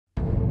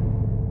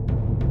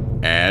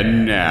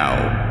And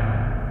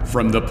now,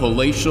 from the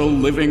palatial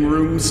living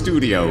room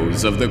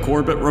studios of the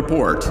Corbett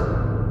Report,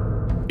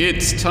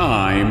 it's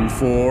time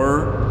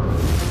for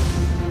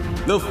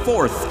the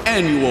 4th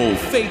Annual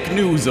Fake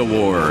News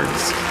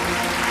Awards.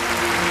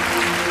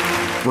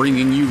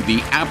 Bringing you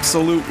the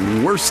absolute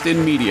worst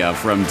in media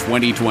from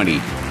 2020.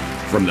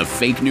 From the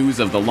fake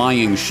news of the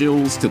lying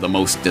shills to the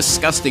most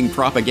disgusting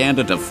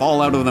propaganda to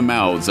fall out of the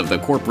mouths of the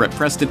corporate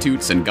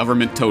prostitutes and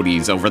government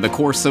toadies over the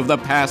course of the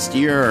past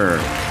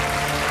year.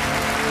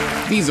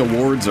 These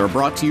awards are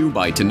brought to you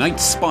by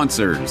tonight's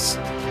sponsors.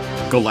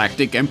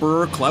 Galactic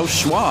Emperor Klaus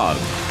Schwab.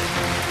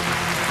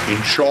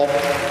 In short,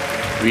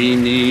 we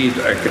need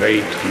a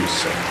great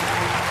reset.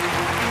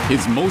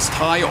 His Most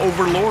High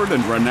Overlord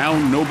and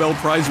renowned Nobel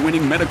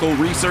Prize-winning medical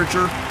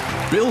researcher,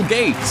 Bill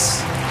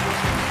Gates.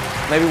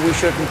 Maybe we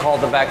shouldn't call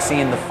the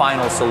vaccine the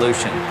final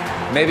solution.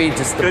 Maybe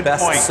just the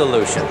best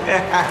solution.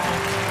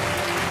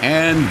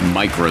 And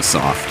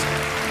Microsoft.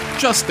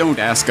 Just don't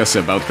ask us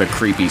about the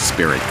creepy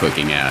spirit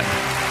cooking ad.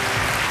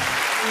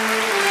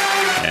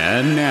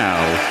 And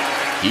now,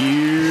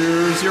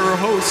 here's your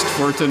host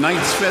for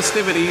tonight's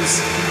festivities,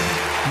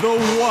 the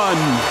one,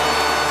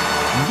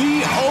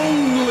 the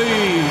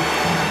only,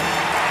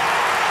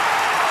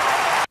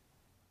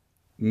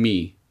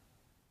 me.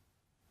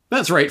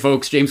 That's right,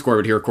 folks. James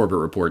Corbett here,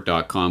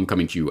 CorbettReport.com,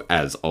 coming to you,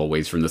 as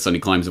always, from the sunny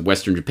climes of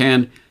Western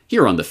Japan,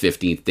 here on the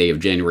 15th day of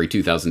January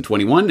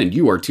 2021, and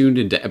you are tuned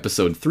into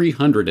episode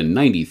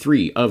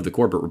 393 of the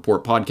Corbett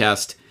Report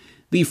podcast,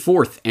 the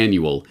 4th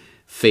Annual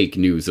Fake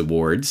News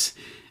Awards.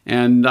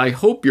 And I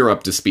hope you're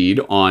up to speed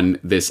on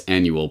this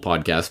annual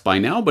podcast by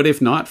now, but if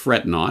not,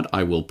 fret not.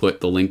 I will put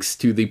the links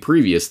to the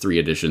previous 3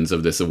 editions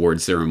of this award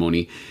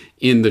ceremony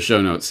in the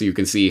show notes so you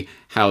can see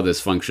how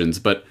this functions.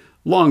 But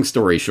long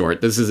story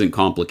short, this isn't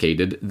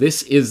complicated.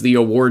 This is the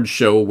award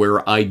show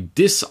where I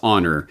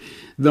dishonor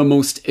the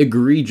most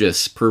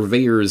egregious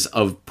purveyors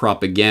of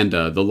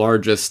propaganda, the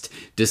largest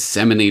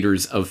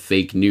disseminators of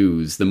fake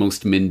news, the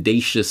most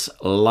mendacious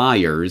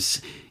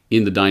liars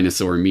in the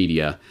dinosaur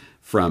media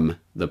from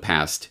the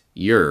past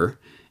year.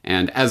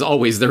 And as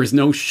always, there is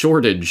no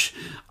shortage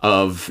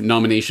of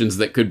nominations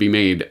that could be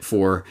made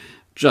for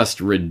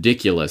just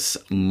ridiculous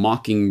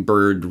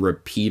mockingbird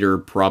repeater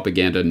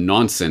propaganda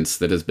nonsense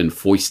that has been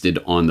foisted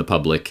on the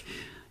public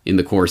in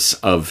the course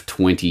of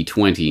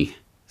 2020.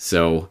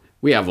 So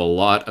we have a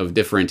lot of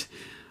different,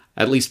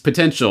 at least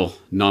potential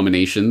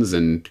nominations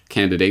and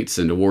candidates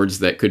and awards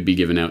that could be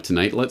given out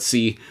tonight. Let's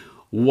see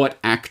what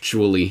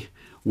actually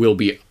will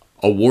be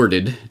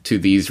awarded to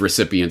these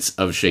recipients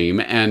of shame.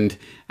 And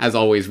as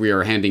always, we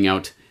are handing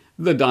out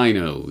the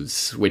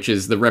dinos, which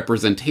is the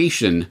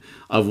representation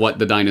of what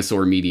the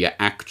dinosaur media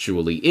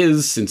actually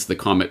is, since the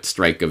comet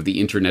strike of the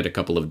internet a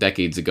couple of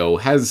decades ago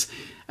has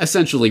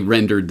essentially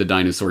rendered the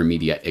dinosaur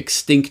media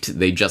extinct.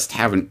 They just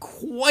haven't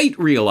quite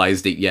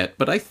realized it yet,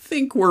 but I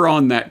think we're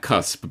on that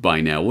cusp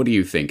by now. What do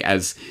you think?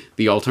 As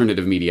the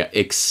alternative media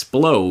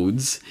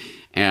explodes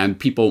and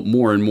people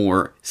more and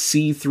more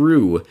see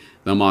through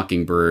the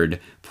mockingbird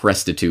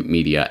prostitute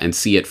media and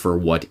see it for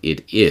what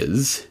it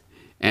is,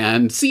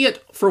 and see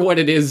it for what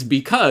it is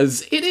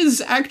because it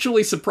is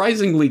actually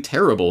surprisingly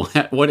terrible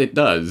at what it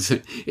does.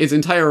 Its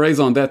entire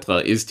raison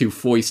d'etre is to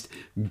foist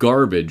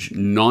garbage,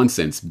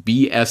 nonsense,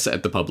 BS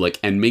at the public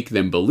and make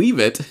them believe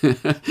it.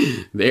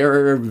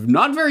 They're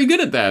not very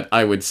good at that,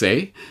 I would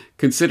say,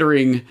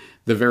 considering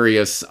the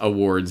various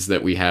awards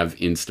that we have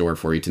in store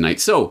for you tonight.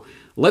 So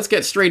let's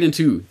get straight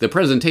into the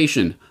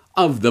presentation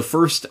of the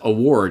first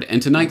award.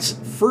 And tonight's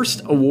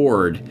first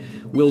award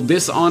will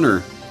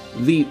dishonor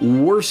the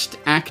worst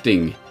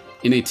acting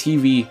in a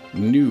TV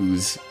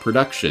news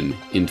production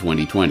in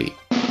 2020.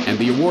 And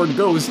the award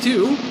goes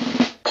to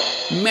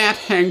Matt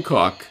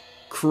Hancock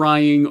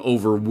crying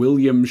over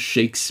William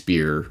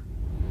Shakespeare.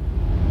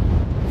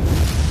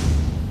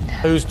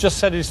 Who's just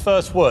said his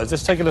first words.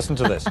 Let's take a listen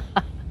to this.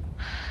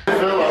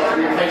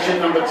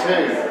 Patient number 2.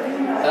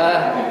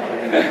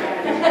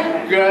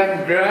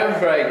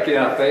 Groundbreaking,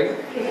 I think.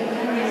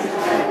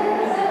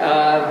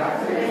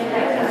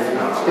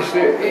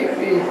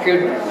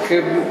 It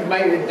could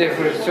make a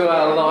difference to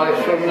our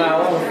lives from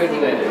now on,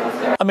 couldn't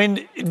it? I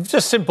mean,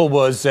 just simple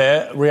words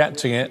there,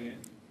 reacting it.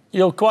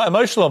 You're quite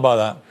emotional by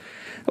that.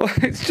 Well,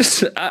 it's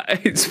just,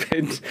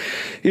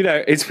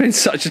 it's been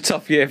such a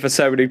tough year for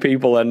so many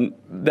people, and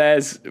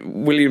there's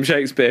William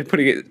Shakespeare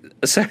putting it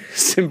so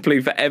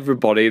simply for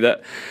everybody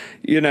that,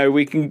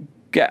 we can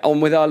get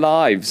on with our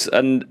lives.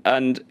 And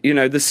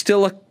there's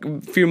still a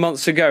few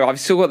months to go. I've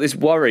still got this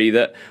worry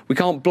that we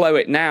can't blow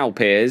it now,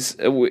 Piers.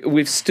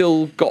 We've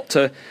still got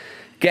to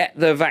get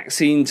the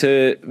vaccine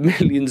to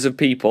millions of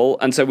people,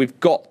 and so we've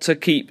got to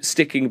keep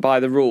sticking by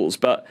the rules.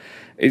 But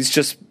it's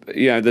just,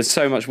 there's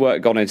so much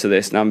work gone into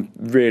this, and I'm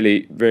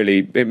really,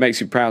 really, it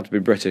makes you proud to be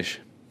British.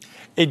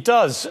 It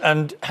does,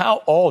 and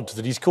how odd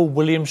that he's called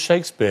William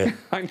Shakespeare.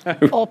 I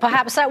know. Or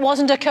perhaps that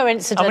wasn't a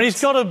coincidence. I mean,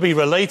 he's got to be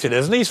related,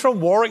 isn't he? He's from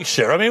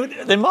Warwickshire. I mean,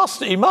 he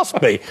must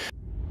be.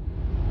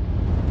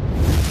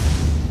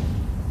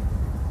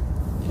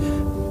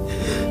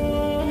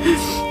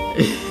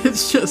 It's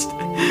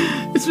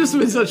It's just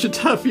been such a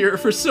tough year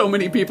for so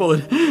many people.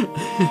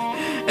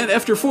 And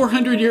after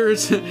 400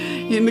 years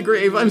in the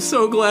grave, I'm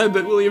so glad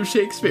that William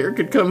Shakespeare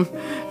could come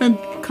and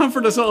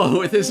comfort us all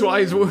with his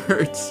wise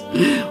words.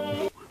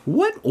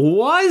 What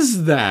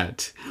was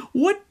that?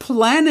 What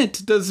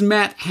planet does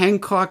Matt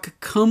Hancock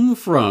come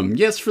from?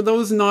 Yes, for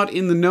those not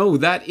in the know,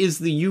 that is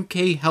the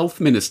UK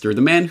Health Minister,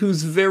 the man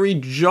whose very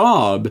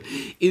job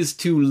is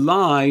to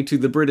lie to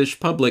the British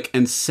public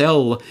and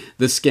sell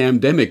the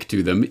scamdemic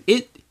to them.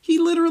 He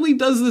literally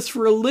does this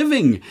for a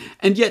living,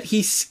 and yet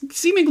he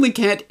seemingly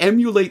can't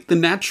emulate the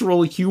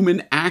natural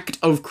human act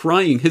of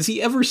crying. Has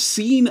he ever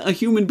seen a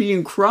human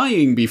being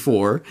crying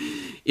before?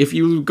 If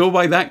you go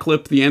by that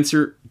clip, the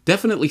answer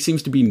definitely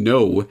seems to be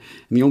no.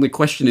 And the only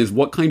question is,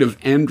 what kind of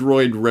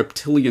android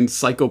reptilian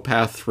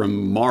psychopath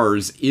from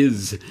Mars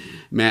is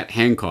Matt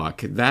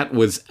Hancock? That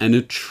was an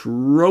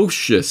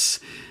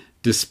atrocious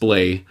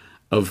display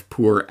of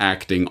poor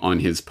acting on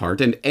his part,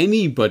 and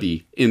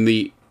anybody in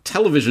the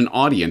television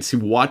audience who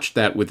watched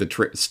that with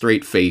a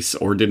straight face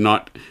or did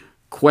not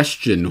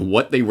question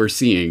what they were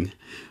seeing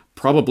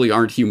probably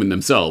aren't human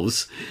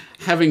themselves.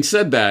 Having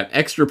said that,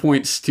 extra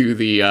points to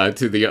the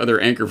other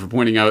anchor for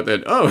pointing out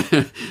that,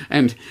 oh,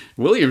 and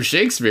William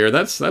Shakespeare,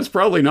 that's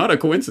probably not a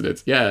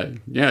coincidence. Yeah,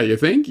 you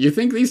think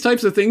these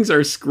types of things are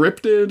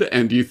scripted,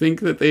 and do you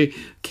think that they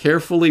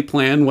carefully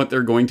plan what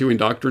they're going to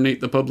indoctrinate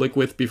the public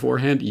with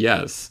beforehand?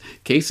 Yes.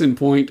 Case in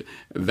point,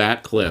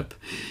 that clip.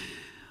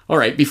 All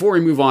right, before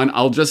we move on,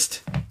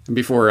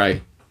 before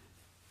I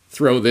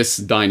throw this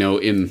dino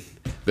in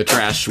the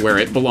trash where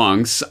it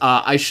belongs,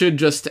 I should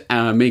just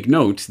make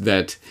note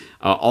that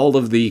all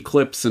of the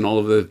clips and all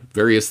of the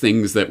various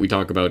things that we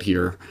talk about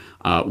here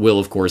will,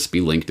 of course, be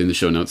linked in the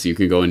show notes, so you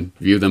can go and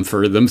view them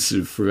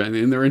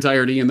in their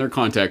entirety, in their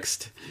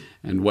context,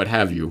 and what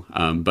have you.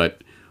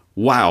 But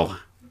wow,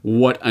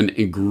 what an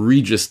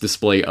egregious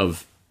display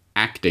of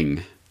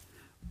acting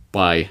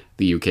by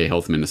the UK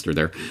Health Minister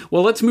there.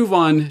 Well, let's move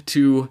on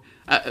to,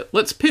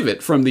 let's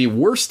pivot from the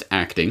worst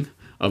acting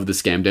of the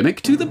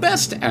scamdemic to the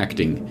best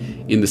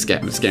acting in the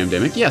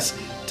scamdemic. Yes,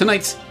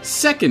 tonight's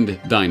second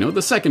dino,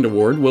 the second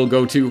award, will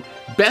go to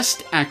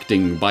Best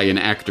Acting by an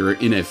Actor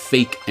in a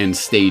Fake and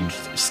Staged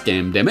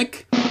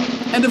Scamdemic.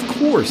 And of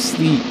course,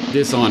 the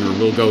dishonor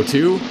will go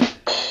to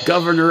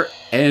Governor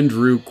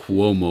Andrew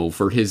Cuomo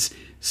for his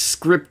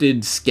scripted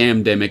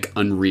scamdemic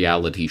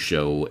unreality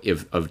show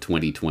of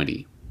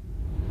 2020.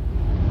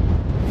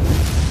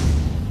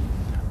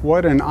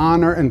 What an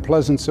honor and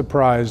pleasant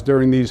surprise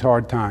during these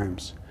hard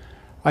times.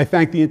 I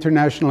thank the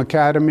International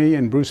Academy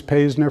and Bruce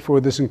Paisner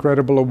for this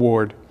incredible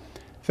award.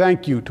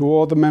 Thank you to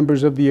all the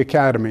members of the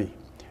Academy.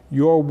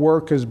 Your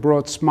work has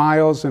brought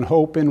smiles and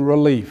hope and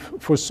relief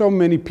for so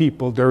many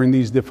people during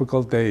these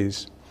difficult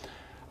days.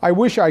 I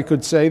wish I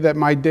could say that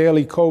my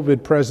daily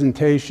COVID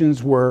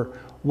presentations were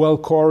well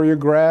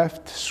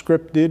choreographed,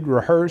 scripted,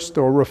 rehearsed,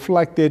 or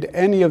reflected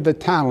any of the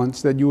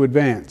talents that you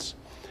advance.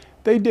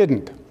 They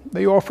didn't.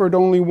 They offered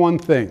only one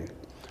thing: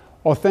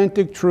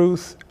 authentic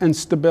truth and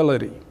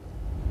stability.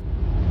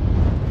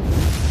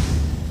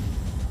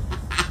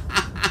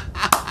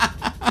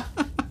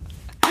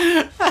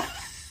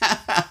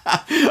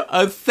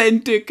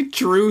 Authentic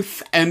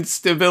truth and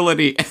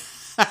stability.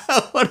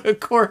 What a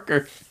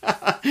corker.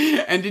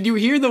 And did you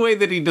hear the way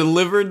that he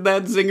delivered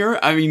that zinger?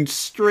 I mean,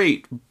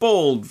 straight,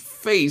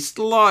 bold-faced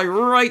lie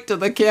right to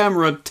the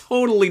camera,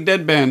 totally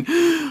deadpan.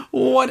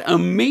 What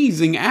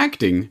amazing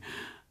acting.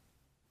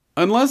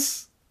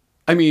 Unless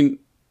he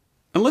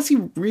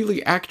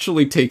really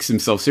actually takes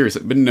himself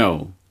seriously. But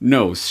no,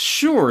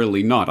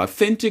 surely not.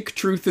 Authentic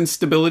truth and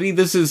stability.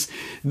 This is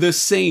the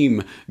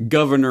same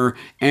Governor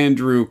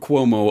Andrew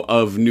Cuomo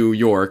of New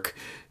York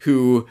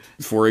who,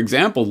 for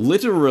example,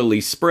 literally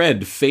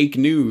spread fake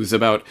news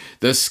about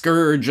the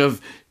scourge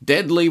of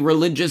deadly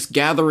religious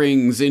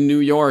gatherings in New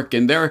York,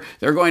 and they're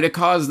going to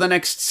cause the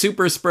next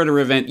super spreader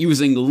event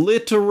using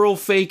literal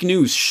fake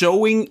news,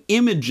 showing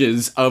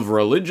images of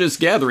religious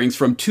gatherings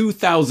from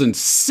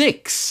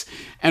 2006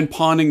 and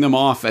pawning them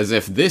off as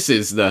if this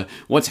is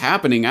what's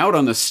happening out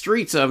on the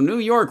streets of New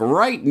York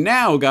right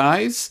now,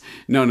 guys.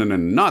 No,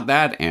 not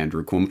that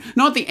Andrew Cuomo.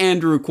 Not the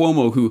Andrew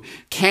Cuomo who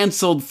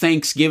canceled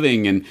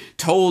Thanksgiving and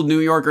told New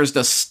Yorkers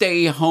to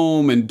stay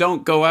home and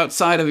don't go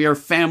outside of your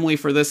family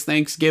for this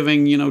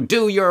Thanksgiving.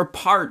 Do your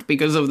part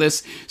because of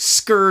this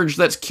scourge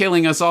that's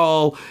killing us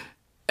all.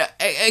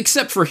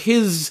 Except for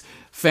his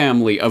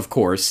family, of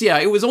course. Yeah,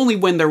 it was only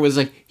when there was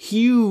a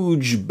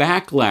huge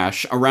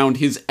backlash around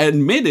his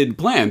admitted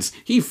plans.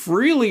 He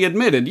freely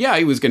admitted, yeah,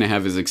 he was going to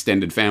have his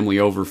extended family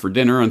over for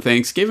dinner on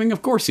Thanksgiving.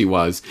 Of course he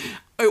was.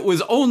 It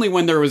was only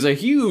when there was a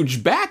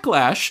huge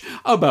backlash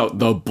about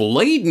the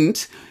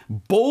blatant,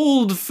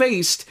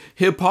 bold-faced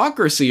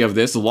hypocrisy of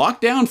this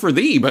lockdown for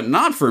thee, but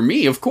not for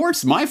me. Of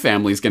course, my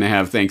family's going to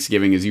have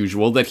Thanksgiving as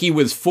usual, that he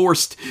was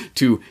forced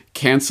to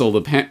cancel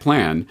the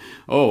plan.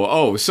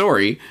 Oh,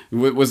 sorry.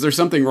 Was there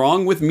something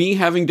wrong with me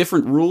having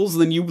different rules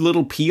than you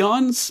little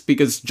peons?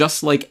 Because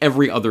just like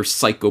every other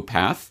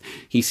psychopath,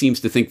 he seems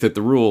to think that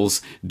the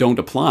rules don't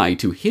apply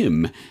to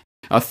him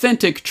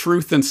Authentic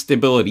truth and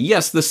stability.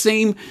 Yes, the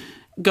same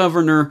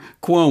Governor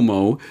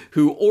Cuomo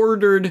who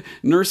ordered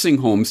nursing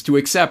homes to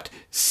accept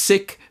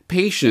sick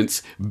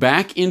patients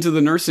back into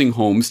the nursing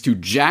homes to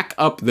jack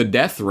up the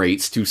death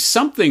rates to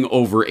something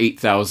over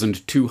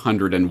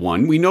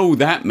 8,201. We know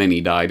that many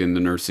died in the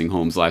nursing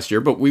homes last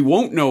year, but we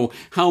won't know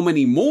how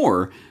many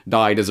more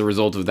died as a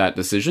result of that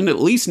decision, at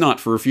least not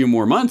for a few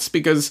more months,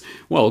 because,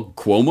 well,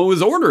 Cuomo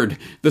has ordered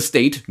the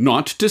state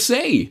not to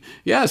say.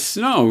 Yes,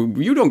 no,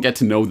 you don't get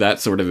to know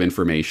that sort of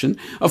information.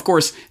 Of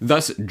course,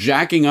 thus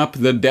jacking up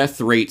the death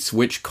rates,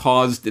 which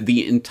caused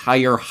the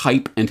entire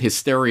hype and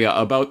hysteria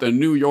about the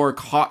New York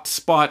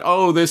hotspot.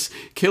 Oh, this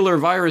killer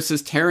virus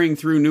is tearing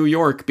through New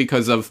York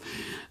because of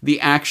the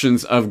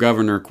actions of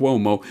Governor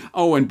Cuomo.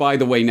 Oh, and by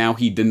the way, now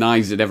he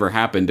denies it ever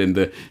happened, and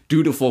the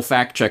dutiful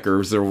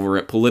fact-checkers over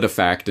at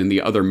PolitiFact and the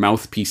other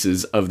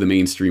mouthpieces of the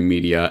mainstream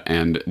media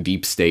and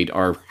deep state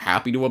are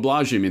happy to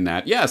oblige him in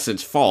that. Yes,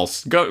 it's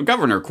false.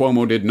 Governor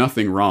Cuomo did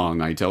nothing wrong,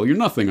 I tell you,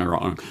 nothing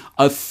wrong.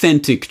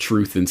 Authentic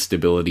truth and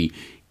stability,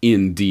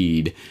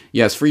 indeed.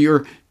 Yes, for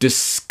your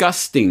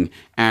disgusting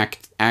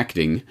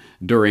acting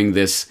during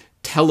this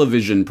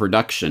television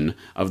production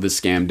of the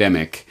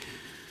Scamdemic,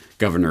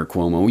 Governor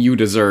Cuomo, you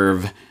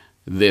deserve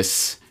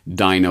this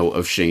dino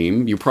of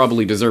shame. You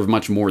probably deserve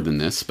much more than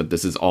this, but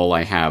this is all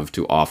I have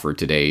to offer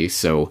today,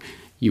 so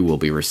you will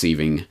be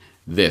receiving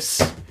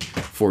this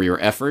for your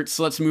efforts.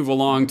 Let's move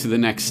along to the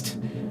next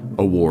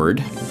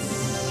award.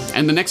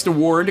 And the next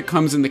award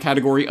comes in the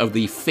category of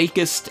the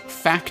fakest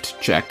fact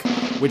check,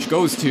 which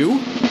goes to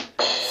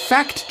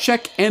Fact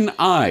Check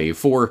NI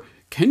for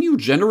can you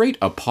generate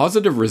a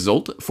positive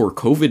result for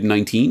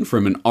COVID-19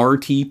 from an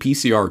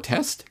RT-PCR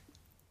test?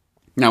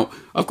 Now,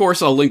 of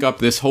course, I'll link up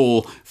this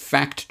whole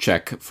fact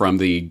check from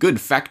the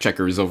good fact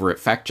checkers over at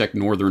Fact Check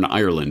Northern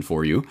Ireland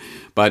for you,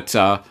 but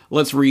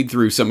let's read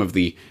through some of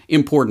the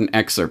important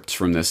excerpts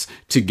from this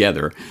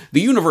together.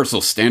 The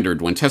universal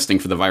standard when testing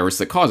for the virus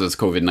that causes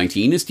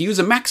COVID-19 is to use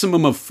a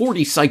maximum of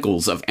 40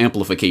 cycles of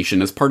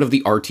amplification as part of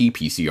the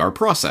RT-PCR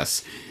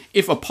process.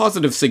 If a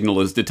positive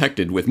signal is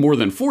detected with more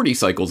than 40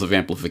 cycles of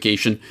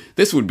amplification,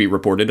 this would be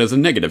reported as a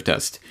negative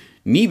test.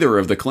 Neither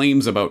of the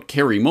claims about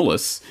Kary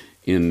Mullis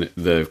in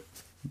the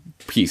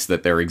piece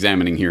that they're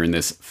examining here in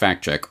this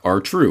fact check are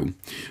true.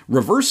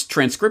 Reverse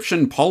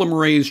transcription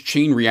polymerase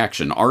chain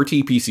reaction,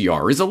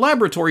 RT-PCR, is a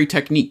laboratory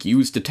technique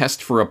used to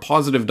test for a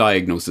positive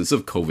diagnosis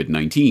of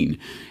COVID-19.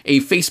 A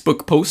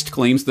Facebook post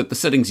claims that the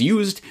settings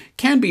used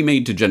can be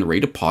made to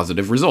generate a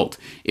positive result.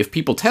 If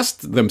people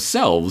test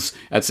themselves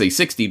at, say,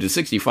 60 to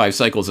 65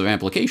 cycles of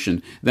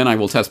application, then I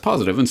will test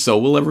positive, and so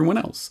will everyone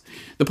else.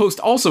 The post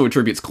also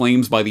attributes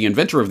claims by the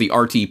inventor of the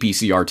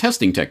RT-PCR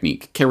testing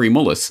technique, Kary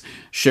Mullis,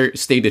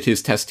 stated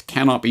his test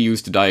cannot be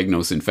used to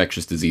diagnose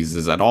infectious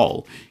diseases at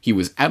all. He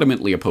was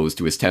adamantly opposed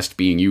to his test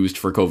being used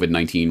for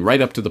COVID-19 right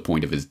up to the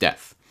point of his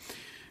death.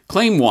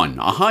 Claim 1.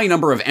 A high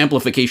number of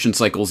amplification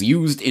cycles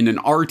used in an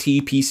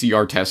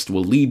RT-PCR test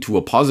will lead to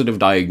a positive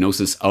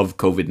diagnosis of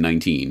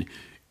COVID-19.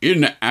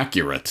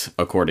 Inaccurate,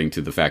 according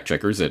to the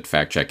fact-checkers at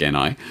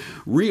FactCheckNI.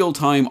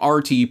 Real-time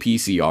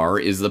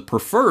RT-PCR is the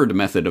preferred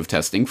method of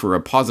testing for a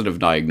positive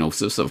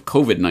diagnosis of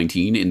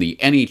COVID-19 in the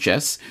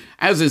NHS,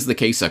 as is the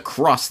case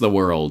across the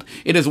world.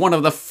 It is one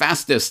of the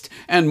fastest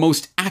and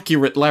most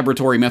accurate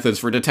laboratory methods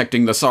for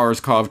detecting the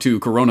SARS-CoV-2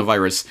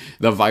 coronavirus,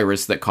 the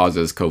virus that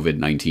causes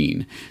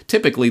COVID-19.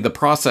 Typically, the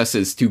process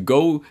is to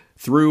go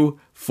through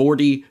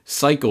 40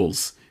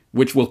 cycles,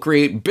 which will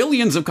create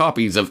billions of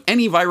copies of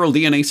any viral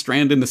DNA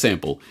strand in the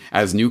sample.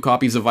 As new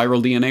copies of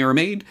viral DNA are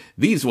made,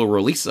 these will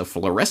release a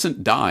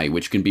fluorescent dye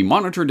which can be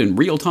monitored in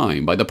real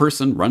time by the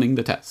person running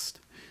the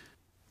test.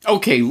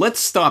 Okay, let's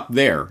stop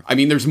there. I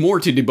mean, there's more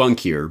to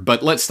debunk here,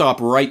 but let's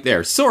stop right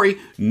there. Sorry,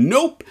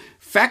 nope.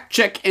 Fact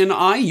Check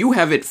NI, you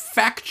have it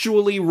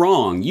factually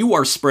wrong. You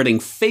are spreading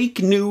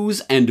fake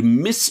news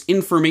and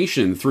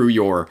misinformation through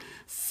your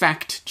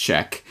fact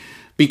check.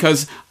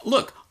 Because,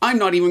 look, I'm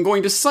not even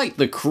going to cite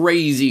the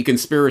crazy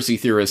conspiracy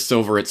theorists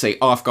over at, say,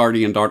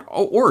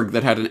 offguardian.org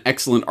that had an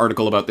excellent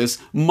article about this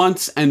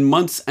months and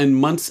months and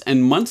months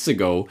and months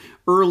ago,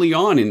 early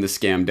on in the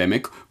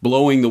scamdemic,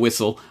 blowing the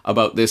whistle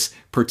about this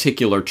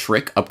particular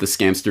trick up the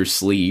scamster's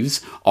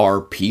sleeves. Are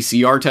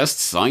PCR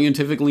tests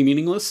scientifically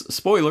meaningless?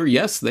 Spoiler,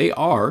 yes, they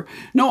are.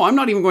 No, I'm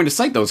not even going to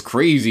cite those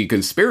crazy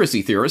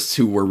conspiracy theorists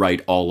who were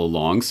right all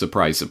along.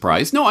 Surprise,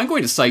 surprise. No, I'm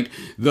going to cite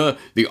the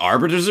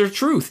arbiters of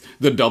truth,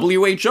 the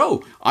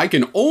WHO. I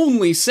can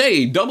only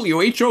say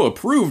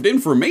WHO-approved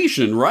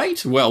information,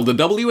 right? Well, the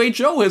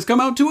WHO has come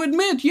out to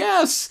admit,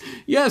 yes,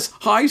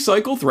 high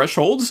cycle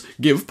thresholds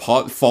give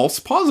false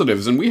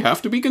positives, and we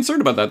have to be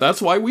concerned about that.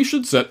 That's why we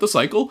should set the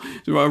cycle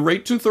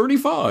rate to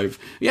 35.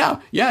 Yeah,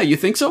 you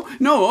think so?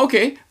 No,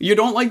 okay, you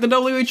don't like the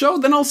WHO?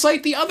 Then I'll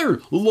cite the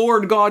other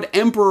Lord God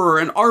Emperor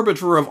and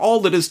arbiter of all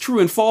that is true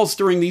and false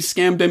during these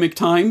scamdemic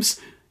times,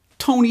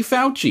 Tony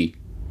Fauci.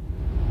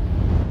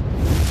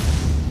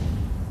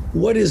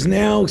 What is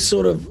now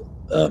sort of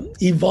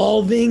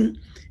evolving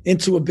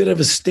into a bit of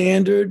a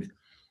standard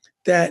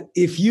that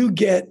if you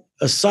get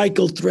a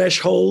cycle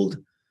threshold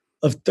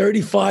of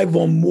 35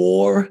 or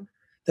more,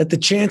 that the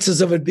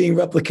chances of it being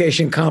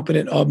replication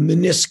competent are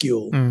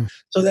minuscule.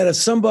 So that if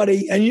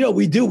somebody, and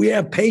we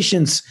have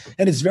patients,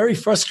 and it's very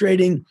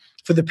frustrating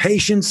for the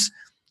patients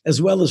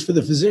as well as for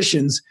the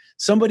physicians.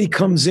 Somebody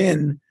comes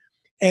in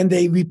and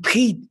they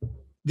repeat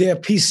their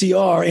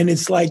PCR and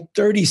it's like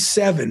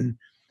 37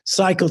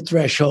 cycle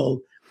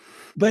threshold.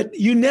 But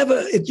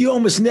you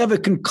almost never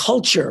can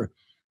culture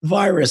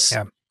virus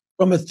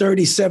from a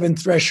 37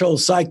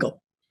 threshold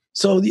cycle.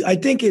 So I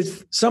think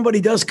if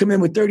somebody does come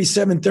in with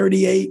 37,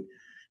 38,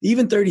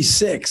 even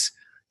 36,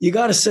 you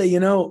got to say,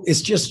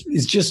 it's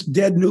just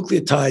dead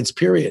nucleotides,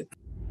 period.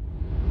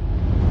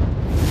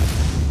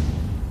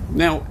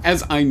 Now,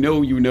 as I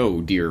know you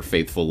know, dear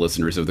faithful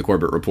listeners of the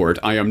Corbett Report,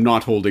 I am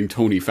not holding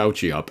Tony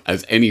Fauci up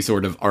as any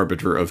sort of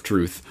arbiter of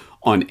truth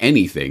on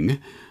anything,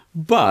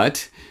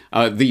 but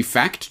the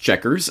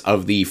fact-checkers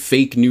of the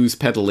fake news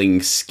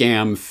peddling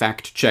scam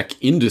fact-check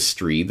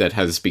industry that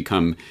has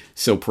become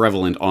so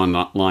prevalent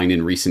online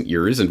in recent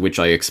years, and which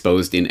I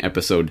exposed in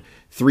episode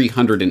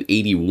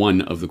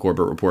 381 of the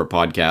Corbett Report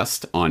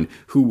podcast on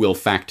who will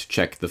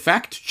fact-check the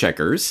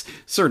fact-checkers,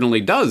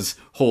 certainly does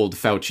hold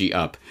Fauci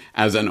up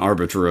as an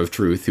arbiter of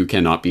truth who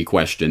cannot be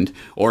questioned,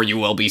 or you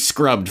will be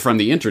scrubbed from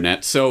the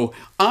internet. So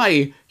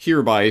I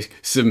hereby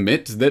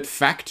submit that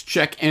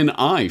Fact-Check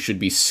NI should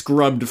be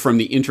scrubbed from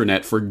the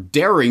internet for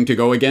daring to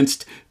go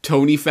against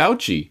Tony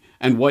Fauci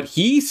and what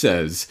he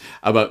says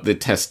about the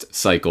test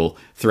cycle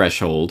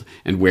threshold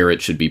and where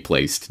it should be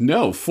placed.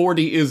 No,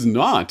 40 is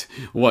not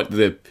what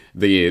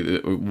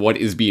what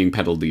is being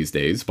peddled these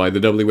days by the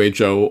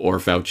WHO or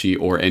Fauci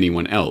or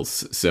anyone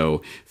else.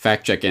 So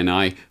Fact-Check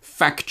NI,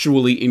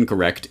 factually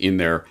incorrect in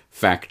their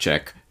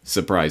fact-check.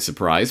 Surprise,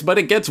 surprise. But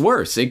it gets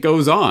worse. It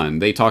goes on.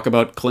 They talk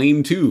about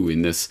Claim 2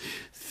 in this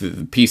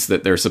piece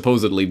that they're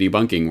supposedly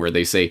debunking, where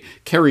they say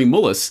Kary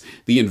Mullis,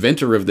 the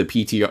inventor of the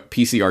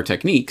PCR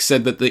technique,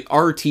 said that the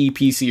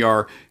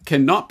RT-PCR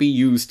cannot be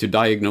used to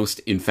diagnose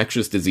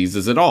infectious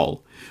diseases at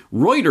all.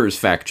 Reuters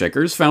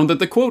fact-checkers found that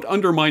the quote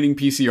undermining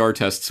PCR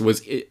tests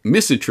was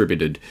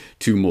misattributed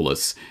to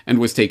Mullis and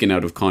was taken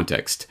out of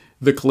context.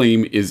 The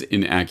claim is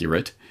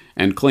inaccurate.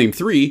 And Claim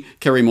 3,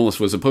 Kary Mullis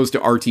was opposed to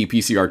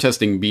RT-PCR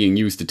testing being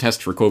used to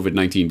test for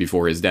COVID-19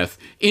 before his death.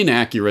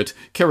 Inaccurate.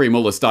 Kary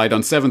Mullis died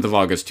on 7th of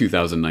August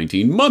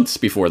 2019, months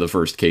before the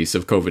first case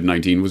of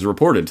COVID-19 was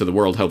reported to the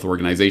World Health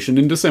Organization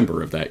in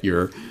December of that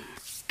year.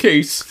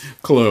 Case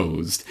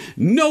closed.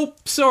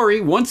 Nope,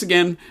 sorry, once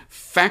again,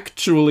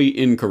 factually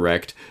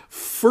incorrect.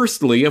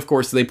 Firstly, of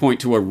course, they point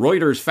to a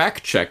Reuters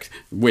fact check,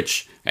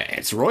 which,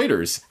 it's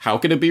Reuters. How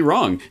could it be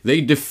wrong? They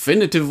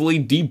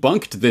definitively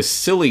debunked this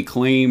silly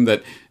claim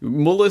that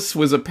Mullis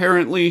was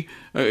apparently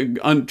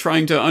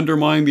trying to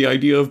undermine the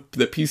idea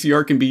that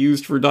PCR can be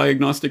used for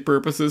diagnostic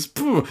purposes.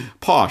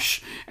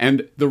 Posh.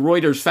 And the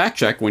Reuters fact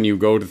check, when you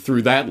go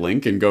through that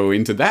link and go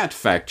into that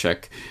fact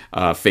check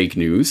fake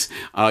news,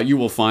 you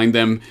will find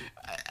them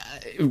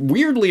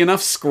weirdly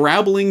enough,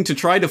 scrabbling to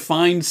try to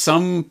find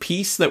some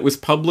piece that was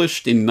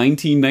published in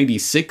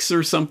 1996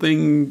 or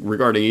something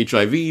regarding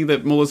HIV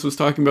that Mullis was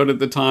talking about at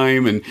the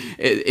time, and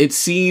it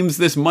seems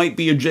this might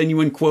be a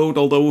genuine quote,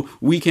 although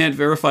we can't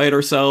verify it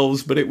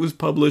ourselves, but it was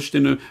published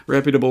in a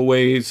reputable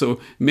way, so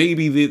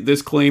maybe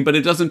this claim, but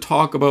it doesn't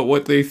talk about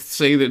what they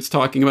say that it's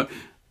talking about.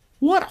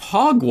 What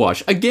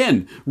hogwash.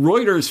 Again,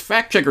 Reuters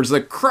fact-checkers,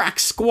 the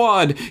crack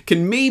squad,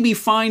 can maybe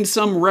find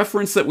some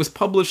reference that was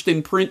published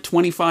in print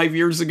 25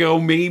 years ago,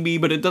 maybe,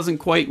 but it doesn't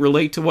quite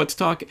relate to what's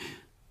talking.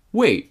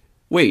 Wait.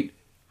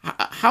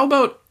 How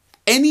about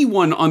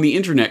anyone on the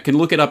internet can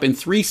look it up in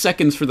 3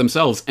 seconds for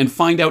themselves and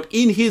find out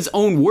in his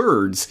own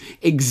words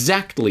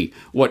exactly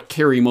what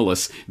Kary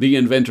Mullis, the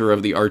inventor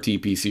of the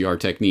RT-PCR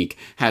technique,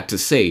 had to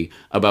say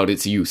about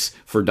its use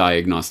for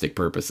diagnostic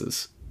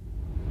purposes?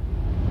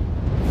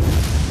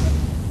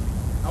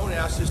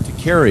 Ask this to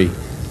Kary.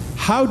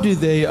 How do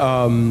they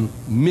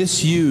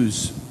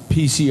misuse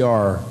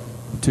PCR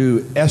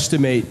to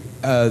estimate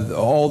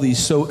all these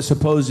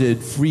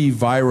supposed free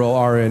viral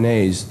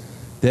RNAs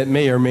that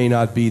may or may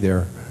not be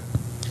there?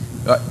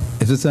 I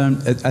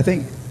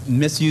think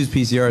misuse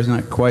PCR is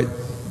not quite.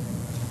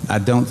 I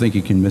don't think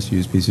you can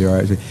misuse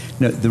PCR. Actually,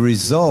 no, the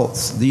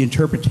results, the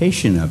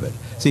interpretation of it.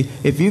 See,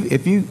 if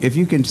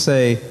you can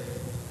say,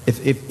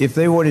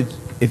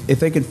 if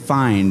they could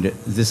find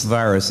this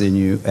virus in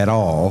you at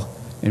all,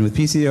 and with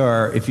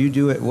PCR, if you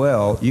do it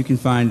well, you can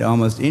find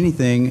almost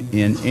anything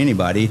in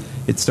anybody.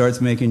 It starts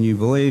making you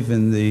believe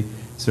in the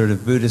sort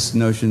of Buddhist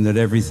notion that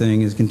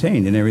everything is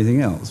contained in everything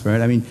else,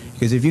 right? I mean,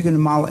 because if you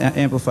can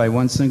amplify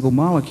one single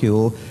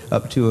molecule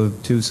up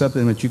to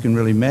something that you can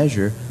really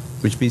measure,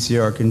 which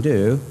PCR can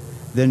do,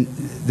 then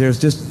there's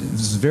just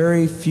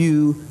very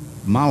few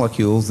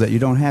molecules that you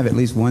don't have at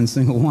least one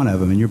single one of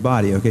them in your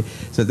body, okay?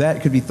 So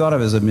that could be thought of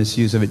as a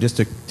misuse of it, just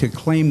to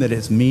claim that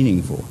it's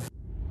meaningful.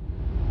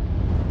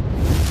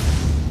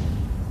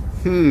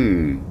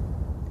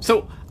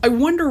 So I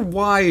wonder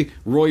why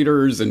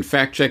Reuters and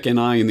Fact-Check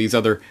NI and these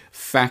other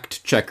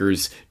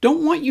fact-checkers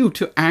don't want you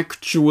to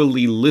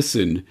actually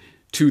listen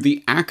to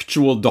the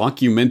actual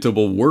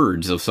documentable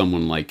words of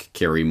someone like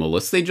Kary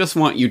Mullis. They just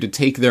want you to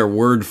take their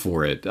word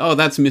for it. Oh,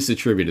 that's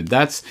misattributed.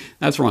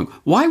 That's wrong.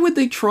 Why would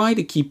they try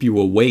to keep you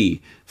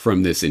away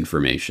from this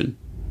information?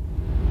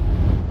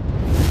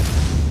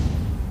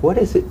 What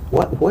is it?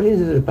 What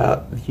is it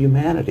about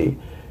humanity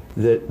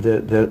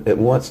that it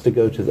wants to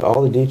go to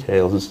all the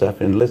details and stuff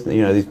and listen?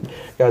 You know, these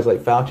guys like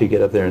Fauci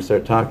get up there and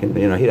start talking.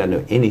 You know, he doesn't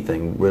know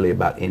anything really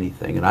about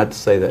anything, and I'd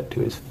say that to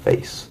his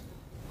face.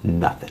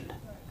 Nothing.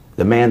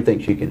 The man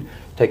thinks you can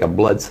take a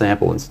blood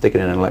sample and stick it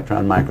in an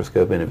electron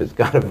microscope, and if it's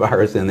got a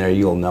virus in there,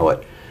 you'll know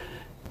it.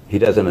 He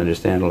doesn't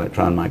understand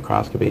electron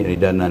microscopy, and he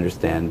doesn't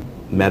understand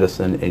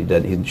medicine,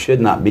 and he should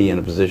not be in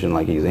a position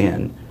like he's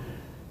in.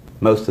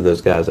 Most of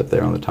those guys up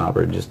there on the top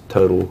are just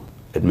total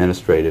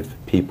administrative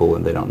people,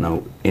 and they don't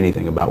know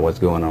anything about what's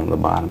going on at the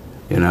bottom.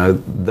 You know,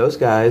 those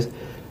guys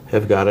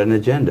have got an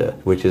agenda,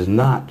 which is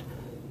not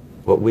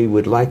what we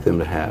would like them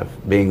to have,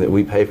 being that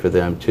we pay for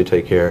them to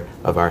take care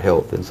of our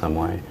health in some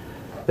way.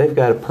 They've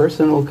got a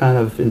personal kind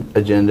of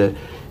agenda.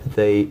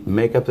 They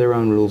make up their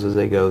own rules as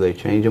they go. They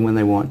change them when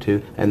they want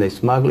to, and they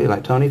smugly,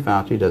 like Tony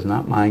Fauci, does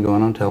not mind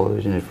going on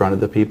television in front of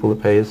the people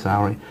that pay his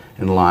salary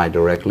and lie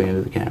directly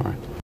into the camera.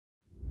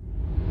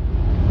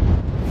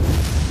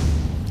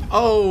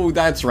 Oh,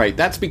 that's right.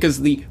 That's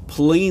because the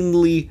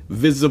plainly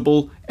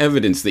visible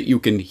evidence that you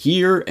can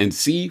hear and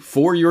see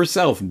for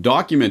yourself,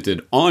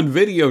 documented on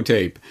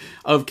videotape,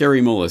 of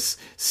Kary Mullis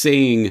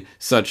saying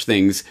such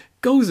things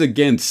goes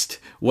against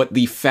what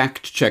the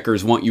fact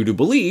checkers want you to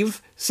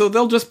believe, so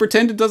they'll just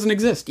pretend it doesn't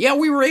exist. Yeah,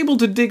 we were able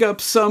to dig up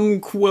some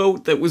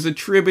quote that was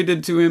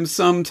attributed to him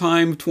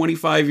sometime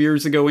 25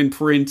 years ago in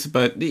print,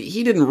 but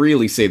he didn't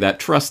really say that.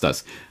 Trust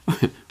us.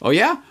 Oh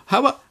yeah?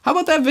 How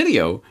about that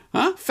video?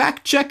 Huh?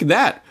 Fact check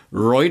that.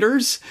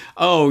 Reuters?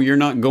 Oh, you're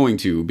not going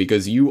to,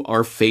 because you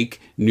are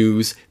fake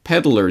news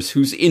peddlers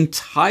whose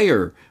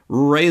entire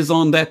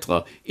raison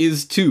d'etre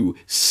is to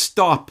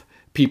stop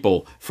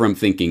people from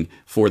thinking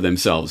for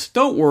themselves.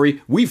 Don't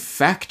worry, we've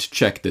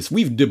fact-checked this.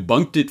 We've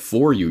debunked it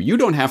for you. You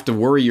don't have to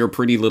worry your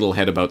pretty little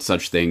head about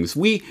such things.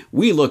 We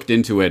looked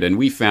into it and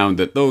we found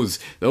that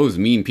those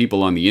mean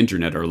people on the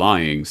internet are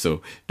lying,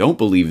 so don't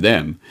believe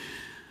them.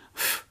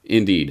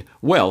 Indeed.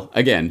 Well,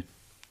 again,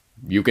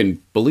 you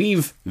can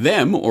believe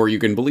them or you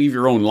can believe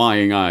your own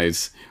lying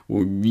eyes,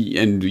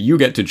 and you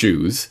get to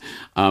choose.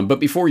 But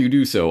before you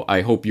do so,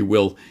 I hope you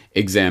will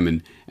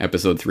examine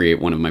episode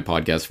 381 of my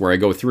podcast, where I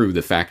go through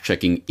the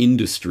fact-checking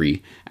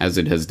industry as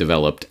it has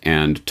developed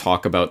and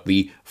talk about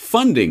the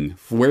funding,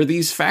 where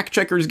these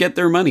fact-checkers get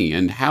their money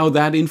and how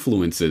that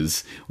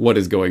influences what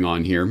is going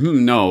on here.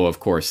 No, of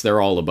course,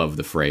 they're all above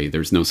the fray.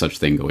 There's no such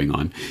thing going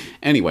on.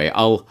 Anyway,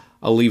 I'll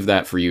leave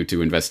that for you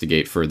to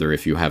investigate further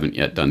if you haven't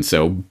yet done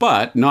so,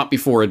 but not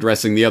before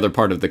addressing the other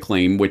part of the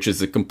claim, which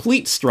is a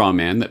complete straw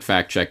man that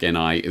FactCheck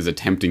NI is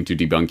attempting to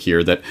debunk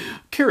here, that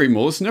Kary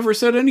Mullis never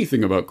said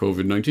anything about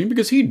COVID-19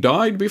 because he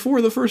died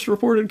before the first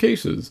reported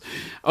cases.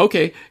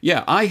 Okay,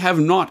 yeah, I have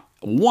not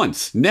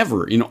once,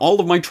 never, in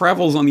all of my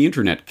travels on the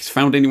internet,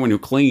 found anyone who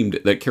claimed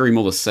that Kary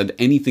Mullis said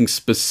anything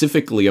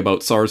specifically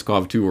about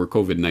SARS-CoV-2 or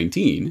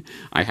COVID-19.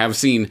 I have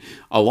seen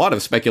a lot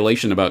of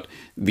speculation about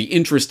the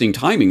interesting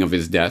timing of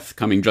his death,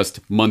 coming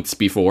just months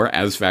before,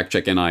 as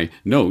FactCheck NI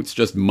notes,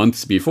 just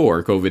months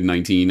before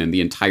COVID-19 and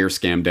the entire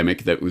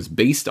scamdemic that was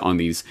based on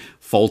these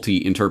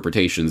faulty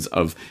interpretations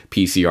of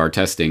PCR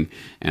testing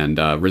and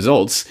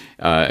results.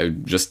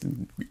 Just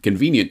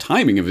convenient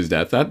timing of his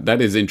death,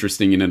 that is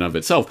interesting in and of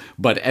itself.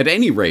 But at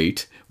any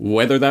rate,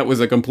 whether that was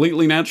a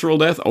completely natural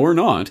death or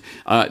not,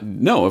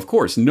 no, of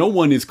course, no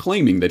one is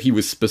claiming that he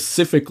was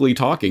specifically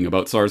talking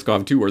about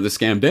SARS-CoV-2 or the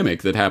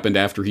scamdemic that happened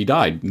after he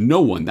died.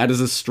 No one. That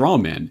is a straw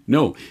man.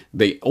 No,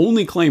 the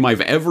only claim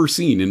I've ever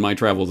seen in my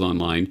travels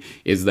online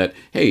is that,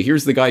 hey,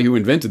 here's the guy who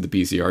invented the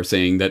PCR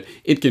saying that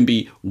it can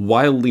be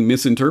wildly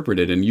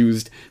misinterpreted and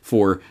used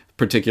for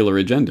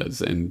particular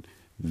agendas. And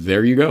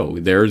there you go.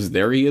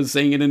 There he is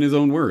saying it in his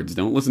own words.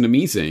 Don't listen to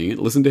me saying it.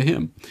 Listen to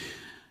him.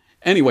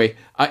 Anyway,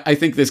 I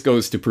think this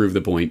goes to prove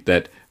the point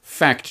that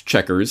fact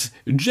checkers,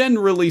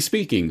 generally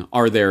speaking,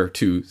 are there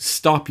to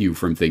stop you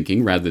from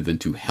thinking rather than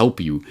to help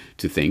you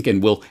to think,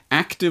 and will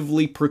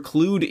actively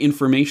preclude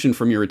information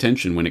from your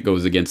attention when it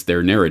goes against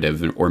their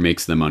narrative or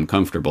makes them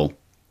uncomfortable.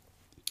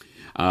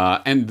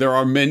 And there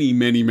are many,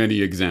 many,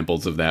 many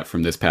examples of that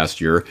from this past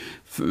year.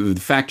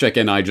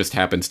 FactCheck NI just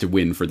happens to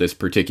win for this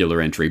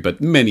particular entry, but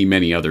many,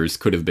 many others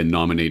could have been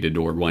nominated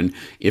or won.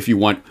 If you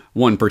want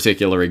one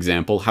particular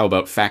example, how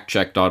about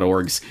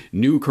factcheck.org's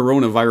new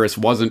coronavirus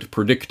wasn't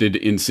predicted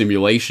in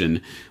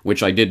simulation,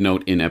 which I did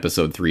note in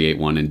episode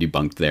 381 and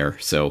debunked there,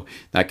 so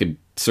that could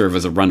serve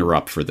as a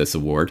runner-up for this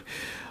award.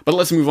 But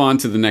let's move on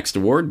to the next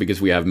award,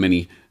 because we have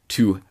many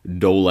to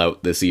dole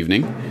out this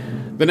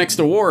evening. The next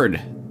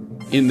award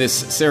in this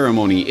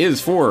ceremony is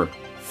for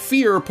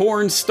Fear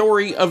Porn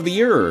Story of the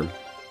Year.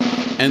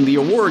 And the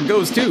award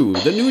goes to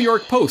the New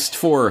York Post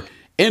for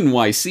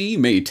NYC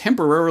may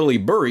temporarily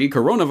bury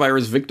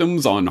coronavirus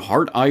victims on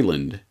Hart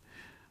Island.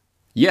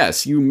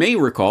 Yes, you may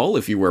recall,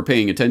 if you were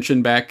paying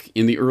attention back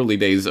in the early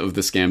days of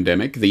the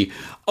scamdemic,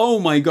 oh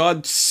my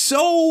god,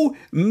 so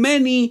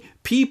many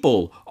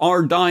people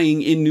are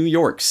dying in New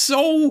York.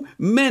 So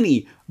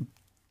many.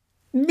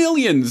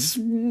 Millions,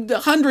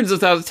 hundreds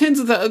of thousands, tens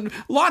of thousands,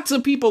 lots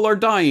of people are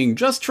dying.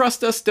 Just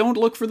trust us, don't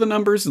look for the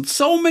numbers.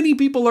 So many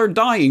people are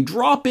dying,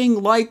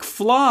 dropping like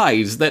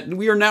flies, that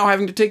we are now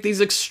having to take these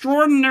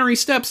extraordinary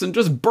steps and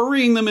just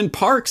burying them in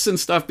parks and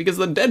stuff because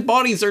the dead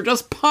bodies are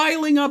just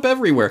piling up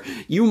everywhere.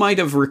 You might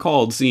have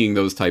recalled seeing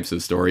those types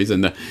of stories,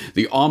 and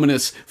the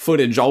ominous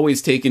footage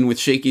always taken with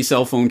shaky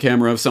cell phone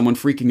camera of someone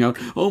freaking out.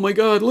 Oh my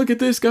god, look at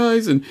this,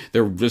 guys! And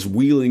they're just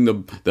wheeling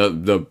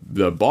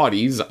the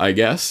bodies, I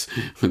guess,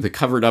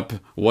 the covered up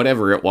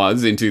whatever it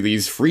was, into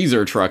these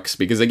freezer trucks,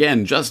 because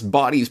again, just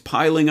bodies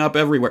piling up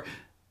everywhere.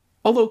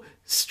 Although,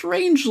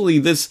 strangely,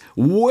 this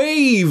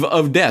wave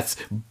of deaths,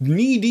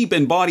 knee-deep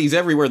in bodies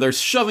everywhere, they're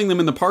shoving them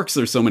in the parks,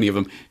 there's so many of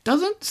them,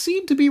 doesn't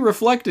seem to be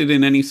reflected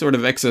in any sort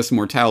of excess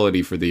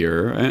mortality for the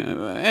year.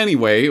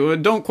 Anyway,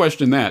 don't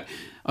question that.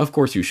 Of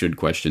course you should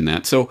question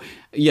that. So,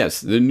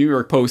 yes, the New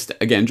York Post,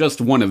 again, just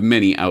one of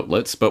many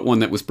outlets, but one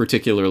that was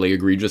particularly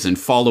egregious in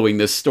following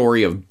this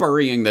story of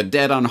burying the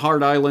dead on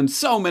Hart Island.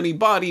 So many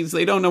bodies,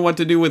 they don't know what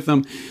to do with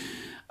them.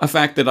 A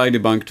fact that I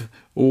debunked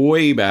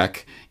way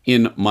back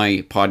in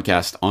my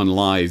podcast on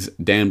lies,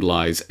 damned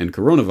lies, and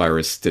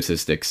coronavirus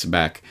statistics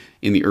back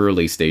in the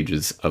early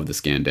stages of the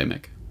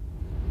scandemic.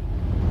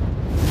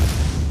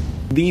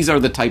 These are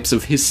the types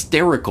of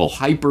hysterical,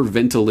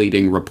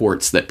 hyperventilating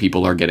reports that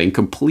people are getting,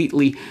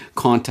 completely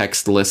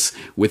contextless,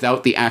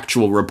 without the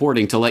actual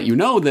reporting to let you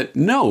know that,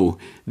 no,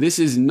 this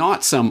is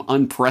not some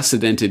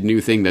unprecedented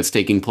new thing that's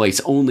taking place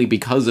only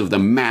because of the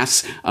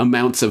mass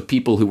amounts of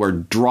people who are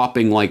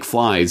dropping like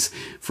flies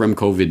from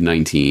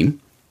COVID-19.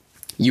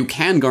 You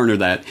can garner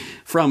that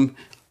from,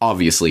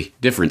 obviously,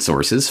 different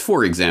sources.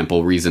 For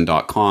example,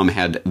 Reason.com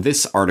had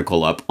this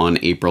article up on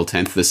April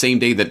 10th, the same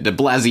day that de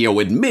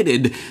Blasio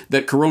admitted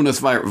that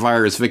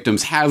coronavirus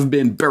victims have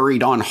been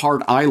buried on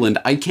Hart Island.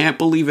 I can't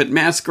believe it.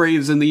 Mass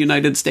graves in the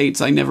United States.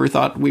 I never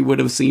thought we would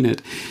have seen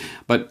it.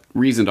 But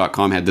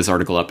Reason.com had this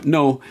article up.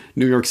 No,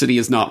 New York City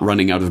is not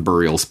running out of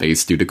burial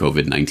space due to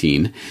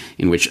COVID-19,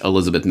 in which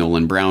Elizabeth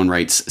Nolan Brown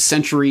writes,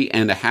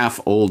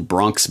 century-and-a-half-old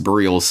Bronx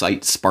burial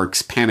site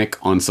sparks panic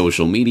on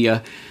social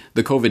media.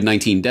 The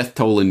COVID-19 death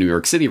toll in New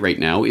York City right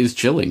now is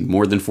chilling,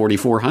 more than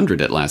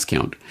 4,400 at last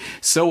count.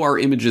 So are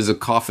images of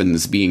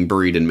coffins being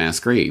buried in mass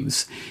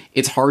graves.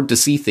 It's hard to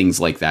see things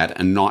like that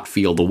and not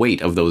feel the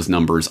weight of those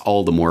numbers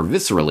all the more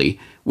viscerally,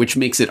 which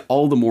makes it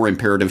all the more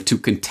imperative to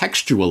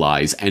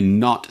contextualize and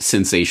not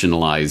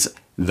sensationalize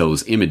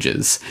those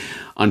images.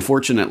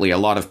 Unfortunately, a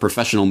lot of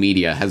professional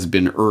media has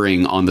been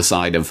erring on the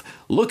side of,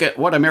 look at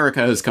what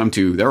America has come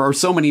to. There are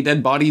so many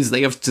dead bodies,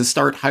 they have to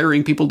start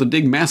hiring people to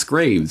dig mass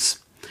graves.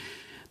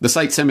 The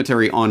site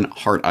cemetery on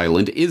Hart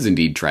Island is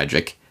indeed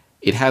tragic.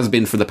 It has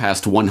been for the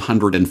past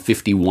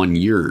 151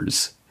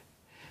 years.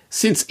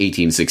 Since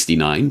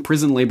 1869,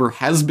 prison labor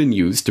has been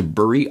used to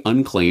bury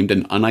unclaimed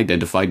and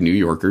unidentified New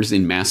Yorkers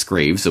in mass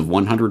graves of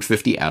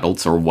 150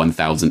 adults or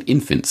 1,000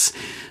 infants,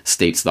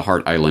 states the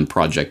Hart Island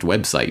Project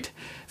website.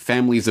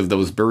 Families of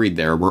those buried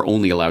there were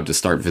only allowed to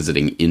start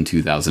visiting in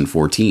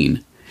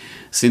 2014.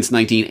 Since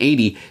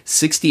 1980,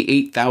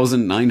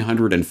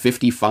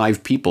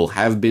 68,955 people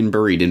have been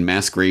buried in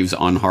mass graves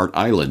on Hart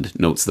Island,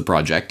 notes the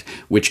project,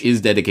 which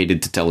is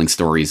dedicated to telling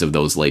stories of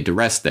those laid to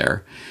rest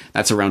there.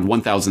 That's around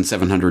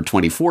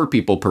 1,724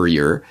 people per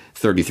year,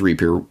 33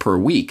 per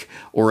week,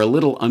 or a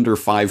little under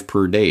 5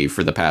 per day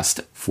for the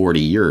past 40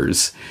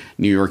 years.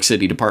 New York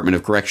City Department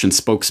of Corrections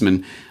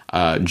spokesman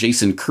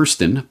Jason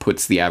Kirsten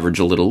puts the average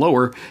a little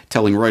lower,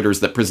 telling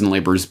Reuters that prison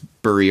laborers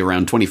bury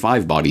around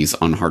 25 bodies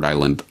on Hart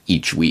Island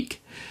each week.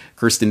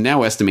 Kirsten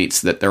now estimates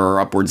that there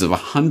are upwards of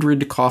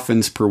 100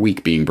 coffins per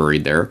week being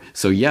buried there,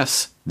 so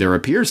yes, there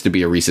appears to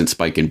be a recent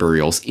spike in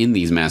burials in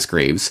these mass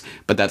graves,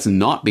 but that's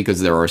not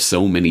because there are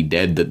so many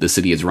dead that the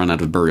city has run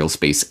out of burial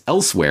space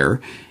elsewhere.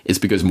 It's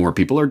because more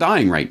people are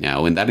dying right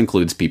now, and that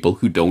includes people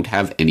who don't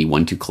have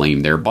anyone to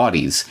claim their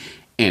bodies.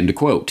 End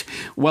quote.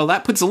 Well,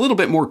 that puts a little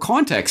bit more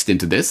context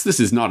into this. This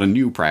is not a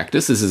new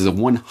practice. This is a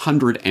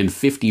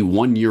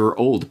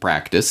 151-year-old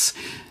practice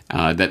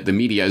that the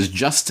media is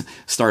just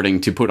starting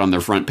to put on their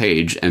front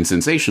page and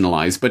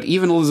sensationalize. But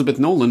even Elizabeth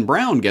Nolan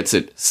Brown gets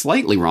it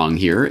slightly wrong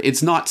here.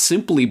 It's not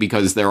simply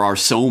because there are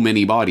so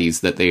many bodies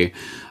that they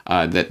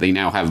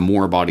now have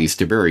more bodies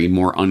to bury,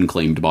 more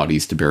unclaimed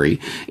bodies to bury.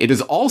 It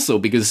is also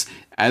because,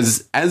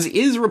 as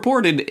is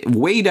reported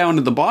way down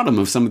at the bottom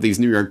of some of these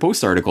New York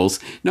Post articles,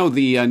 no,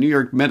 the New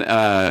York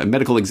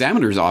Medical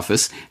Examiner's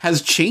Office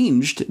has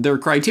changed their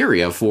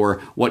criteria for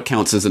what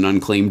counts as an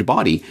unclaimed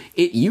body.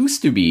 It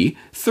used to be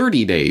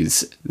 30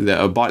 days.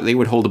 They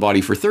would hold a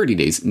body for 30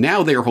 days.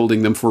 Now they are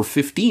holding them for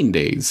 15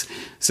 days.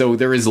 So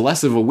there is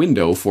less of a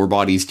window for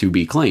bodies to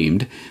be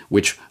claimed,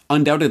 which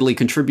undoubtedly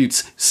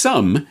contributes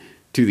some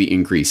to the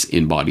increase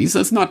in bodies.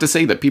 That's not to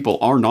say that people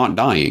are not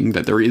dying,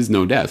 that there is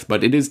no death,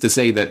 but it is to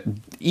say that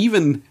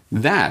even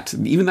that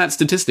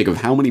statistic of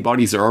how many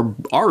bodies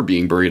are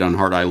being buried on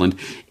Hart Island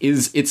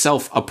is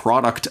itself a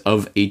product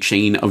of a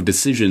chain of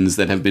decisions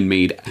that have been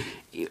made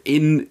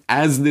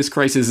as this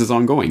crisis is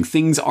ongoing.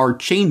 Things are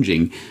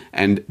changing,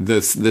 and the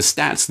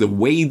stats, the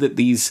way that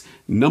these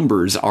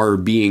numbers are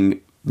being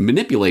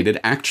manipulated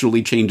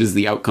actually changes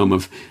the outcome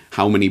of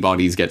how many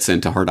bodies get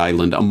sent to Hart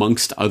Island,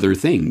 amongst other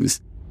things.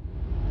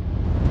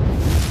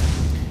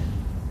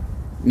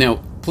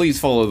 Now, please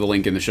follow the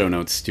link in the show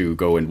notes to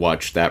go and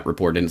watch that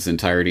report in its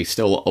entirety.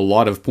 Still a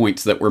lot of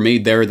points that were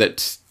made there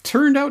that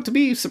turned out to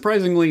be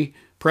surprisingly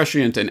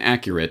prescient and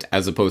accurate,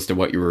 as opposed to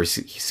what you were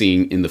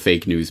seeing in the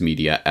fake news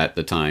media at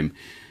the time.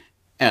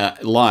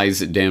 Lies,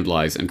 damned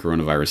lies, and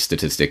coronavirus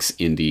statistics,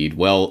 indeed.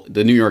 Well,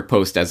 the New York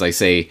Post, as I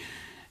say,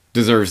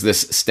 deserves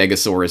this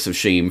stegosaurus of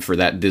shame for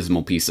that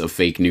dismal piece of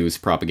fake news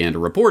propaganda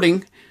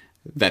reporting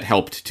that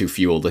helped to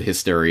fuel the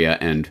hysteria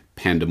and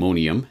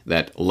pandemonium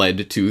that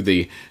led to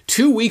the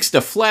 2 weeks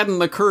to flatten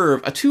the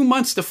curve, 2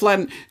 months to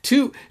flatten,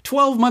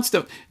 12 months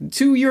to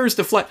 2 years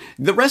to flatten,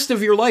 the rest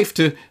of your life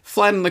to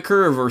flatten the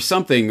curve or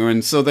something,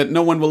 and so that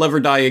no one will ever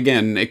die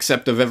again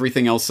except of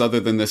everything else other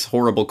than this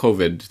horrible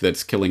COVID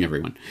that's killing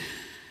everyone.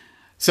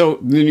 So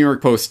the New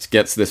York Post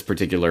gets this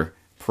particular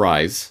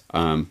prize,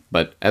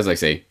 but as I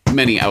say,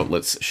 many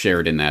outlets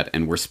shared in that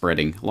and were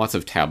spreading, lots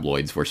of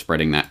tabloids were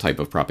spreading that type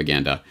of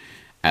propaganda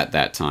at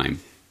that time.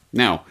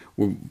 Now,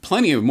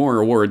 plenty of more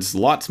awards,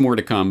 lots more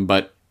to come,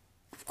 but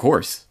of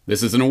course,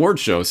 this is an award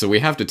show, so we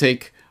have to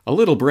take a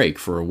little break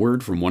for a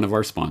word from one of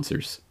our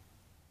sponsors.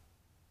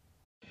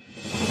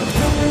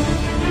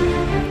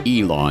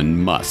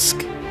 Elon Musk,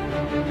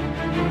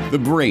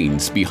 the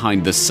brains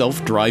behind the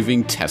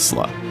self-driving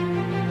Tesla.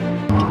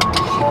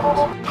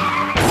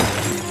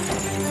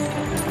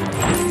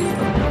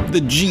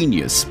 The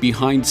genius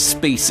behind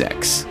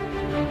SpaceX.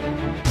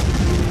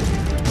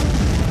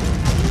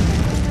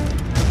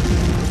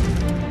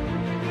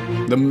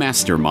 The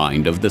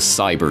mastermind of the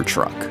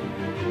Cybertruck.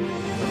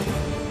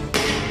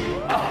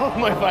 Oh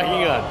my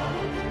fucking god.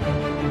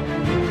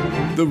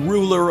 The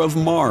ruler of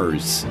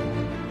Mars.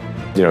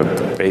 You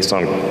know, based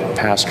on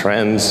past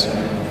trends,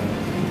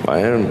 I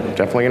am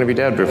definitely going to be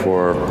dead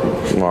before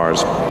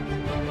Mars.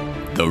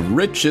 The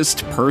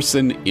richest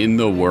person in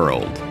the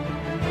world.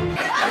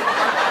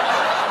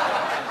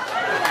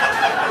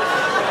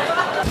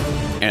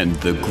 And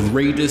the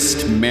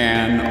greatest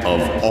man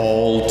of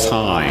all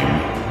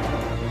time.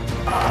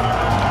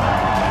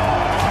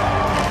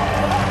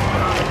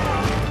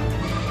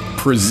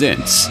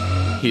 Presents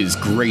his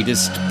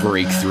greatest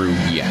breakthrough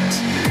yet.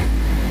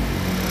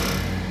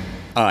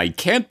 I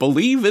can't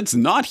believe it's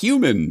not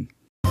human.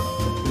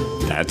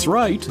 That's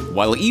right.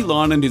 While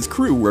Elon and his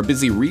crew were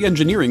busy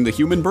re-engineering the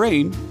human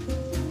brain,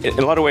 in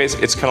a lot of ways,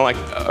 it's kind of like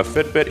a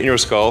Fitbit in your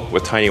skull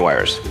with tiny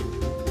wires.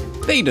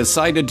 They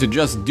decided to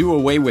just do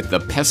away with the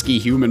pesky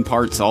human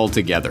parts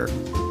altogether.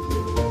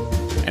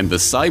 And the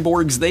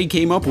cyborgs they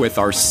came up with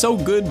are so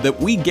good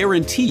that we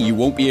guarantee you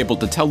won't be able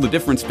to tell the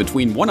difference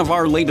between one of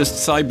our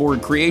latest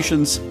cyborg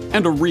creations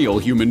and a real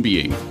human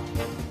being.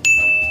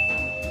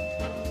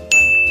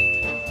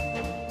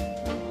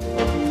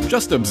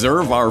 Just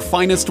observe our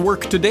finest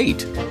work to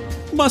date,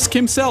 Musk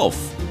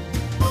himself.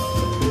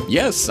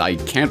 Yes, I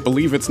can't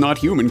believe it's not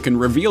human can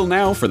reveal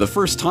now for the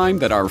first time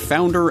that our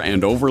founder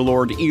and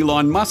overlord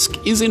Elon Musk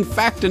is in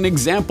fact an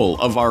example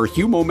of our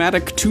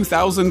Humomatic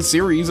 2000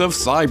 series of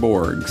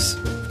cyborgs.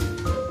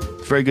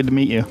 Very good to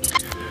meet you.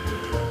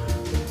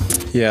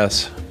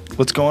 Yes.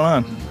 What's going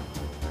on?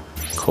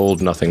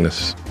 Cold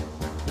nothingness.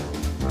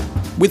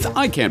 With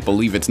I Can't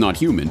Believe It's Not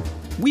Human,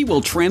 we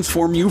will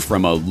transform you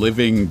from a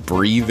living,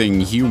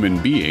 breathing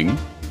human being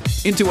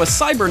into a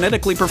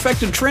cybernetically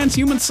perfected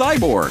transhuman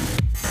cyborg.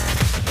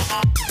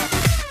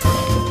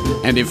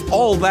 And if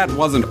all that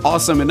wasn't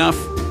awesome enough,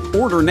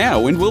 order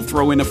now and we'll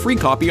throw in a free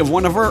copy of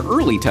one of our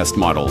early test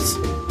models,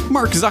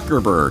 Mark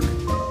Zuckerberg.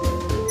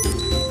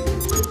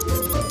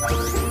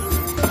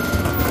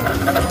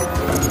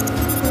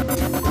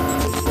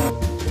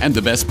 And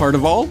the best part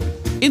of all,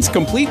 it's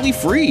completely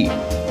free.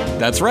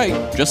 That's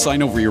right, just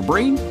sign over your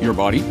brain, your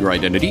body, your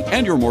identity,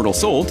 and your mortal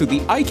soul to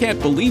the I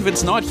Can't Believe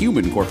It's Not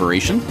Human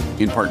Corporation,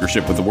 in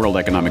partnership with the World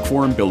Economic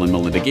Forum, Bill and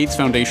Melinda Gates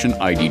Foundation,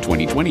 ID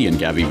 2020, and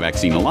Gavi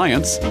Vaccine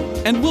Alliance,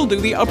 and we'll do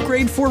the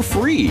upgrade for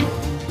free.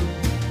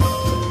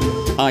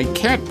 I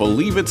can't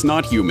believe it's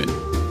not human.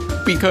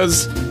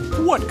 Because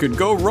what could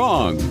go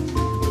wrong?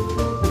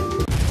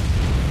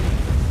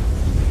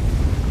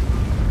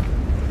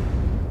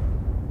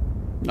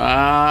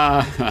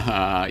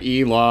 Ah,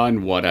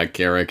 Elon, what a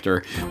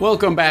character.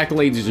 Welcome back,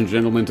 ladies and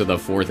gentlemen, to the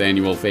 4th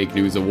Annual Fake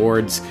News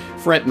Awards.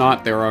 Fret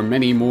not, there are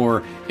many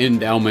more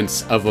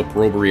endowments of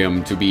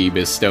opprobrium to be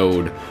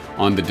bestowed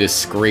on the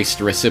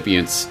disgraced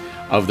recipients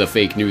of the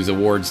Fake News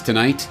Awards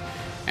tonight.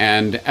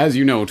 And as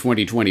you know,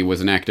 2020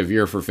 was an active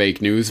year for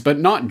fake news, but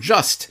not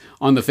just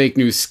on the fake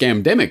news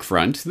scamdemic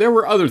front. There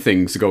were other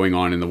things going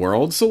on in the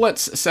world, so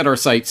let's set our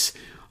sights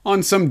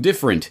on some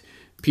different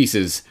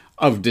pieces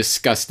of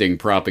disgusting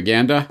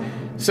propaganda.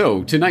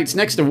 So, tonight's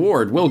next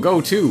award will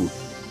go to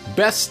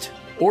Best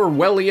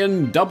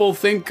Orwellian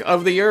Doublethink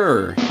of the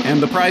Year,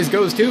 and the prize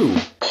goes to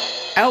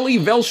Ali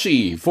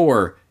Velshi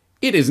for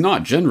It is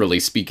not generally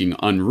speaking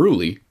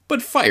unruly,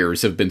 but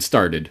fires have been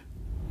started.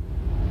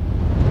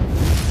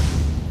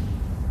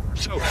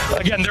 So,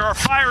 again, there are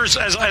fires,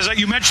 as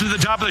you mentioned at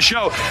the top of the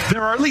show,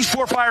 there are at least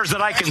 4 fires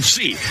that I can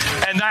see.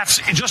 And that's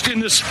just in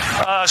this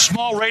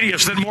small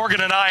radius that Morgan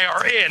and I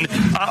are in.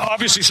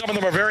 Obviously, some of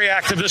them are very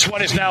active. This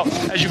one is now,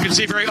 as you can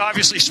see, very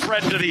obviously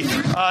spread to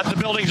the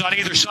buildings on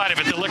either side of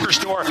it, the liquor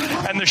store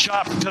and the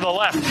shop to the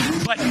left.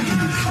 But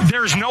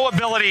there's no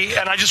ability,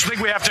 and I just think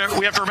we have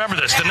to remember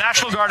this. The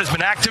National Guard has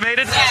been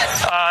activated.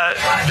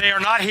 They are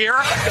not here.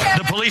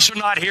 The police are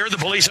not here. The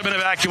police have been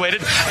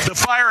evacuated. The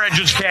fire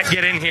engines can't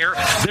get in here.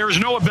 There is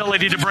no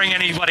ability to bring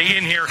anybody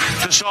in here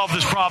to solve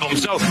this problem.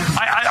 So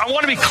I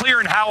want to be clear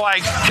in how I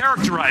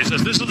characterize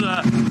this. This is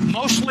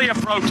mostly a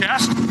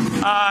protest.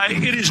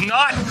 It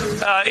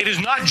is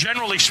not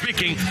generally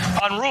speaking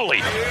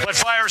unruly, but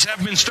fires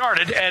have been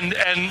started, and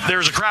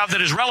there's a crowd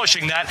that is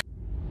relishing that.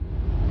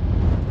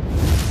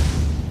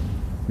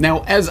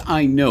 Now, as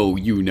I know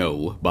you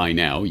know by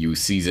now, you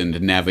seasoned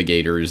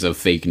navigators of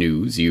fake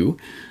news, you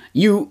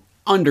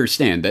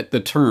understand that the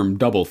term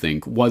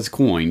doublethink was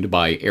coined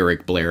by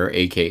Eric Blair,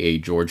 aka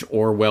George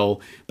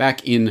Orwell,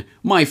 back in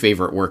my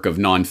favorite work of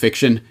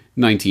nonfiction,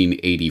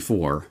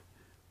 1984,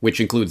 which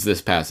includes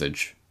this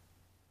passage.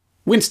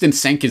 Winston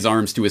sank his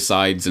arms to his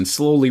sides and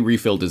slowly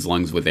refilled his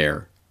lungs with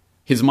air.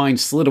 His mind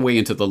slid away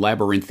into the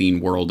labyrinthine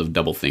world of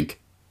doublethink.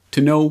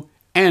 To know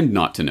and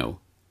not to know.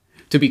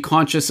 To be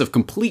conscious of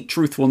complete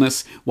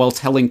truthfulness while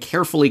telling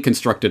carefully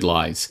constructed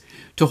lies.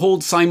 To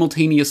hold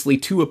simultaneously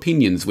 2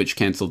 opinions which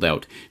cancelled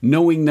out,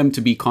 knowing them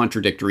to be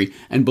contradictory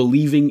and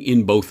believing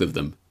in both of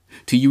them.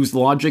 To use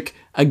logic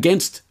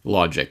against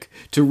logic.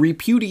 To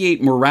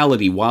repudiate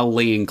morality while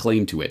laying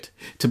claim to it.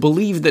 To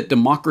believe that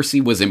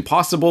democracy was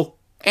impossible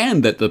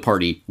and that the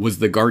party was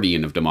the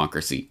guardian of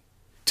democracy.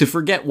 To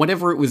forget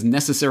whatever it was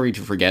necessary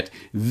to forget,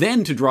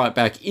 then to draw it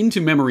back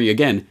into memory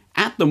again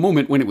at the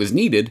moment when it was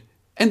needed,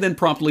 and then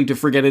promptly to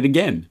forget it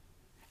again.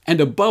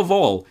 And above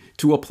all,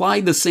 to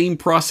apply the same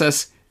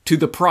process to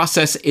the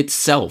process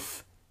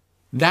itself.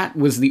 That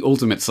was the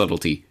ultimate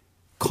subtlety.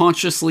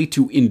 Consciously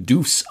to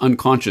induce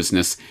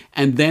unconsciousness,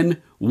 and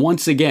then,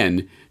 once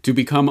again, to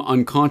become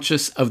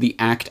unconscious of the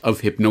act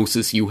of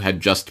hypnosis you had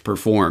just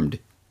performed.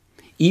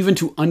 Even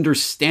to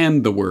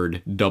understand the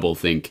word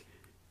doublethink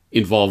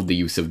involved the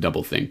use of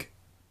doublethink.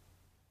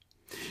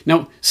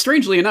 Now,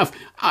 strangely enough,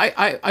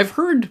 I've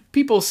heard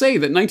people say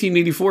that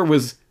 1984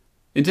 was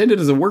intended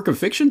as a work of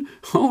fiction?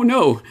 Oh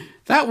no,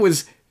 that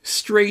was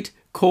straight,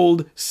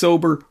 cold,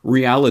 sober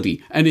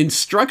reality. An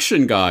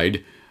instruction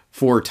guide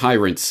for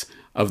tyrants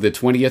of the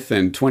 20th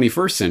and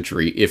 21st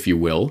century, if you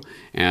will.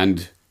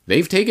 And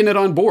they've taken it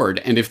on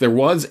board. And if there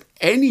was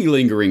any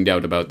lingering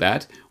doubt about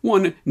that,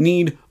 one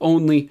need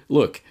only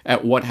look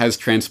at what has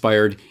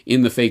transpired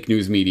in the fake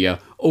news media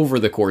over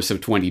the course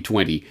of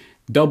 2020.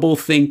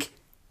 Doublethink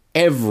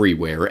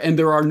everywhere, and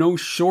there are no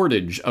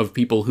shortage of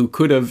people who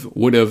could have,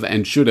 would have,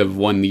 and should have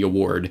won the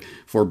award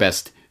for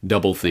Best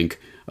Doublethink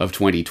of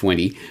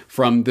 2020,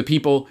 from the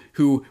people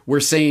who were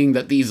saying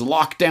that these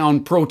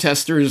lockdown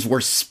protesters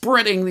were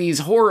spreading these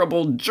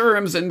horrible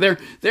germs and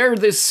they're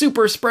the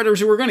super spreaders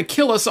who are going to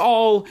kill us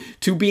all,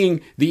 to being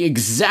the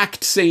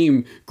exact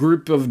same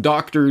group of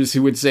doctors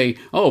who would say,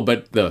 oh,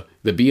 but the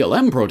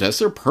BLM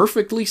protests are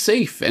perfectly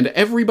safe and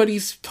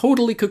everybody's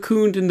totally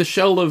cocooned in the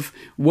shell of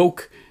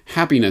woke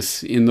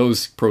happiness in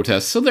those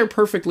protests, so they're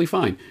perfectly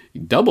fine.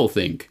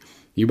 Doublethink.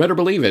 You better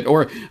believe it.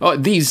 Or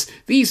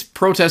these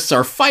protests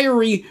are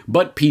fiery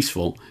but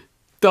peaceful.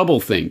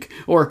 Doublethink.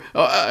 Or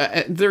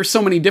there's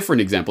so many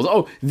different examples.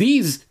 Oh,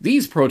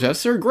 these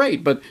protests are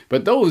great, but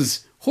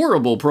those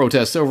horrible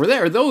protests over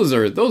there, those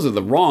are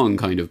the wrong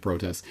kind of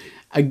protests.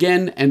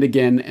 Again and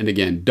again and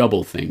again,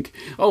 doublethink.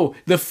 Oh,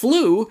 the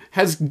flu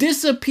has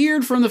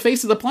disappeared from the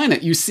face of the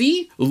planet. You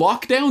see?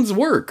 Lockdowns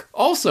work.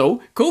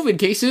 Also, COVID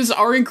cases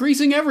are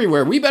increasing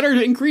everywhere. We better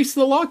increase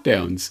the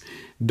lockdowns.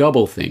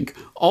 Doublethink.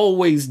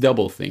 Always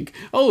doublethink.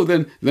 Oh,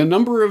 then the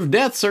number of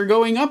deaths are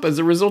going up as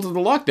a result of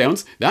the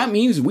lockdowns. That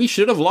means we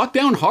should have locked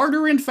down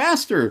harder and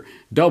faster.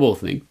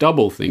 Doublethink,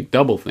 doublethink,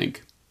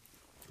 doublethink.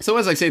 So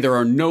as I say, there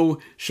are no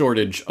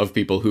shortage of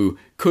people who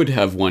could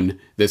have won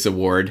this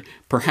award.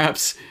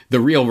 Perhaps the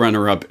real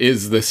runner-up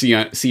is the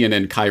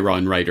CNN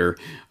Chiron writer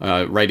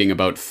writing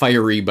about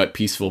fiery but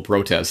peaceful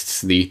protests.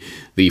 The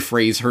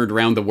phrase heard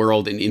around the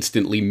world and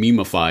instantly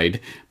memified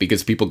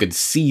because people could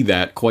see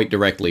that quite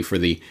directly for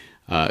the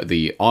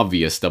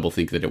obvious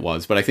doublethink that it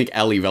was. But I think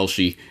Ali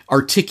Velshi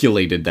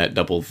articulated that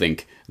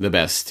doublethink the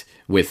best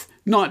with,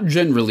 not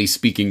generally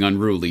speaking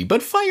unruly,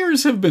 but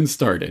fires have been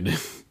started.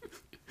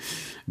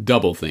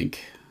 Doublethink.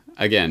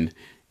 Again,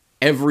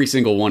 every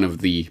single one of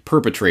the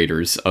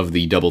perpetrators of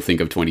the doublethink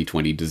of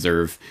 2020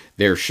 deserve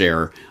their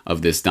share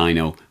of this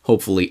dino.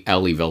 Hopefully,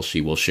 Ali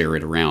Velshi will share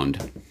it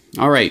around.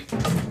 All right,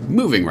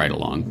 moving right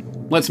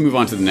along. Let's move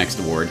on to the next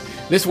award.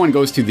 This one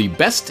goes to the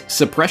Best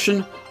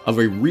Suppression of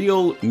a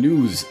real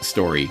news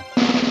story.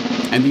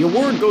 And the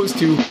award goes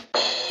to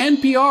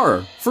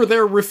NPR for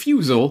their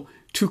refusal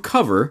to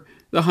cover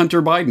the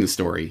Hunter Biden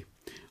story.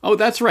 Oh,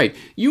 that's right.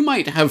 You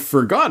might have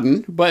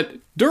forgotten, but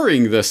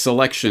during the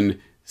selection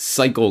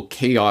cycle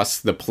chaos,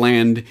 the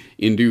planned,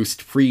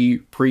 induced,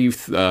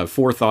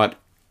 forethought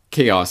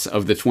chaos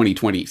of the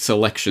 2020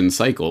 selection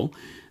cycle,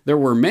 there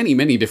were many,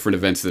 many different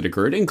events that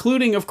occurred,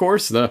 including, of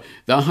course, the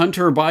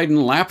Hunter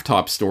Biden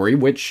laptop story,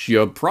 which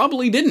you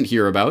probably didn't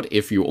hear about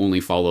if you only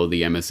follow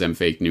the MSM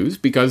fake news,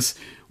 because,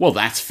 well,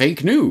 that's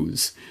fake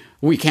news.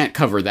 We can't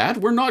cover that.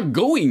 We're not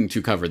going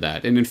to cover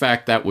that. And in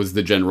fact, that was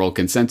the general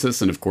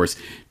consensus. And of course,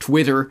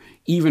 Twitter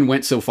even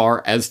went so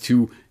far as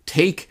to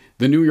take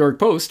the New York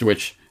Post,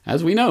 which,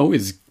 as we know,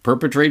 is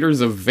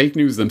perpetrators of fake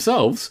news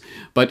themselves,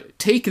 but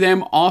take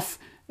them off,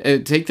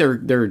 take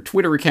their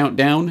Twitter account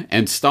down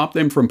and stop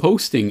them from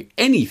posting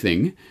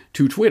anything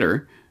to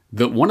Twitter,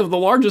 one of the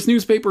largest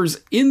newspapers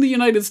in the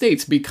United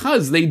States,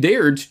 because they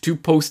dared to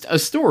post a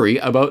story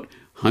about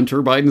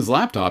Hunter Biden's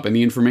laptop and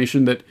the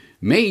information that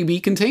may be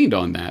contained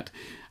on that.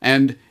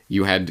 And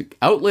you had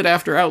outlet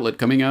after outlet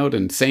coming out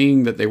and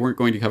saying that they weren't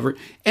going to cover it.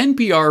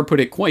 NPR put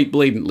it quite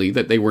blatantly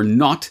that they were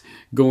not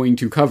going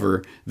to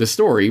cover the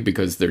story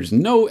because there's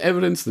no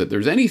evidence that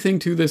there's anything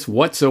to this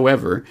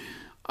whatsoever.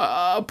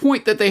 A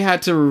point that they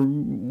had to,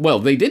 well,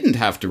 they didn't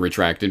have to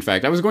retract. In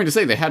fact, I was going to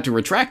say they had to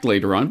retract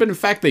later on, but in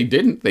fact they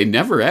didn't. They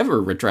never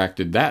ever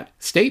retracted that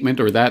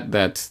statement or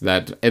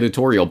that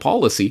editorial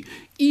policy,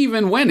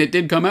 even when it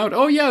did come out.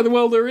 Oh yeah,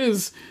 well there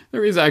is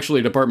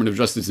actually a Department of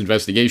Justice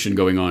investigation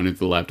going on into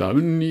the laptop,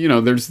 and you know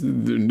there's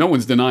no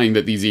one's denying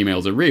that these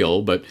emails are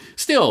real, but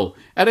still,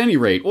 at any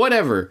rate,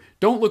 whatever.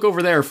 Don't look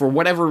over there for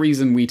whatever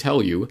reason we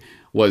tell you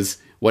was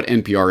what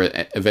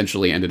NPR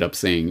eventually ended up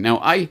saying. Now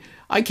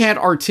I can't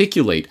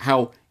articulate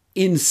how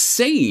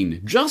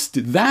insane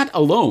just that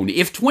alone,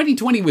 if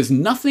 2020 was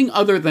nothing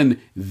other than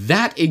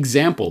that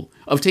example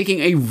of taking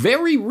a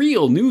very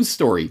real news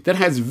story that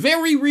has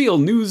very real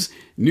news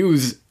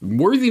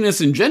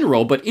worthiness in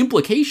general, but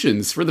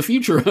implications for the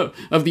future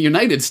of the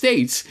United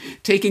States,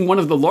 taking one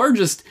of the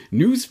largest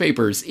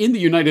newspapers in the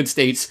United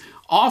States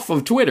off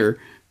of Twitter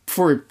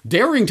for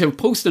daring to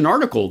post an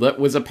article that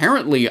was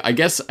apparently, I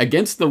guess,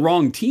 against the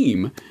wrong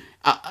team.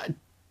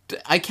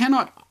 I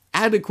cannot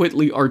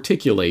adequately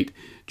articulate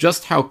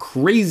just how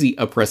crazy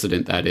a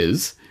precedent that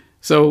is.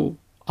 So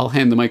I'll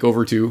hand the mic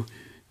over to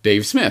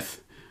Dave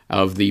Smith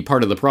of the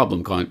Part of the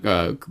Problem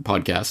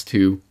podcast,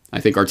 who I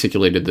think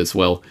articulated this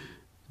well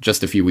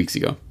just a few weeks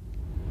ago.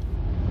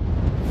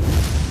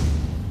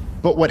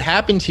 But what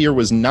happened here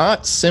was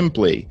not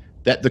simply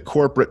that the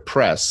corporate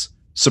press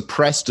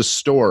suppressed a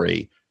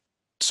story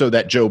so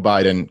that Joe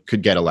Biden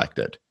could get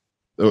elected,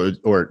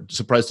 or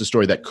suppressed a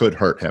story that could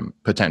hurt him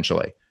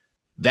potentially.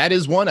 That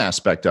is one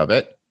aspect of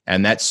it,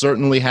 and that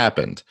certainly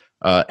happened.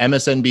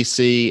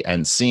 MSNBC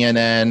and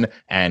CNN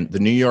and the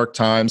New York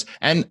Times,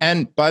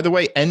 and by the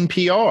way,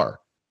 NPR,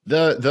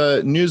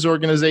 the news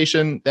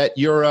organization that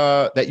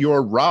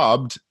you're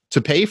robbed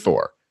to pay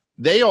for,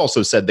 they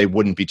also said they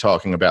wouldn't be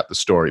talking about the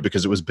story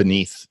because it was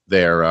beneath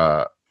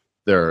their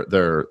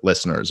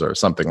listeners or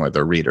something like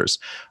their readers.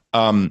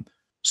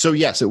 So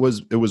yes, it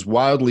was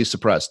wildly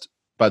suppressed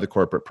by the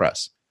corporate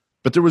press,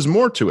 but there was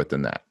more to it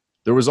than that.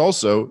 There was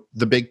also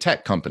the big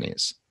tech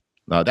companies.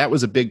 That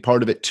was a big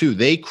part of it too.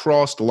 They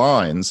crossed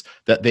lines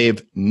that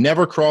they've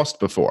never crossed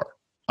before.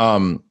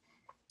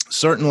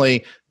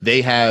 Certainly,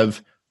 they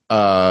have,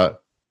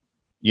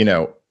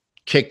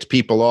 kicked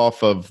people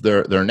off of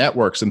their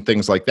networks and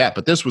things like that.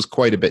 But this was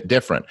quite a bit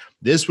different.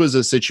 This was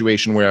a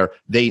situation where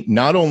they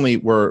not only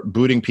were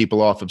booting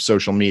people off of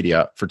social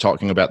media for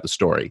talking about the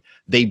story,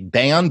 they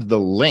banned the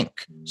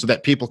link so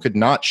that people could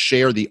not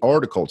share the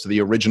article to the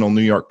original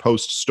New York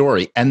Post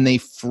story, and they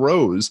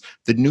froze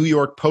the New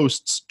York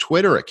Post's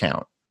Twitter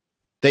account.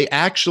 They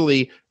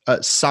actually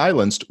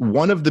silenced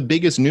one of the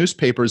biggest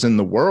newspapers in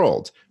the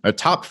world,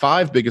 top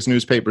 5 biggest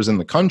newspapers in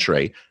the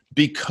country,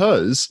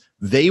 because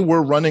they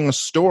were running a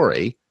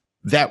story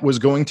that was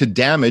going to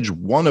damage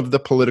one of the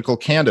political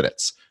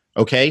candidates.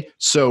 Okay,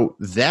 so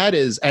that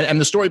is,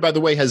 and the story, by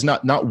the way, has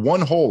not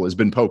one hole has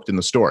been poked in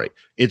the story.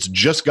 It's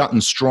just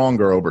gotten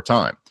stronger over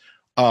time.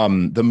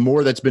 The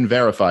more that's been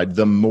verified,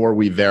 the more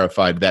we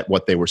verified that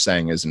what they were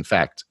saying is in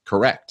fact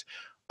correct.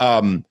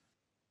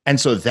 And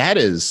so that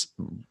is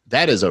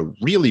a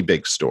really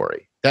big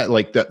story. That,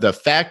 like, the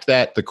fact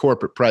that the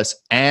corporate press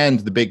and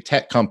the big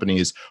tech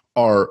companies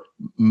are,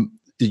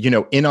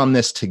 in on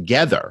this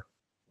together,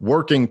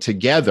 working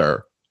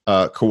together,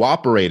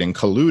 cooperating,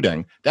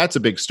 colluding, that's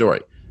a big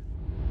story.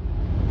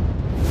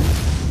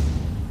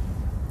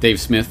 Dave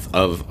Smith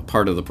of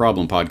Part of the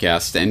Problem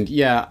podcast. And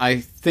yeah, I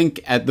think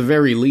at the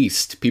very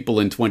least, people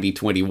in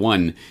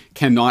 2021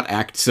 cannot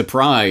act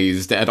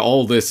surprised at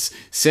all this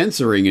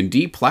censoring and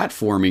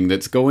deplatforming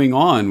that's going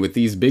on with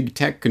these big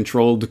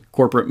tech-controlled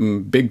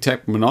corporate big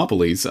tech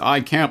monopolies. I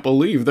can't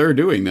believe they're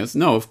doing this.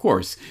 No, of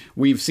course,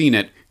 we've seen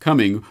it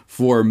coming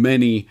for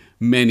many,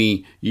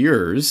 many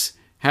years.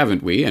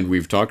 haven't we? And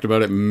we've talked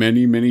about it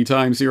many, many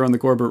times here on the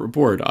Corbett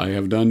Report. I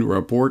have done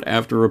report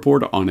after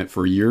report on it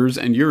for years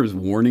and years,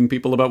 warning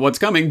people about what's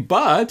coming.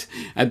 But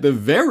at the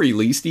very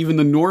least, even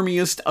the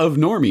normiest of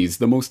normies,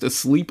 the most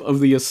asleep of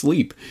the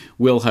asleep,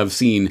 will have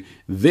seen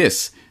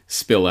this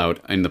spill out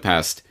in the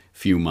past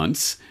few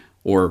months.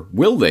 Or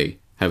will they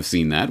have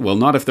seen that? Well,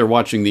 not if they're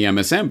watching the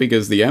MSM,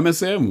 because the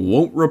MSM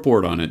won't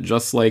report on it,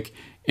 just like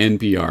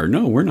NPR.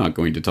 No, we're not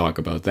going to talk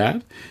about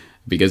that.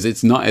 Because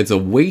it's a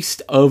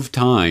waste of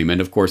time. And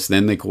of course,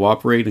 then they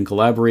cooperate and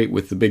collaborate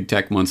with the big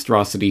tech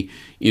monstrosity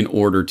in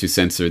order to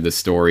censor the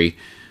story.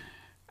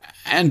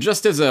 And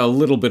just as a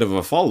little bit of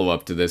a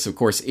follow-up to this, of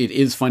course, it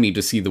is funny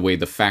to see the way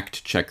the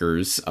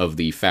fact-checkers of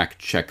the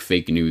fact-check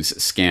fake news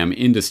scam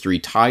industry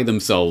tie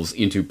themselves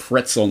into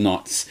pretzel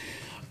knots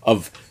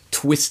of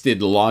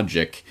twisted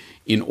logic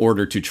in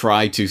order to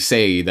try to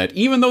say that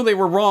even though they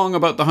were wrong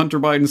about the Hunter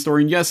Biden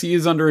story, and yes, he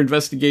is under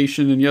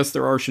investigation, and yes,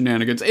 there are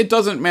shenanigans, it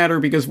doesn't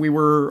matter because we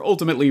were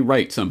ultimately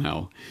right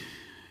somehow.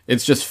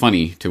 It's just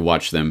funny to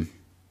watch them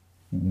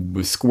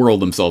squirrel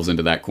themselves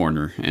into that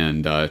corner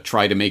and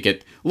try to make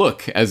it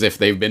look as if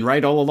they've been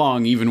right all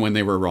along, even when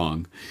they were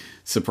wrong.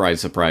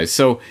 Surprise, surprise.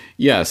 So,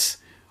 yes,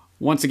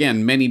 once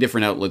again, many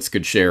different outlets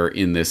could share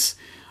in this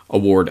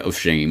award of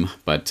shame,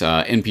 but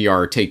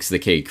NPR takes the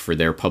cake for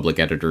their public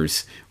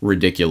editor's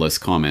ridiculous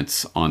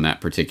comments on that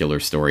particular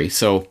story.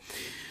 So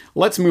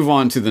let's move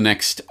on to the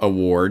next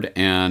award,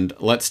 and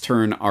let's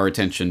turn our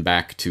attention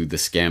back to the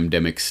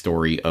scamdemic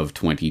story of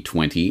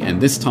 2020.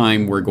 And this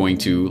time we're going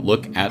to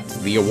look at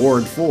the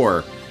award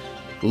for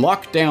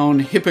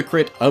Lockdown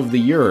Hypocrite of the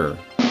Year.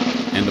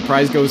 And the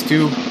prize goes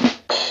to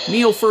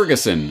Neil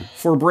Ferguson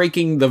for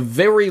breaking the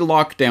very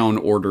lockdown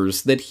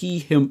orders that he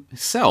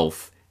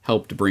himself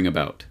helped bring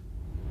about.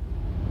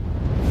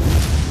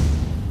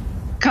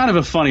 Kind of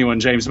a funny one,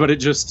 James, but it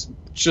just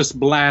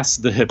blasts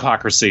the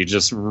hypocrisy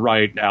just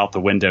right out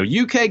the window.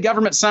 UK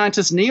government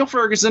scientist Neil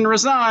Ferguson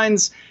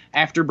resigns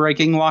after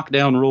breaking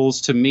lockdown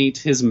rules to meet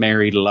his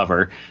married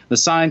lover. The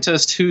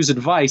scientist, whose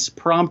advice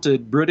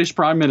prompted British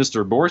Prime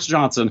Minister Boris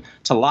Johnson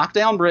to lock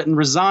down Britain,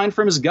 resigned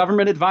from his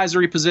government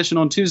advisory position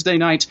on Tuesday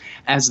night.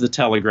 As the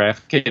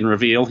Telegraph can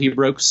reveal, he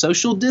broke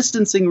social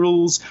distancing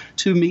rules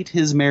to meet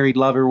his married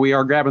lover. We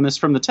are grabbing this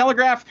from the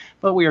Telegraph,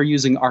 but we are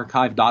using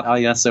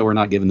archive.is, so we're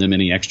not giving them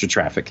any extra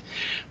traffic.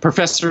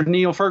 Professor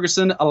Neil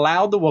Ferguson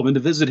allowed the woman to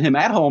visit him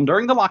at home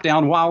during the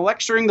lockdown while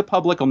lecturing the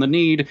public on the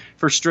need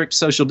for strict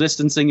social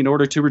distancing in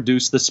order to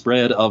reduce the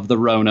spread of the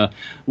Rona.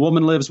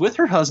 Woman lives with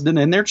her husband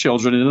and their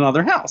children in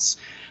another house.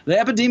 The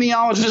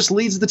epidemiologist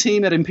leads the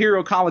team at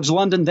Imperial College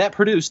London that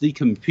produced the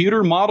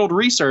computer-modeled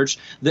research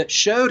that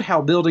showed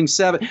how Building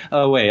 7...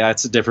 Oh, wait,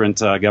 that's a different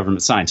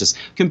government scientist.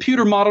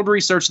 Computer-modeled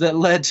research that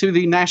led to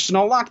the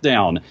national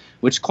lockdown,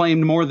 which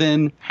claimed more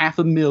than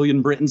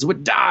 500,000 Britons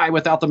would die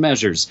without the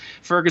measures.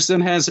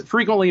 Ferguson has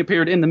frequently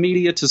appeared in the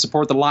media to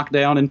support the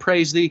lockdown and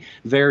praised the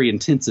very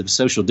intensive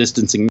social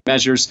distancing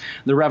measures.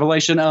 The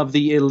revelation of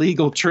the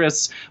illegal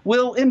trysts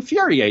will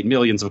infuriate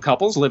millions of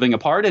couples living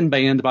apart and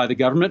banned by the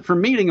government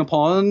from meeting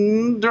upon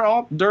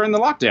during the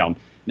lockdown,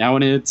 now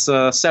in its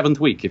seventh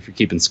week, if you're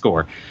keeping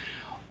score.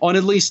 On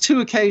at least two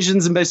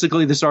occasions, and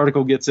basically this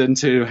article gets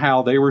into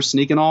how they were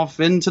sneaking off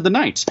into the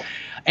night.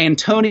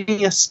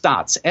 Antonia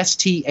Stotts,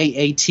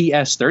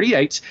 S-T-A-A-T-S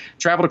 38,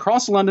 traveled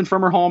across London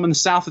from her home in the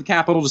south of the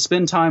capital to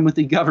spend time with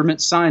the government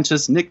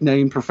scientist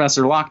nicknamed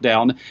Professor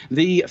Lockdown.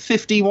 The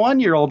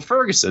 51-year-old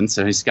Ferguson,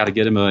 so he's got to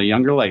get him a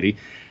younger lady,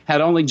 had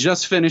only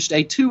just finished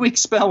a 2-week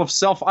spell of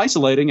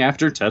self-isolating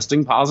after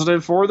testing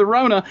positive for the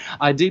Rona.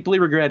 I deeply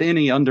regret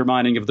any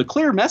undermining of the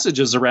clear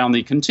messages around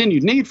the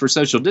continued need for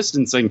social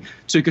distancing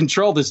to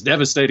control this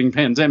devastating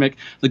pandemic.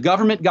 The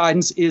government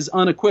guidance is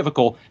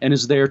unequivocal and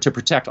is there to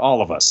protect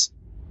all of us.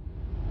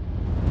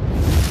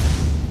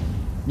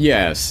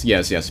 Yes.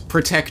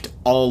 Protect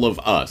all of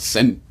us.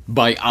 And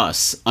by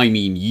us, I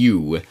mean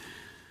you.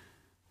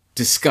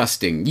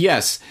 Disgusting.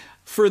 Yes,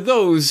 for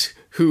those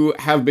who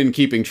have been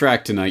keeping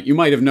track tonight, you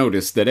might have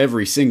noticed that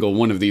every single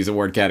one of these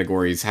award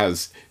categories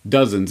has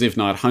dozens, if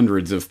not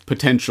hundreds, of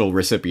potential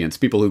recipients,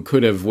 people who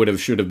could have, would have,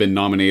 should have been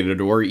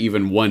nominated or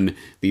even won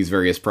these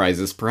various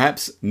prizes.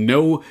 Perhaps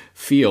no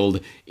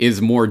field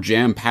is more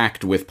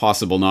jam-packed with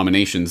possible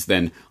nominations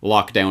than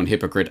Lockdown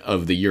Hypocrite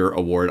of the Year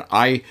award.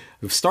 I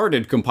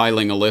started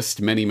compiling a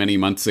list many, many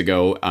months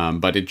ago,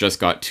 but it just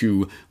got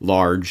too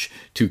large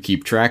to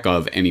keep track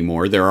of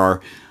anymore. There are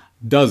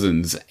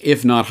dozens,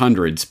 if not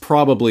hundreds,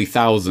 probably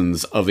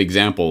thousands of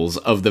examples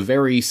of the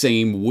very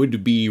same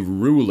would-be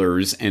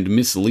rulers and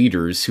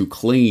misleaders who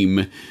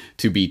claim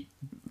to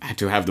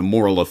have the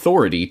moral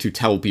authority to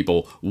tell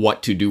people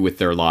what to do with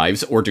their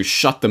lives or to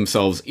shut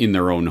themselves in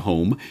their own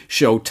home,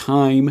 show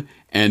time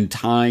and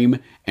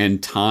time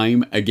and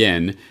time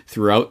again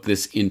throughout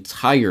this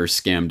entire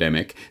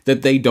scamdemic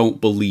that they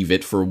don't believe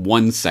it for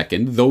 1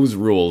 second. Those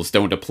rules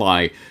don't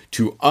apply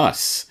to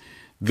us.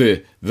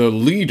 the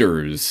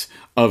leaders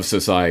of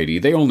society.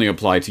 They only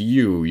apply to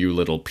you, you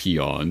little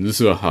peons.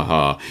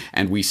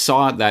 And we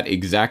saw that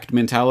exact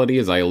mentality,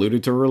 as I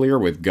alluded to earlier,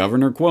 with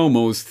Governor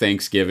Cuomo's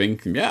Thanksgiving.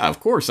 Yeah, of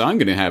course, I'm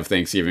going to have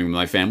Thanksgiving with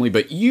my family,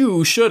 but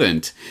you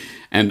shouldn't.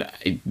 And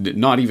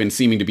not even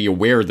seeming to be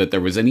aware that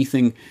there was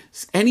anything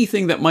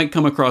that might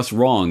come across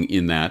wrong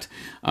in that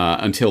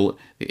until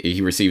he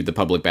received the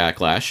public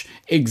backlash.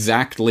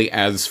 Exactly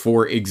as,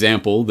 for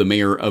example, the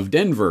mayor of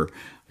Denver,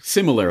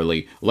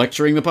 similarly,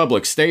 lecturing the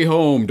public, stay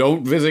home,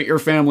 don't visit your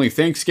family,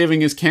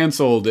 Thanksgiving is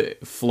canceled,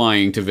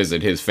 flying to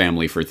visit his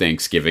family for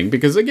Thanksgiving,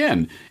 because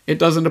again, it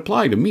doesn't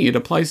apply to me, it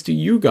applies to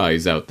you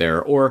guys out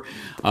there. Or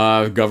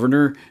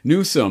Governor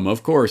Newsom,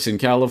 of course, in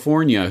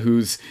California,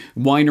 whose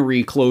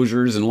winery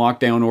closures and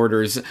lockdown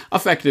orders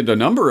affected a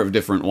number of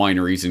different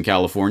wineries in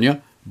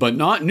California, but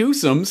not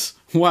Newsom's.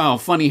 Wow,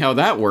 funny how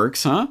that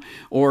works, huh?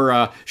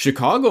 Or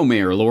Chicago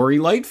Mayor Lori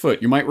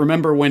Lightfoot. You might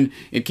remember when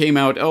it came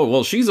out, oh,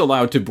 well, she's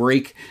allowed to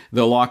break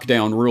the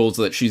lockdown rules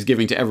that she's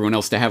giving to everyone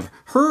else to have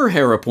her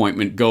hair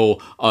appointment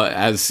go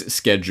as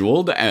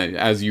scheduled,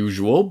 as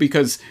usual,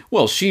 because,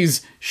 well,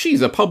 she's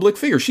a public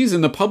figure. She's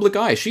in the public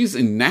eye. She's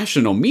in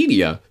national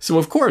media. So,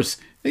 of course,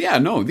 yeah,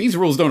 no, these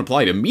rules don't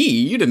apply to me.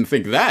 You didn't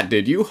think that,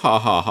 did you? Ha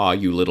ha ha,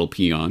 you little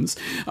peons.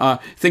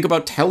 Think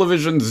about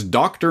television's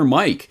Dr.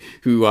 Mike,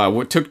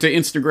 who took to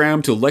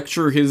Instagram to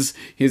lecture his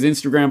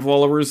Instagram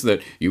followers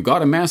that you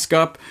gotta mask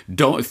up,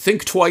 don't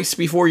think twice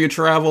before you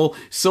travel,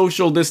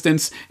 social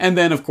distance, and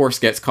then, of course,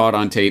 gets caught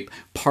on tape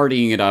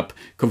partying it up,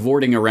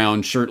 cavorting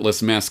around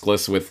shirtless,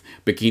 maskless with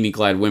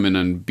bikini-clad women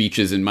on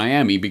beaches in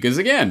Miami, because,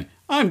 again,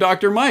 I'm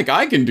Dr. Mike,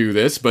 I can do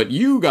this, but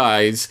you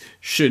guys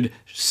should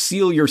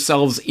seal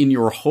yourselves in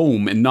your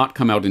home and not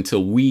come out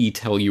until we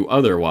tell you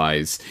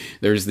otherwise.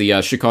 There's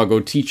the Chicago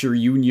Teacher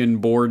Union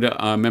Board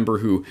member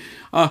who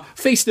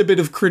faced a bit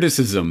of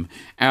criticism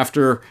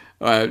after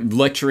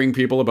lecturing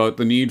people about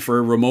the need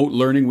for remote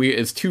learning.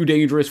 It's too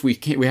dangerous. We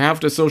have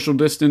to social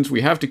distance.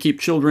 We have to keep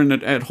children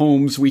at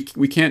homes. We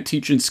can't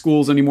teach in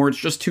schools anymore. It's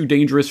just too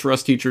dangerous for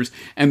us teachers.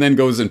 And then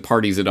goes and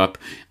parties it up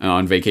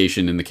on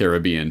vacation in the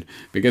Caribbean.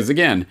 Because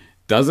again,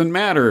 doesn't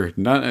matter.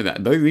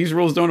 These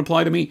rules don't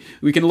apply to me.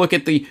 We can look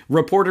at the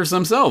reporters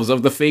themselves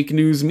of the fake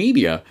news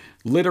media,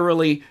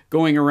 literally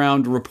going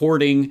around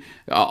reporting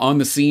on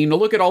the scene.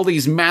 Look at all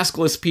these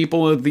maskless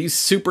people, these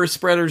super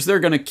spreaders. They're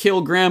going to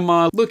kill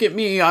grandma. Look at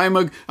me. I'm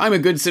a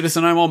good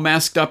citizen. I'm all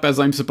masked up as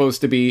I'm supposed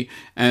to be.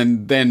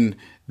 And then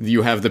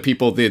you have the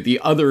people, the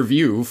other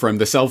view from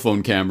the cell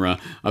phone camera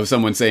of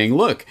someone saying,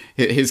 look,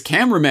 his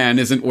cameraman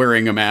isn't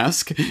wearing a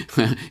mask.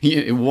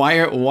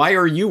 Why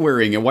are you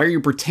wearing it? Why are you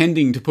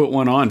pretending to put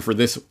one on for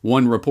this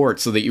one report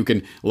so that you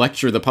can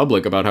lecture the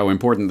public about how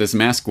important this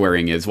mask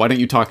wearing is? Why don't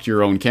you talk to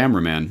your own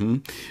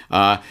cameraman?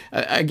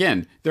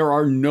 Again,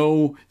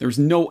 there's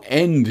no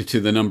end to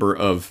the number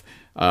of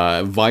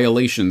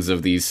violations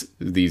of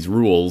these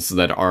rules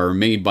that are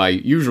made by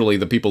usually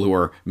the people who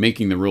are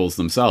making the rules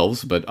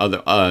themselves, but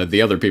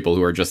the other people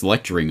who are just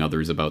lecturing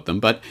others about them.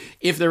 But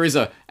if there is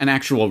an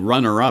actual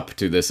runner-up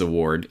to this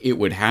award, it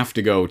would have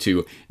to go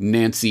to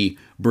Nancy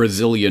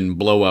Brazilian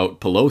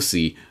Blowout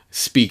Pelosi.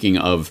 Speaking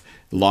of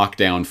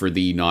lockdown for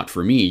thee, not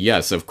for me.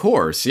 Yes, of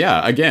course.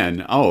 Yeah,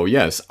 again. Oh,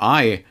 yes.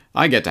 I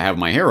get to have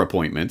my hair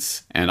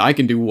appointments, and I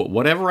can do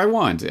whatever I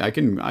want. I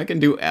can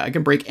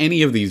break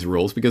any of these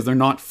rules because they're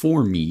not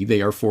for me.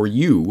 They are for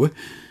you.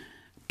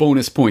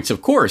 Bonus points,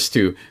 of course,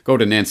 to go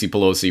to Nancy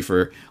Pelosi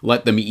for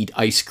let them eat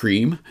ice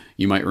cream.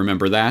 You might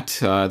remember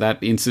that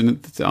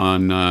incident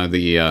on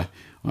the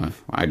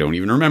I don't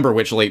even remember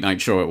which late night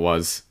show it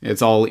was.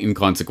 It's all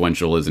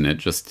inconsequential, isn't it?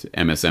 Just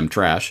MSM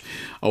trash.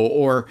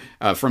 Or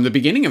from the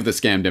beginning of the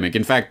scamdemic.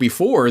 In fact,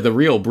 before the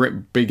real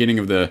beginning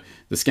of the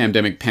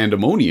scamdemic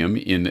pandemonium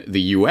in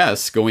the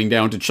U.S., going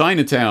down to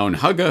Chinatown,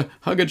 hug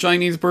a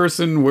Chinese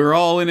person, we're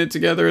all in it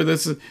together.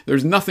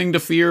 There's nothing to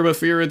fear but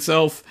fear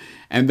itself.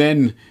 And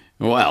then,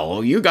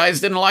 well, you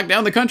guys didn't lock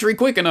down the country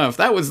quick enough.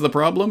 That was the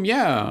problem.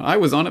 Yeah, I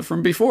was on it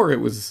from before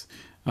it was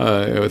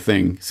a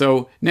thing.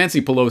 So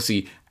Nancy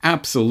Pelosi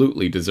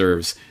absolutely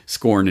deserves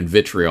scorn and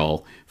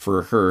vitriol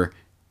for her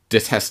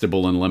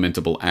detestable and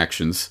lamentable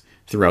actions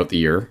throughout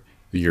the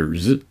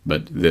years,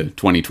 but the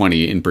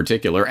 2020 in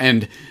particular.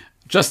 And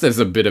just as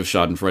a bit of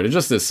schadenfreude,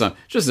 just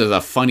as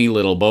a funny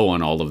little bow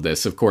on all of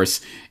this, of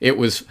course, it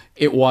was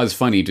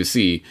funny to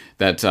see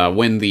that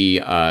when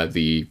the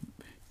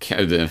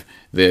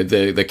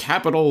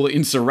Capitol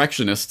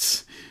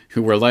insurrectionists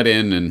who were let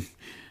in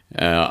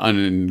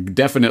and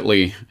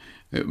definitely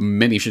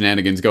many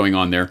shenanigans going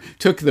on there,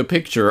 took the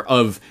picture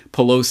of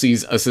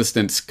Pelosi's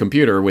assistant's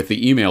computer with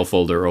the email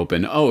folder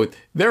open. Oh,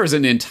 there's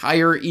an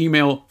entire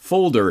email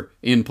folder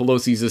in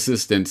Pelosi's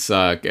assistant's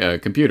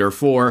computer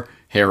for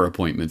hair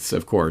appointments,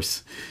 of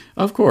course.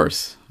 Of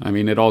course. I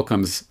mean, it all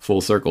comes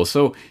full circle.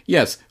 So,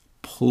 yes,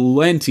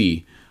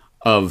 plenty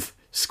of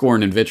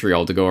scorn and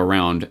vitriol to go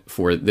around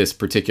for this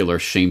particular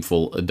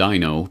shameful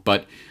dino.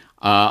 But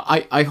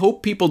I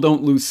hope people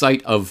don't lose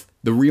sight of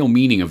the real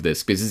meaning of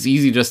this, because it's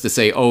easy just to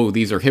say, oh,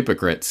 these are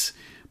hypocrites.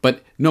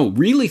 But no,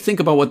 really think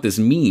about what this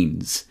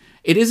means.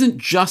 it isn't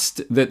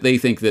just that they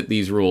think that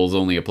these rules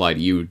only apply to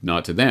you,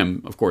 not to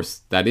them. Of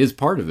course, that is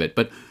part of it.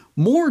 But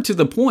more to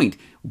the point,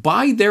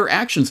 by their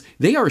actions,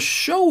 they are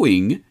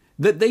showing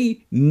that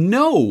they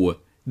know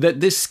that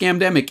this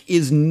scamdemic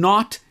is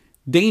not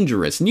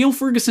dangerous. Neil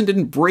Ferguson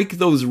didn't break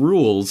those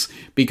rules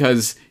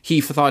because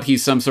he thought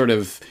he's some sort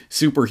of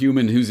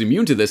superhuman who's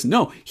immune to this.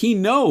 No, he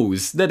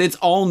knows that it's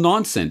all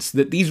nonsense,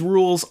 that these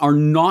rules are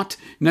not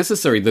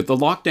necessary, that the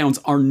lockdowns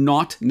are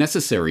not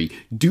necessary.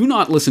 Do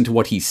not listen to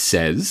what he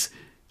says.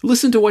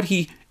 Listen to what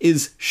he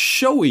is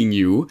showing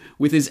you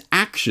with his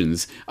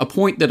actions, a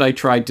point that I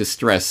tried to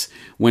stress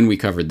when we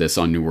covered this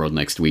on New World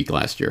Next Week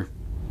last year.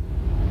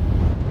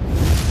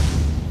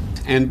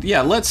 And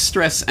yeah, let's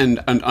stress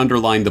and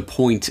underline the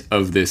point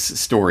of this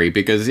story,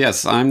 because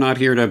yes, I'm not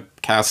here to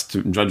cast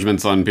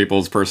judgments on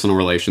people's personal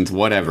relations,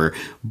 whatever,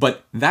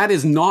 but that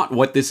is not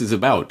what this is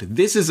about.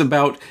 This is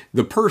about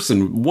the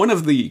person, one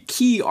of the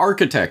key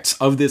architects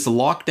of this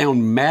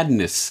lockdown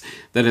madness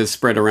that has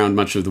spread around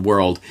much of the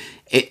world.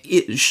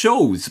 It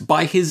shows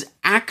by his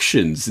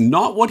actions,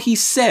 not what he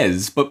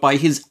says, but by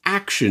his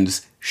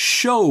actions,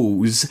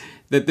 shows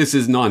that this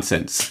is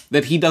nonsense,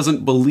 that he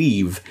doesn't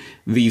believe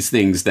these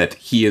things that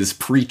he is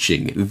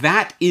preaching.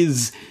 That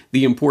is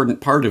the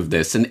important part of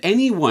this. And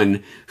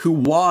anyone who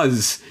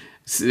was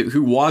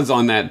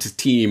on that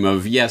team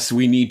of, yes,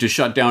 we need to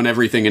shut down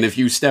everything, and if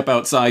you step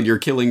outside, you're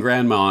killing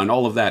grandma, and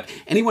all of that,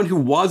 anyone who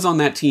was on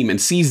that team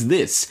and sees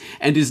this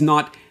and is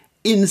not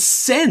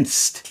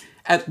incensed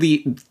at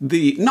the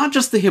not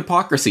just the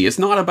hypocrisy. It's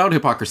not about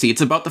hypocrisy.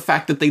 It's about the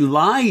fact that they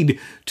lied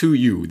to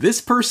you.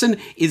 This person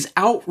is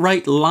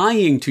outright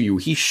lying to you.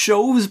 He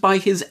shows by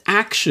his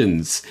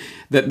actions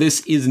that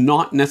this is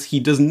not he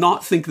does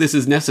not think this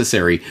is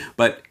necessary,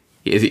 but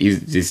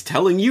he's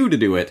telling you to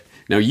do it.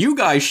 Now, you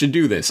guys should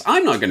do this.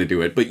 I'm not going to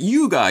do it, but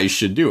you guys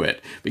should do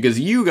it, because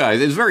you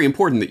guys, it's very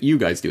important that you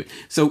guys do it.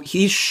 So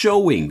he's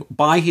showing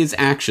by his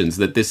actions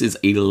that this is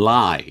a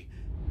lie.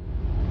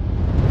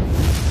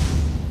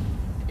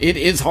 It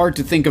is hard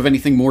to think of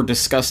anything more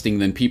disgusting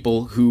than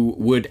people who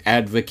would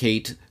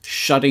advocate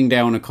shutting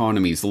down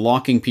economies,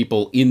 locking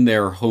people in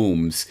their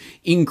homes,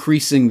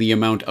 increasing the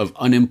amount of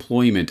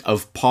unemployment,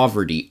 of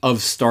poverty,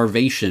 of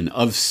starvation,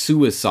 of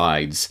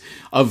suicides,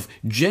 of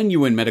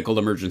genuine medical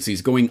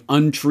emergencies going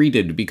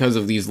untreated because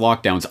of these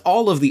lockdowns.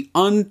 All of the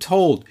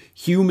untold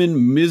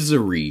human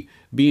misery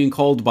being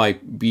caused by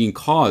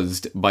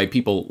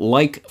people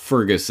like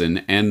Ferguson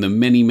and the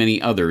many,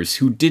 many others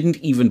who didn't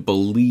even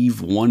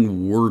believe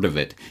one word of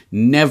it,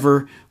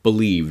 never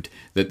believed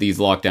that these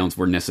lockdowns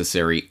were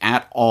necessary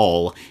at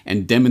all,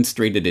 and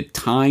demonstrated it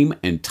time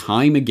and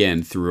time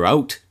again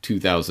throughout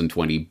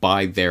 2020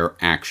 by their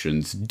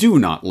actions. Do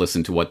not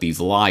listen to what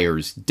these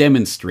liars,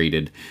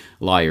 demonstrated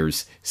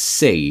liars,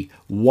 say.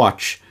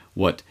 Watch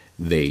what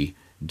they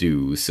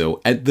do.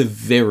 So at the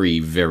very,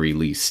 very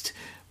least,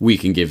 we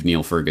can give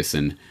Neil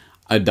Ferguson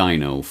a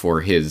dino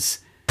for his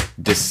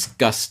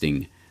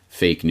disgusting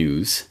fake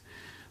news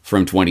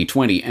from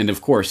 2020. And of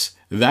course,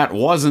 that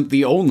wasn't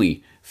the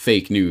only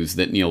fake news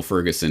that Neil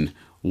Ferguson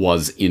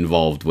was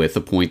involved with,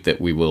 a point that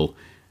we will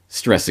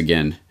stress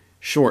again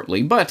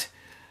shortly. But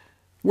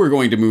we're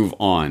going to move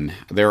on.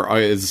 There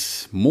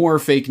is more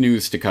fake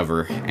news to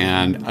cover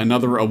and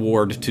another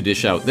award to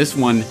dish out. This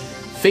one,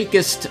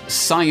 Fakest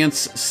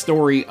Science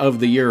Story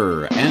of the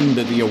Year. And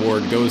the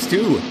award goes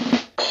to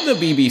the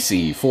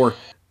BBC for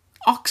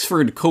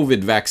Oxford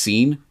COVID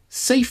vaccine,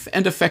 safe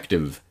and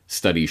effective,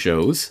 study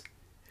shows.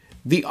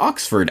 The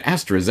Oxford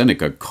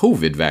AstraZeneca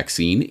COVID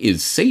vaccine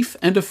is safe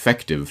and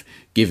effective,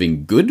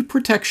 giving good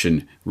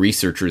protection,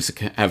 researchers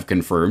have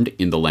confirmed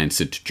in the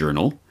Lancet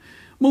journal.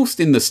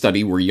 Most in the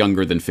study were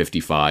younger than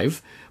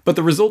 55, but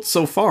the results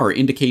so far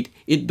indicate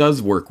it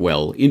does work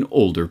well in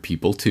older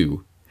people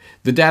too.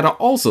 The data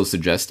also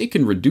suggest it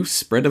can reduce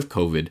spread of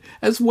COVID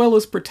as well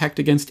as protect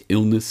against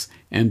illness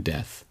and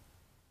death.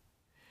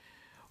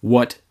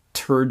 What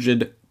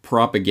turgid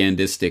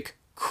propagandistic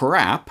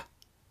crap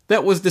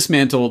that was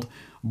dismantled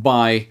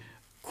by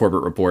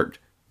Corbett Report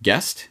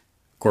guest,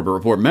 Corbett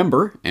Report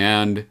member,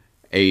 and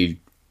a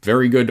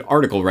very good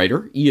article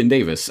writer, Ian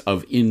Davis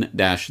of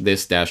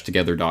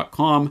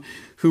in-this-together.com,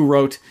 who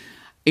wrote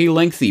a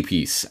lengthy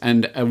piece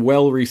and a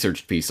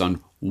well-researched piece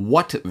on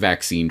what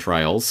vaccine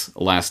trials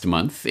last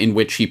month, in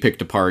which he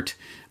picked apart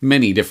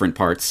many different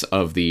parts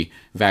of the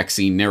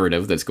vaccine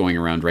narrative that's going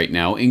around right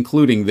now,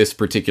 including this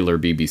particular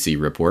BBC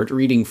report.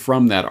 Reading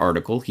from that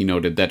article, he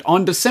noted that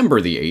on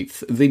December the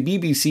 8th, the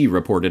BBC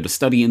reported a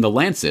study in The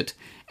Lancet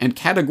and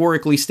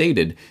categorically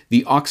stated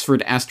the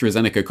Oxford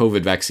AstraZeneca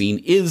COVID vaccine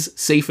is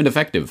safe and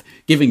effective,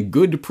 giving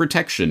good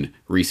protection,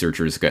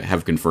 researchers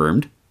have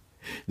confirmed.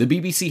 The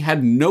BBC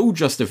had no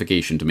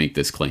justification to make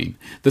this claim.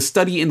 The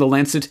study in The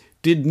Lancet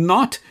did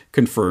not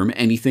confirm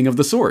anything of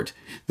the sort.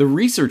 The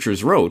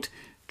researchers wrote,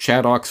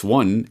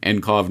 ChAdOx1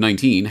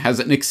 nCoV-19 has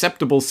an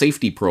acceptable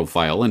safety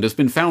profile and has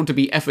been found to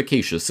be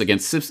efficacious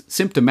against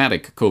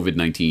symptomatic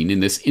COVID-19 in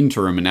this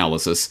interim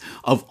analysis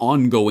of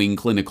ongoing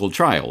clinical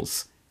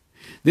trials.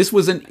 This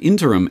was an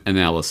interim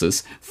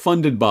analysis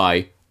funded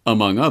by,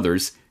 among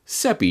others,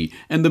 CEPI,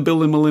 and the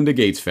Bill and Melinda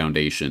Gates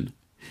Foundation.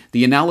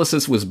 The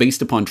analysis was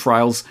based upon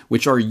trials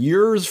which are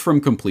years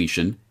from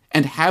completion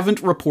and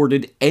haven't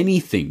reported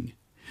anything.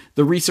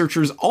 The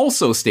researchers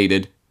also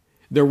stated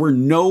there were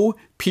no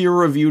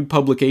peer-reviewed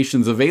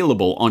publications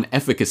available on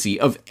efficacy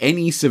of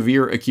any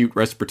severe acute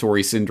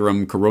respiratory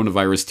syndrome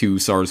coronavirus 2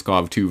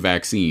 SARS-CoV-2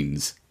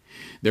 vaccines.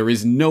 There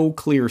is no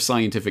clear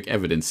scientific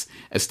evidence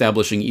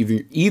establishing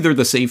either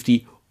the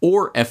safety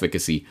or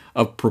efficacy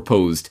of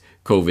proposed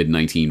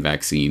COVID-19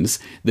 vaccines.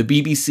 The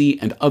BBC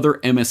and other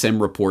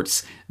MSM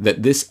reports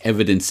that this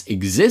evidence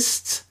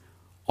exists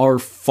are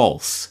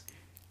false.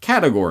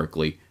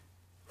 Categorically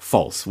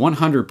false.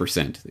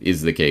 100%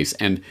 is the case.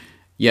 And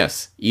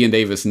yes, Ian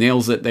Davis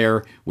nails it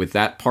there with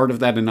that part of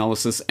that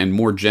analysis, and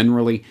more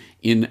generally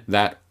in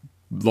that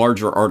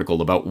larger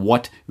article about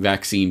what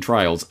vaccine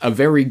trials. A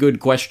very good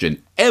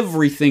question.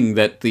 Everything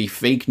that the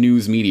fake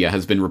news media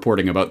has been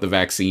reporting about the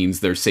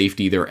vaccines, their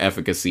safety, their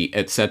efficacy,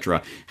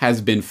 etc.,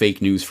 has been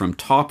fake news from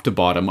top to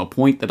bottom, a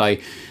point that I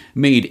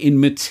made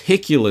in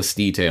meticulous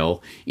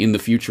detail in The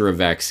Future of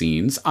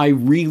Vaccines. I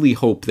really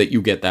hope that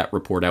you get that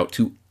report out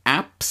to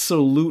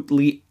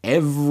absolutely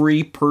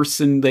every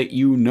person that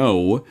you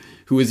know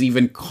who is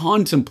even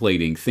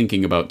contemplating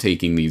thinking about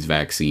taking these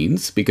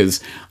vaccines,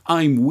 because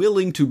I'm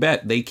willing to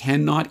bet they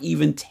cannot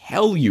even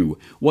tell you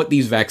what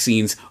these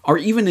vaccines are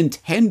even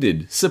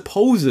intended,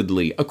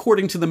 supposedly,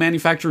 according to the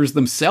manufacturers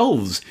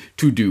themselves,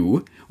 to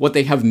do, what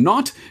they have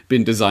not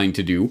been designed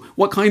to do,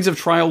 what kinds of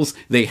trials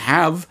they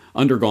have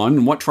undergone,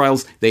 and what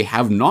trials they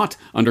have not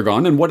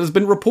undergone, and what has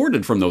been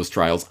reported from those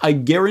trials. I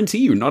guarantee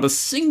you, not a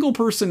single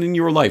person in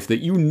your life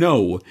that you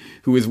know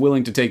who is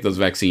willing to take those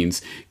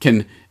vaccines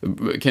can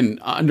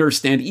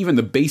understand even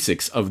the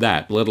basics of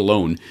that, let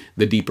alone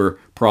the deeper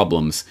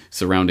problems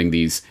surrounding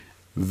these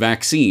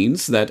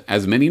vaccines that,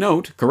 as many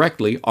note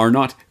correctly, are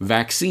not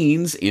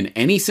vaccines in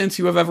any sense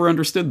you have ever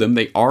understood them.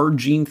 They are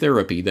gene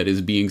therapy that is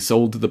being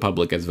sold to the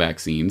public as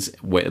vaccines,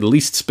 at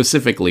least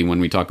specifically when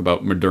we talk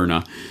about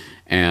Moderna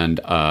and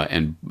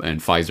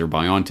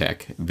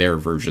Pfizer-BioNTech, their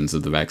versions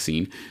of the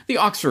vaccine. The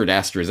Oxford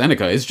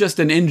AstraZeneca is just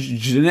an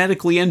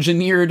genetically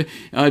engineered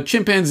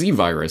chimpanzee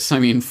virus. I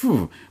mean,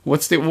 shut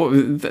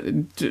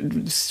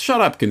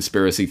up,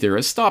 conspiracy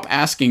theorists. Stop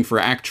asking for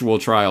actual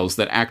trials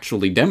that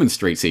actually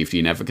demonstrate safety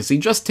and efficacy.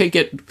 Just take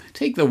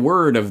the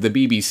word of the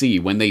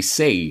BBC when they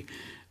say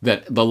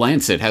that The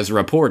Lancet has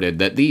reported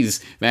that these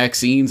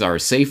vaccines are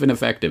safe and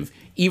effective,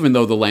 even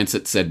though The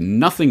Lancet said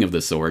nothing of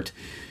the sort.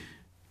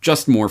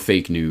 Just more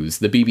fake news.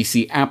 The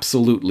BBC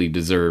absolutely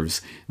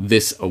deserves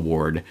this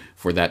award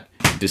for that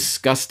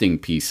disgusting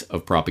piece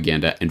of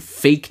propaganda and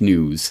fake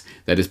news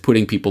that is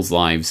putting people's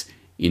lives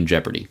in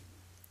jeopardy.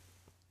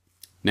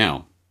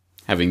 Now,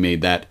 having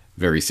made that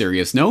very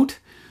serious note,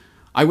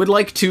 I would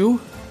like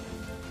to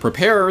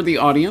prepare the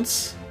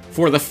audience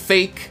for the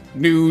fake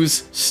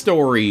news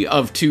story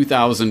of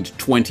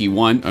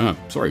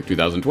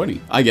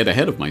 2020. I get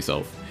ahead of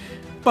myself.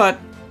 But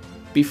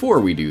before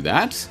we do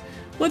that,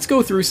 let's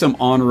go through some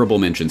honorable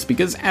mentions,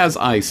 because as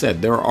I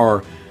said, there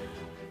are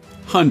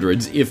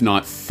hundreds, if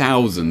not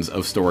thousands,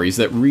 of stories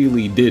that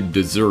really did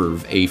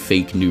deserve a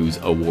fake news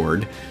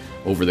award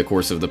over the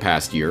course of the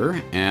past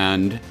year,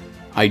 and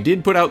I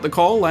did put out the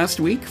call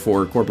last week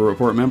for Corbett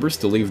Report members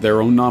to leave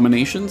their own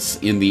nominations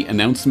in the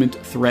announcement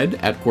thread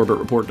at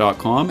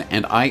CorbettReport.com,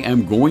 and I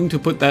am going to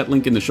put that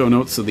link in the show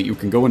notes so that you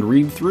can go and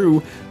read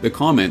through the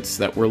comments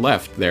that were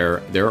left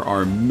there. There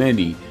are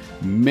many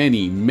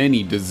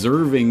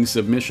deserving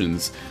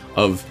submissions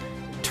of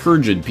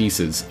turgid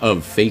pieces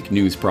of fake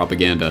news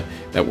propaganda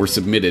that were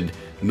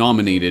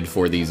nominated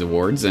for these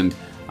awards, and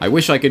I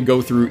wish I could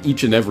go through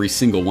each and every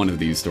single one of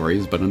these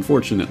stories, but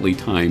unfortunately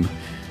time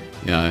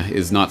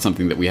is not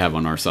something that we have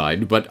on our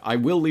side. But I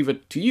will leave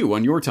it to you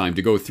on your time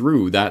to go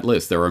through that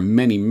list. There are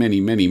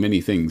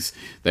many things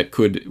that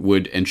could,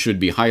 would, and should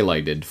be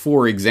highlighted.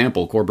 For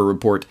example, Corbett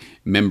Report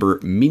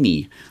member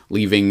Minnie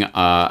leaving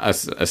a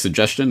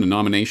suggestion, a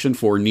nomination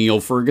for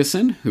Neil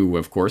Ferguson, who,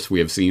 of course, we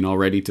have seen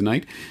already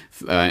tonight,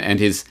 and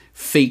his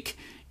fake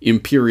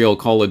Imperial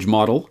College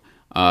model,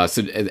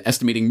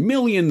 estimating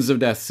millions of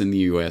deaths in the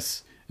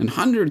U.S., and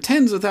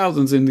tens of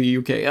thousands in the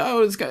UK.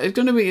 Oh, it's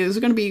going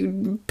to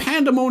be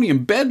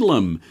pandemonium,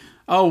 bedlam.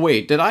 Oh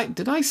wait, did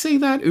I say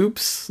that?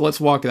 Oops. Let's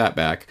walk that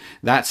back.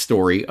 That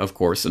story, of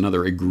course,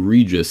 another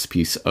egregious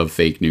piece of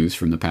fake news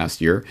from the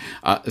past year.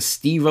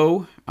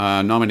 Steve-O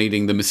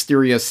nominating the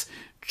mysterious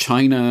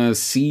China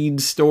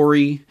seed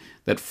story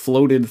that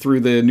floated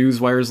through the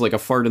news wires like a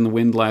fart in the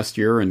wind last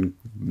year and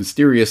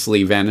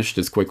mysteriously vanished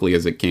as quickly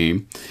as it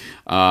came.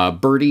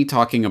 Birdie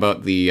talking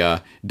about the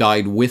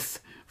died with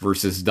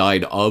versus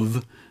died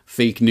of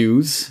fake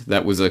news.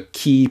 That was a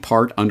key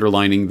part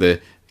underlining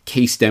the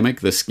case-demic,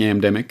 the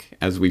scam-demic,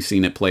 as we've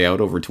seen it play out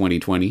over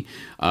 2020.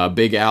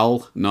 Big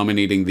Al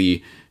nominating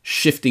the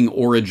shifting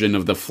origin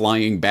of the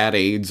flying bat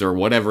AIDS or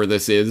whatever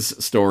this is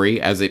story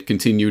as it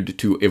continued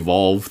to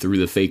evolve through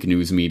the fake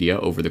news media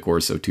over the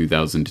course of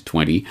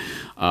 2020.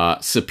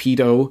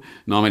 Sapito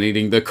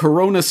nominating the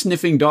Corona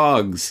sniffing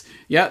dogs.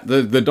 Yeah,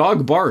 the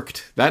dog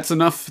barked. That's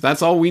enough.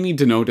 That's all we need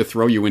to know to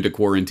throw you into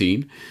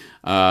quarantine.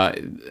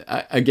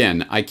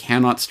 Again, I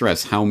cannot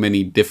stress how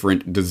many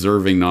different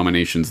deserving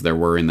nominations there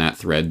were in that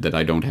thread that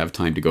I don't have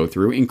time to go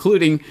through,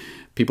 including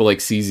people like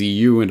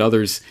CZU and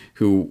others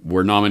who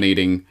were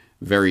nominating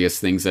various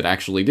things that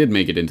actually did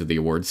make it into the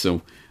awards.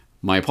 So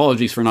my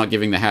apologies for not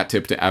giving the hat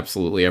tip to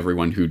absolutely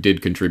everyone who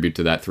did contribute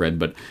to that thread,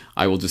 but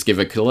I will just give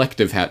a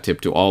collective hat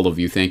tip to all of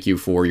you. Thank you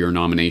for your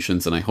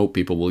nominations, and I hope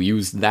people will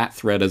use that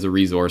thread as a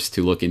resource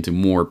to look into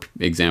more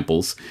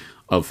examples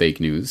of fake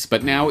news.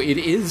 But now it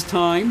is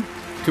time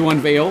to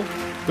unveil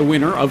the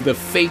winner of the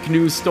fake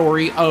news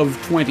story of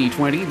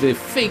 2020, the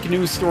fake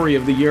news story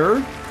of the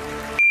year.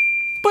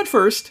 But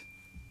first,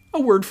 a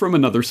word from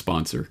another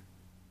sponsor.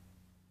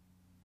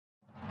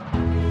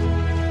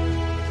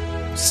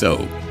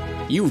 So,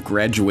 you've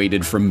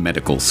graduated from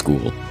medical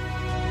school.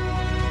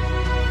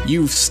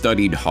 You've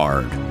studied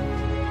hard.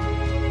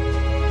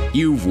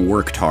 You've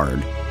worked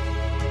hard.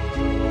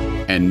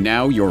 And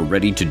now you're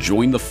ready to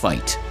join the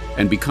fight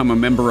and become a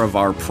member of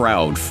our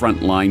proud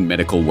frontline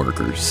medical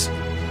workers.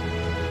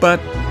 But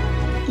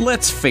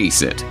let's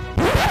face it,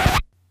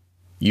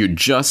 you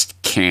just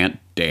can't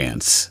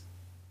dance.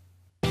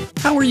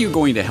 How are you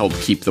going to help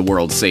keep the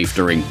world safe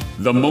during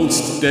the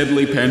most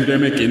deadly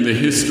pandemic in the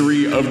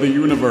history of the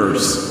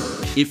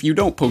universe if you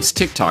don't post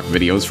TikTok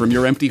videos from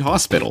your empty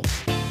hospital?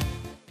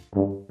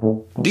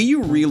 Do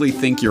you really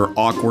think your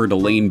awkward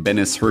Elaine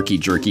Bennis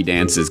herky-jerky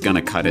dance is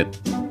gonna cut it?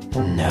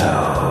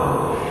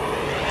 No.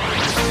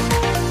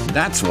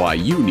 That's why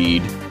you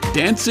need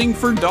Dancing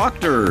for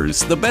Doctors,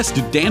 the best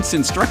dance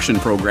instruction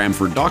program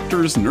for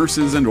doctors,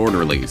 nurses, and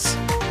orderlies.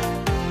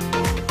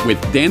 With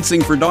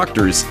Dancing for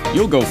Doctors,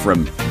 you'll go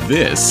from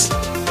this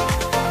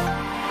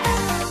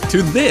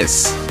to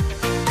this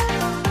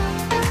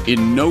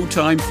in no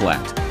time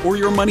flat, or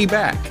your money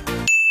back.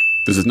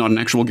 This is not an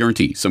actual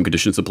guarantee. Some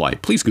conditions apply.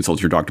 Please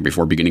consult your doctor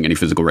before beginning any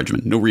physical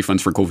regimen. No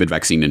refunds for COVID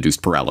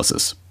vaccine-induced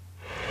paralysis.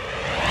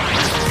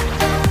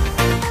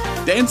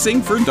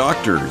 Dancing for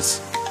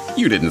Doctors.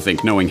 You didn't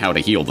think knowing how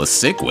to heal the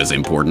sick was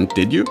important,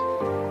 did you?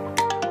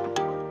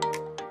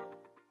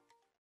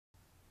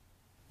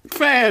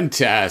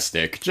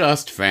 Fantastic.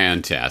 Just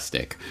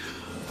fantastic.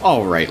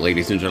 All right,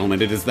 ladies and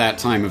gentlemen, it is that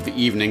time of the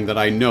evening that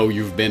I know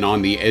you've been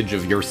on the edge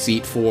of your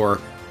seat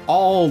for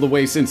all the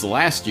way since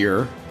last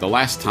year, the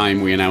last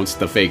time we announced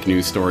the fake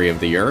news story of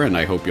the year, and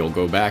I hope you'll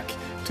go back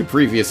to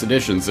previous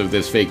editions of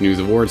this Fake News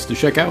Awards to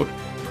check out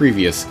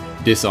previous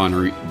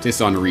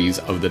dishonorees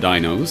of the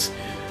dinos.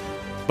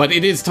 But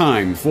it is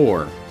time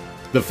for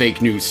the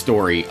fake news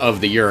story of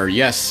the year.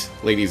 Yes,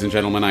 ladies and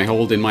gentlemen, I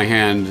hold in my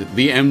hand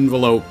the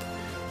envelope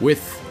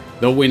with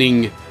the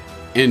winning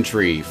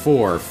entry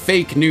for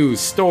fake news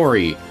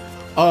story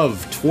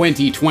of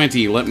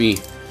 2020. Let me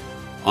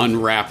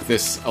unwrap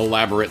this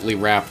elaborately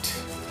wrapped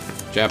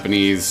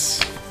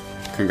Japanese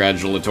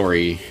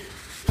congratulatory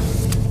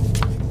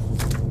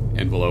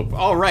envelope.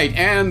 All right,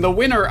 and the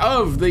winner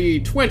of the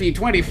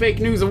 2020 Fake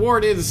News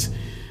Award is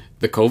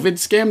the COVID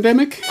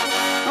scamdemic.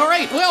 All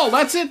right, well,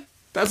 that's it.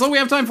 That's all we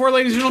have time for,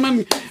 ladies and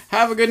gentlemen.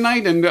 Have a good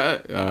night, and,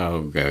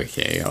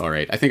 okay, all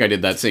right. I think I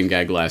did that same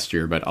gag last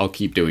year, but I'll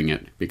keep doing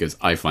it because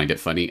I find it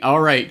funny. All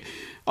right,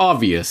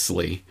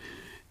 obviously,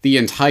 the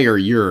entire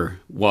year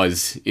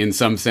was, in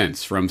some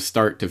sense, from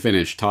start to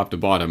finish, top to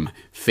bottom,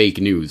 fake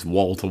news,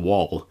 wall to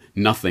wall,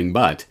 nothing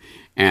but.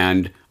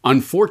 And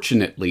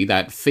unfortunately,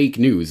 that fake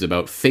news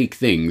about fake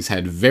things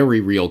had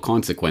very real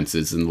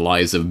consequences in the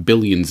lives of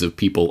billions of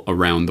people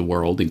around the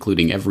world,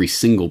 including every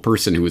single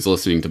person who is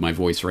listening to my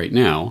voice right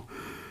now.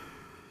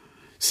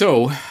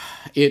 So,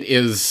 it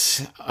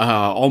is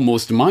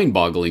almost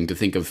mind-boggling to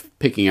think of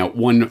picking out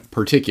one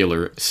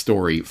particular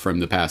story from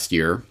the past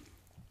year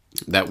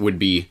that would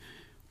be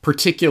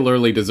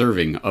particularly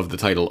deserving of the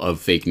title of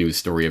Fake News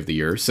Story of the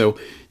Year. So,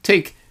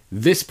 take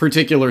this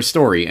particular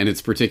story and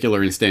its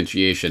particular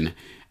instantiation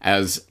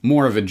as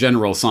more of a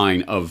general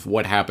sign of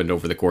what happened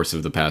over the course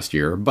of the past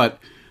year, but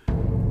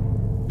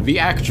the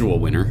actual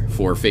winner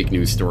for Fake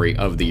News Story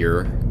of the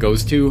Year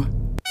goes to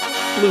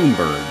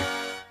Bloomberg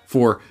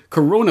for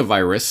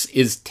coronavirus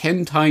is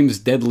 10 times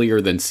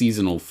deadlier than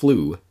seasonal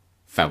flu,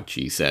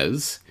 Fauci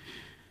says,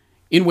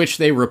 in which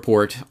they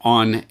report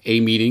on a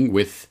meeting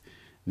with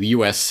the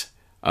U.S.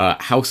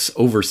 House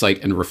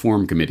Oversight and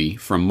Reform Committee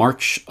from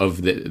March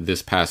of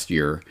this past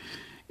year,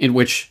 in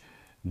which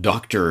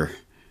Dr.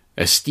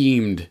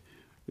 esteemed,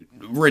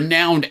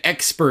 renowned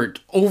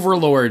expert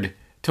overlord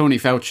Tony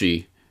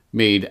Fauci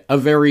made a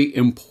very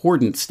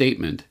important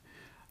statement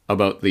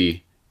about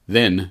the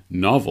then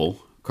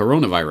novel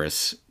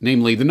coronavirus.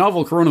 Namely, the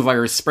novel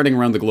coronavirus spreading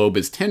around the globe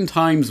is 10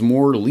 times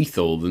more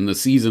lethal than the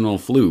seasonal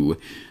flu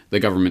the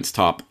government's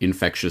top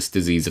infectious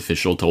disease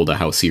official told a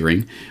House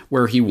hearing,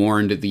 where he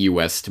warned the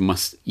U.S.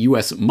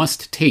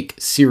 must take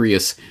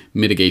serious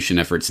mitigation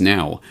efforts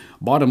now.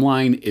 Bottom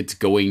line, it's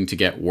going to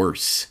get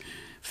worse,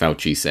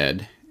 Fauci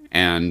said.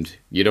 And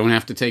you don't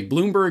have to take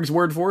Bloomberg's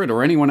word for it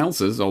or anyone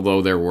else's,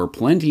 although there were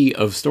plenty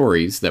of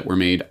stories that were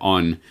made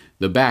on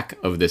the back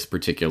of this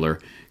particular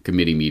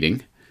committee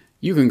meeting.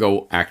 You can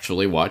go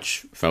actually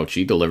watch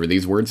Fauci deliver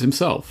these words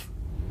himself.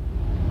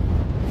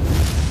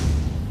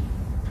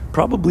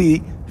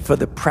 Probably for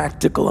the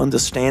practical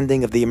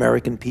understanding of the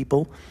American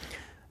people,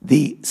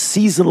 the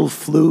seasonal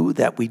flu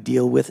that we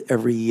deal with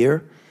every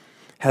year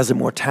has a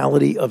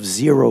mortality of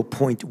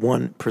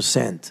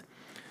 0.1%.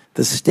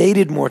 The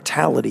stated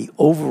mortality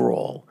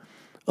overall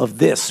of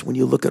this, when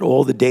you look at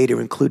all the data,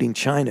 including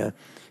China,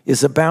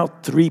 is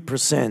about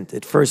 3%.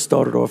 It first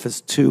started off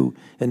as 2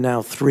 and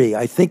now 3.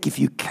 I think if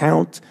you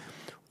count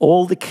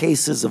all the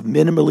cases of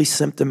minimally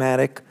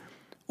symptomatic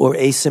or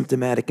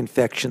asymptomatic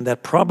infection,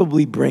 that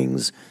probably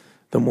brings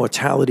the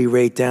mortality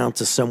rate down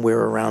to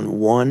somewhere around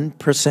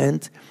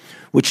 1%,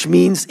 which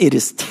means it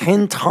is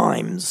 10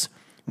 times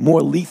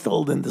more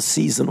lethal than the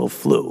seasonal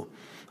flu.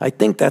 I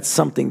think that's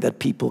something that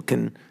people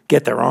can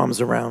get their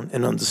arms around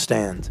and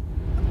understand.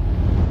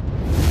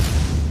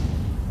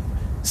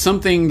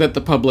 Something that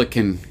the public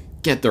can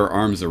get their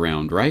arms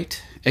around,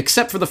 right?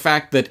 Except for the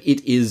fact that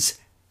it is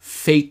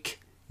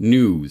fake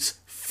news.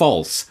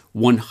 False.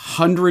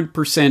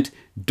 100%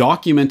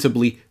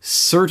 documentably,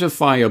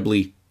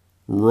 certifiably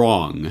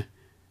wrong.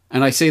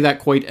 And I say that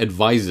quite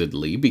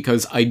advisedly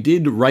because I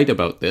did write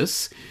about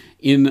this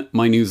in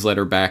my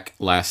newsletter back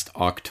last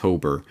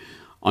October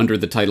under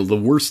the title The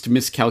Worst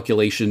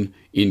Miscalculation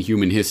in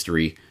Human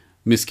History.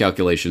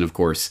 Miscalculation, of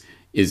course,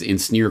 is in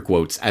sneer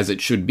quotes, as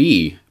it should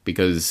be,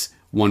 because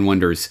one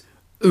wonders,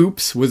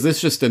 oops, was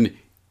this just an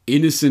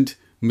innocent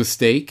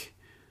mistake?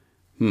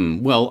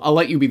 Well, I'll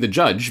let you be the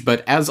judge,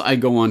 but as I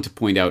go on to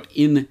point out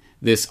in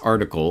this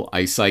article,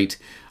 I cite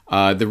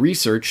the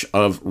research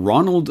of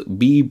Ronald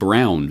B.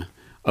 Brown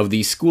of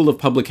the School of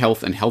Public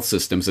Health and Health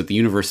Systems at the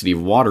University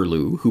of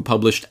Waterloo, who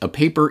published a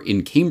paper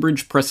in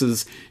Cambridge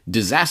Press's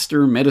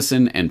Disaster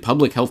Medicine and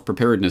Public Health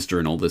Preparedness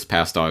Journal this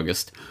past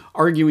August,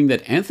 arguing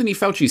that Anthony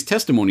Fauci's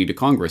testimony to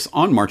Congress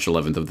on March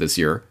 11th of this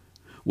year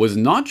was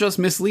not just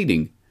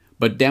misleading,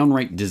 but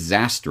downright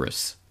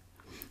disastrous.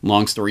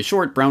 Long story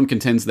short, Brown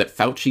contends that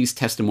Fauci's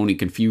testimony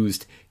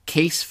confused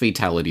case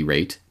fatality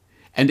rate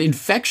and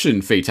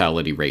infection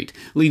fatality rate,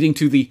 leading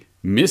to the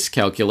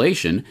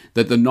miscalculation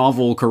that the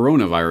novel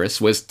coronavirus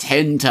was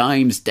 10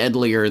 times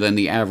deadlier than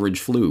the average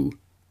flu.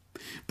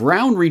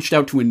 Brown reached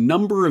out to a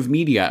number of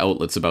media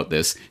outlets about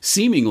this,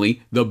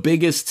 seemingly the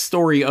biggest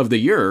story of the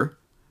year,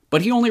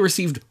 but he only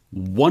received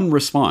one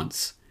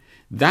response.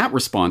 That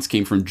response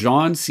came from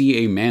John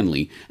C.A.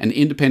 Manley, an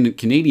independent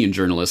Canadian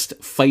journalist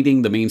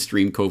fighting the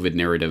mainstream COVID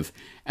narrative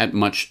at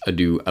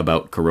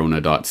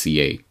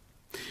muchadoaboutcorona.ca.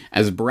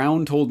 As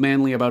Brown told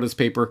Manley about his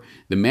paper,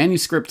 the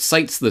manuscript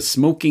cites the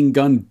smoking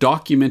gun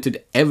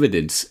documented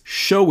evidence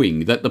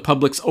showing that the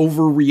public's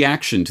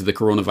overreaction to the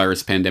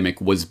coronavirus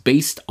pandemic was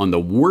based on the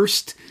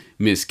worst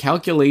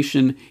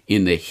miscalculation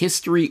in the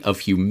history of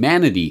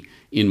humanity,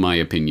 in my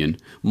opinion.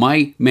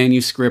 My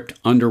manuscript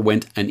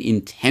underwent an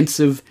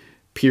intensive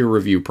peer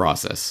review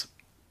process.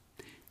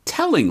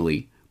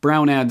 Tellingly,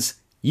 Brown adds,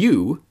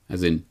 you,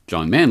 as in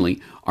John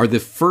Manley, are the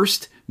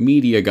first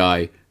media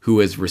guy who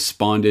has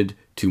responded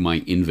to my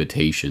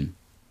invitation.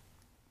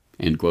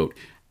 End quote.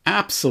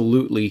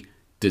 Absolutely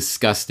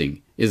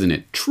disgusting, isn't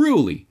it?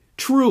 Truly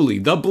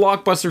the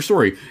blockbuster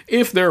story.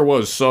 If there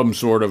was some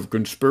sort of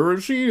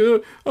conspiracy,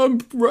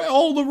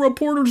 all the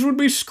reporters would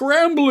be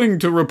scrambling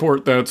to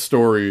report that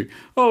story.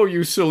 Oh,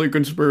 you silly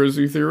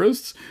conspiracy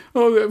theorists.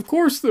 Oh, of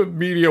course the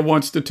media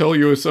wants to tell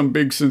you some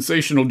big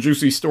sensational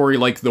juicy story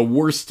like the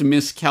worst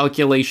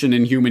miscalculation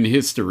in human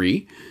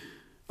history.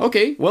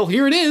 Okay, well,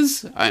 here it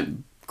is.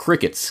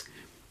 Crickets.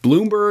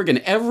 Bloomberg and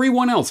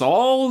everyone else,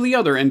 all the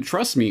other, and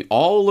trust me,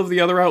 all of the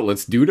other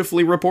outlets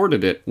dutifully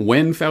reported it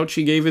when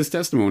Fauci gave his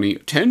testimony.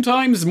 10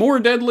 times more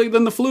deadly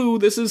than the flu.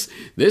 This is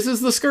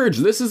the scourge.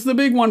 This is the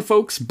big one,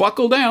 folks.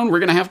 Buckle down. We're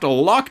going to have to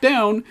lock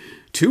down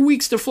 2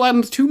 weeks to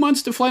flatten, 2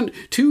 months to flatten,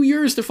 2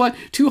 years to flatten,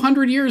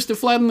 200 years to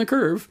flatten the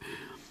curve.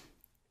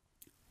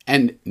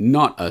 And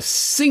not a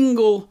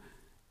single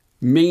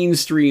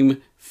mainstream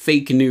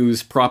fake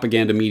news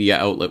propaganda media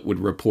outlet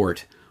would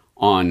report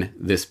on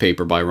this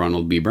paper by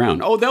Ronald B.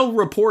 Brown. Oh, they'll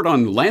report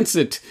on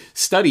Lancet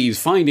studies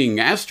finding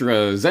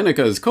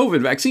AstraZeneca's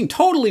COVID vaccine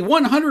totally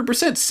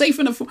 100% safe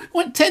and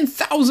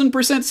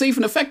 10,000% safe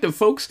and effective,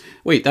 folks.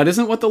 Wait, that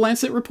isn't what the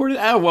Lancet reported?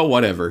 Well,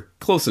 whatever.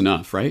 Close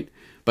enough, right?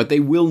 But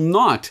they will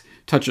not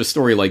touch a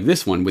story like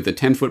this one with a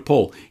 10-foot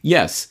pole.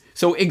 Yes,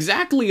 so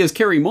exactly as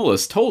Kary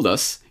Mullis told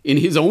us in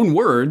his own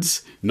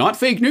words, not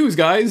fake news,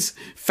 guys,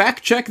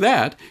 fact check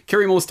that.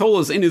 Kary Mullis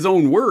told us in his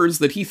own words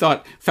that he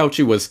thought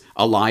Fauci was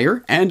a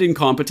liar and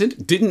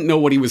incompetent, didn't know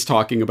what he was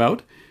talking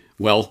about.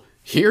 Well,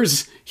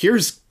 here's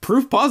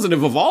proof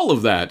positive of all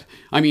of that.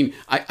 I mean,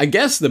 I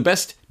guess the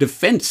best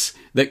defense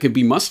that could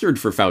be mustered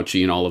for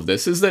Fauci in all of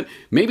this is that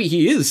maybe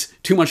he is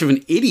too much of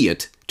an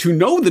idiot to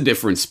know the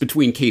difference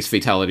between case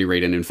fatality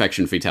rate and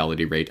infection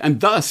fatality rate, and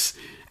thus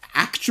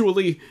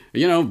actually,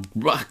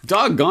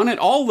 doggone it,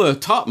 all the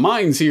top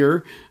minds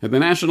here at the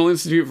National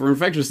Institute for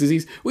Infectious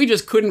Disease, we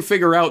just couldn't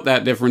figure out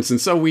that difference, and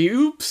so we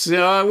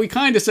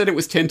kind of said it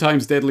was 10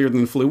 times deadlier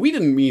than the flu. We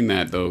didn't mean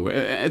that, though.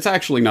 It's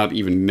actually not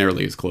even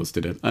nearly as close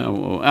to death.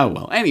 Oh,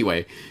 well.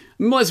 Anyway,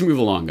 let's move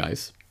along,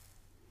 guys.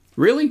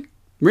 Really?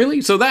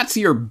 So that's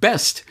your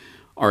best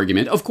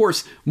argument. Of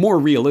course, more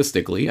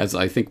realistically, as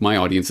I think my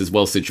audience is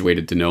well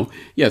situated to know,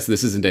 yes,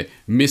 this isn't a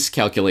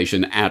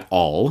miscalculation at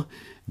all.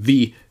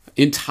 The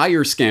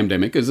entire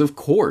scamdemic is, of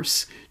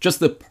course, just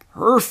the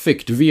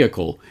perfect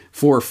vehicle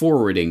for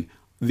forwarding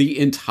the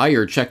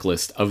entire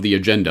checklist of the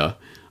agenda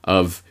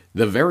of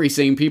the very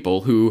same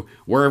people who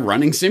were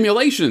running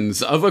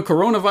simulations of a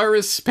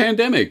coronavirus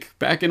pandemic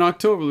back in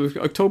October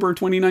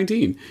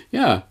 2019.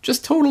 Yeah,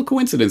 just total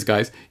coincidence,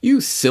 guys. You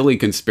silly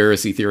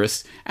conspiracy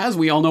theorists. As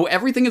we all know,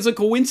 everything is a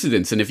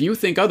coincidence, and if you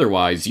think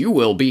otherwise, you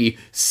will be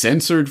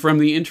censored from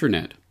the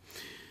internet.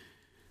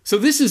 So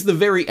this is the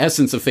very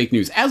essence of fake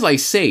news. As I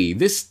say,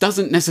 this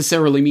doesn't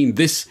necessarily mean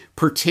this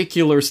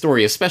particular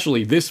story,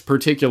 especially this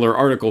particular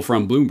article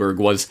from Bloomberg,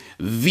 was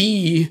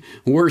the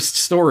worst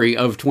story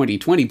of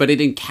 2020, but it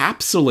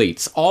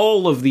encapsulates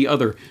all of the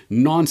other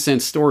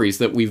nonsense stories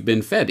that we've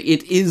been fed.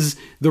 It is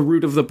the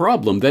root of the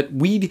problem that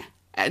we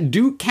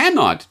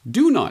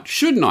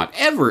should not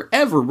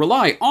ever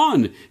rely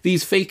on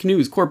these fake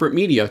news corporate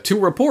media to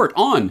report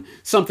on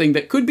something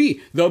that could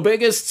be the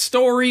biggest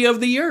story of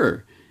the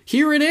year.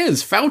 Here it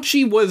is.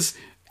 Fauci was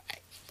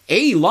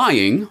A,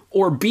 lying,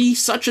 or B,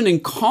 such an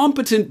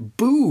incompetent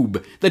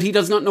boob that he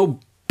does not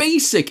know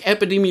basic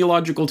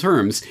epidemiological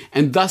terms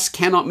and thus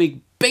cannot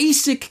make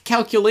basic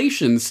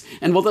calculations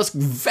and will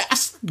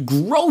thus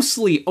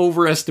grossly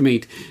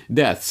overestimate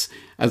deaths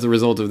as a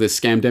result of this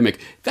scamdemic.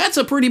 That's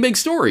a pretty big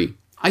story,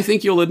 I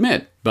think you'll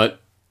admit, but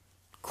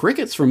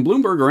crickets from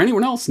Bloomberg or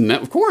anyone else,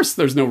 of course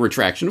there's no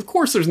retraction, of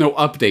course there's no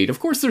update,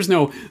 of course there's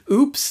no,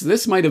 oops,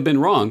 this might have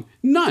been wrong.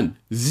 None.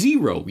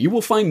 Zero. You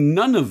will find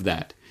none of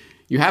that.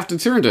 You have to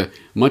turn to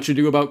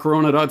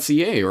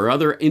muchadoaboutcorona.ca or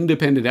other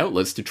independent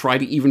outlets to try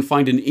to even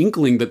find an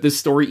inkling that this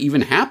story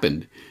even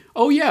happened.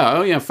 Oh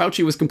yeah,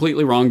 Fauci was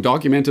completely wrong,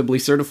 documentably,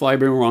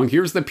 certifiably wrong.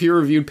 Here's the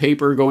peer-reviewed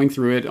paper going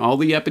through it, all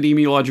the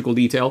epidemiological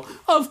detail.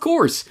 Of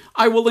course,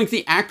 I will link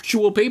the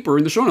actual paper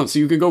in the show notes so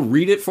you can go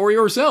read it for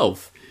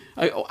yourself.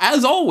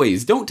 As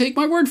always, don't take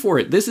my word for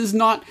it. This is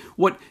not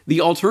what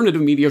the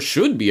alternative media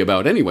should be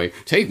about anyway.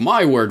 Take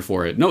my word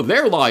for it. No,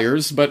 they're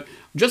liars, but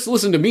just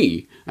listen to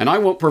me, and I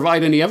won't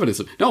provide any evidence.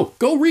 No,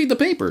 go read the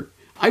paper.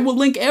 I will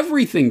link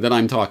everything that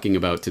I'm talking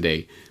about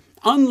today.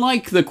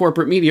 Unlike the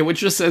corporate media, which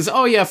just says,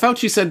 oh yeah,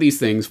 Fauci said these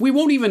things, we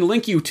won't even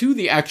link you to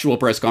the actual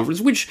press conference,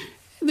 which,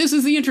 this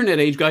is the internet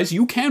age, guys.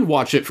 You can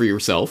watch it for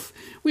yourself.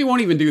 We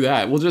won't even do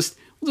that. We'll just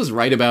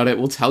write about it.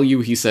 We'll tell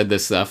you he said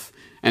this stuff.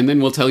 And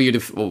then we'll tell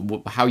you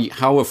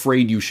how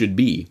afraid you should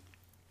be.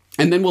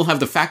 And then we'll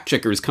have the fact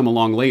checkers come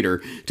along later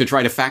to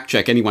try to fact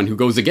check anyone who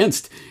goes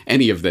against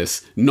any of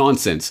this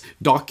nonsense,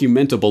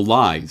 documentable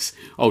lies.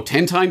 Oh,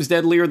 10 times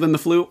deadlier than the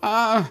flu?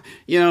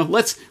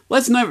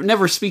 Let's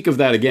never speak of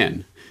that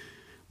again.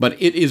 But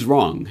it is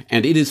wrong,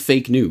 and it is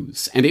fake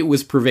news, and it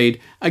was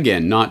purveyed,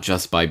 again, not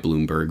just by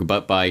Bloomberg,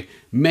 but by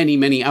many,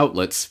 many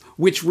outlets,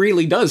 which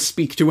really does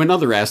speak to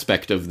another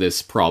aspect of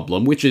this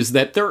problem, which is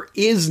that there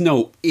is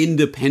no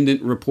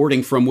independent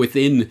reporting from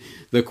within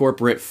the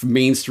corporate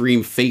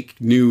mainstream fake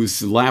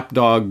news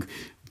lapdog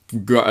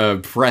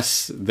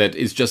press that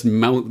is just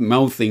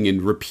mouthing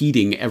and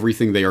repeating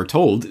everything they are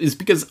told, is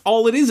because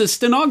all it is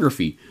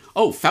stenography.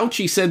 Oh,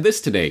 Fauci said this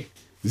today.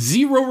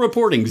 Zero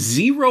reporting,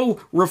 zero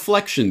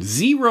reflection,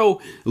 zero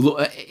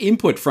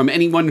input from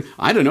anyone,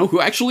 I don't know, who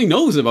actually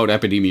knows about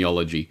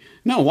epidemiology.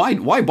 No,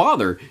 why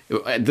bother?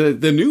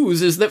 The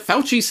news is that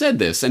Fauci said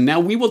this, and now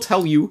we will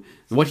tell you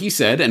what he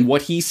said and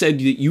what he said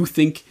that you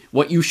think,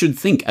 what you should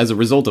think as a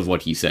result of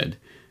what he said.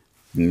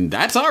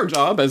 That's our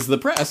job as the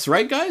press,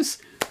 right, guys?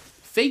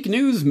 Fake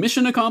news,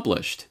 mission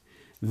accomplished.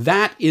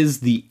 That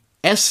is the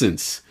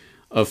essence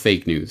of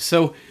fake news.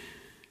 So,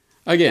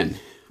 again,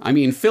 I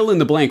mean, fill in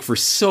the blank for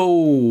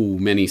so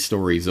many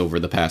stories over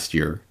the past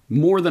year.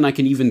 More than I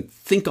can even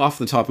think off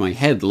the top of my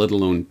head, let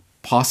alone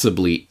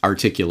possibly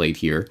articulate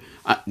here.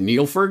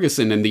 Neil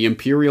Ferguson and the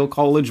Imperial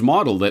College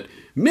model that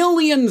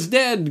millions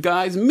dead,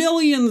 guys,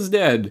 millions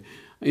dead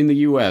in the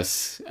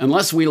US,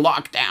 unless we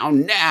lock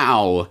down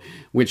now,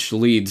 which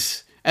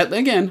leads,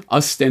 again,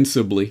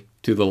 ostensibly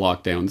to the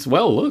lockdowns.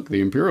 Well, look,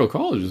 the Imperial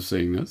College is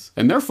saying this,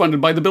 and they're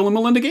funded by the Bill and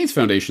Melinda Gates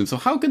Foundation, so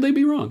how could they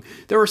be wrong?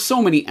 There are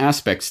so many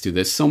aspects to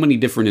this, so many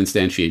different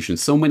instantiations,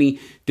 so many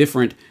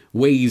different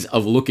ways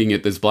of looking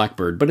at this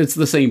Blackbird, but it's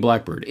the same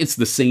Blackbird. It's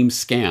the same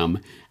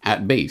scam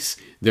at base.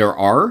 There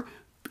are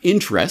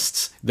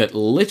interests that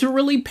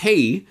literally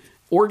pay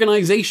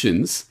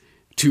organizations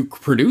to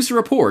produce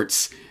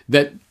reports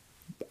that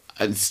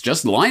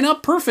just line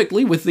up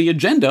perfectly with the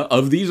agenda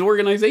of these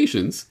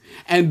organizations,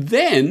 and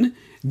then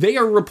they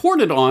are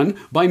reported on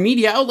by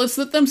media outlets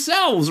that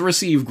themselves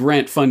receive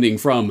grant funding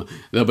from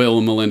the Bill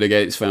and Melinda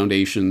Gates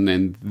Foundation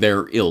and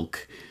their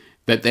ilk,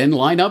 that then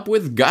line up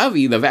with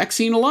Gavi, the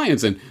Vaccine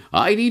Alliance, and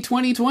ID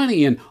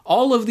 2020, and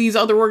all of these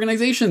other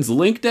organizations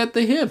linked at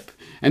the hip.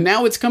 And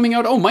now it's coming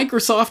out,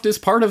 Microsoft is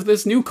part of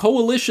this new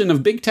coalition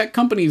of big tech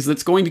companies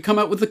that's going to come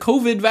out with the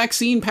COVID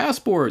vaccine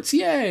passports.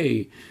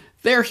 Yay!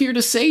 They're here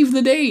to save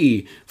the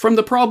day from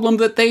the problem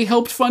that they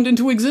helped fund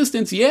into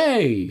existence.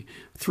 Yay!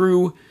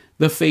 Through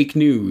the fake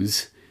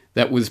news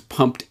that was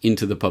pumped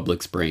into the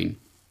public's brain.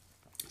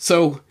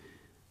 So,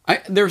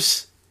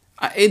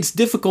 it's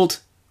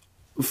difficult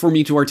for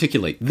me to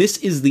articulate. This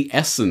is the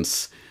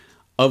essence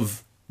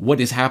of what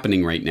is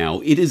happening right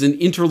now. It is an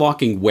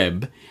interlocking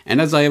web,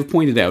 and as I have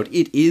pointed out,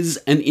 it is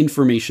an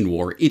information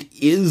war. It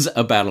is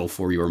a battle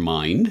for your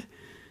mind,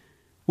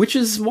 which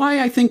is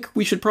why I think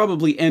we should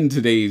probably end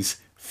today's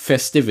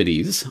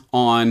festivities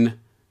on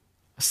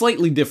a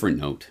slightly different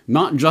note.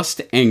 Not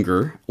just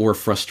anger or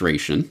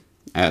frustration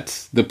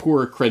at the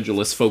poor,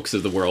 credulous folks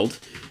of the world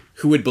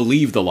who would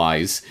believe the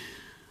lies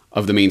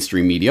of the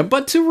mainstream media,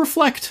 but to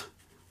reflect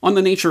on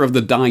the nature of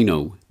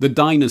the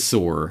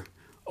Dinosaur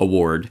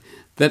Award,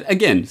 that,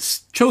 again,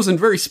 chosen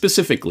very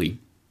specifically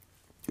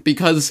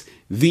because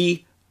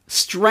the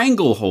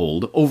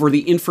stranglehold over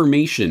the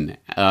information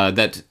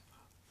that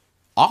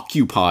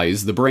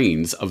occupies the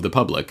brains of the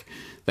public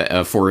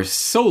for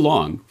so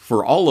long,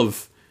 for all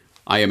of,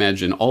 I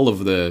imagine, all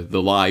of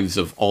the lives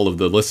of all of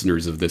the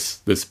listeners of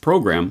this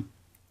program,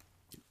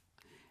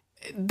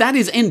 that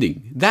is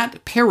ending.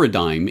 That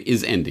paradigm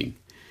is ending.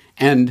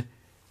 And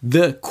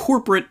the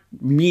corporate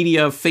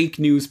media fake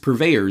news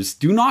purveyors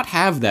do not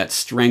have that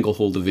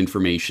stranglehold of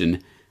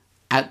information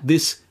at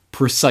this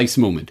precise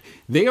moment.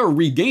 They are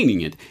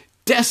regaining it,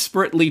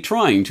 desperately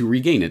trying to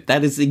regain it.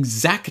 That is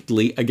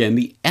exactly, again,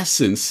 the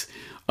essence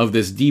of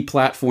this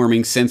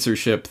deplatforming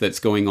censorship that's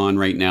going on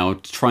right now,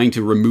 trying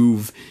to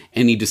remove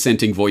any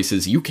dissenting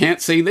voices. You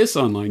can't say this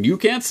online. You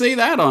can't say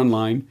that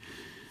online.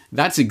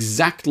 That's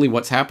exactly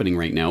what's happening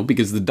right now,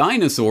 because the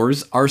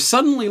dinosaurs are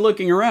suddenly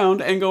looking around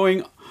and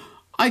going,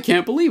 I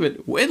can't believe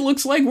it. It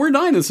looks like we're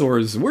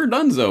dinosaurs. We're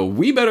donezo.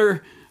 We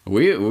better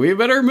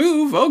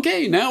move.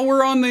 Okay, now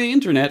we're on the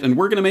internet, and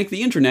we're going to make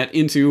the internet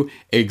into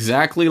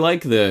exactly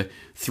like the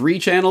 3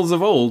 channels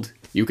of old.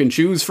 You can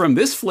choose from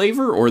this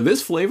flavor or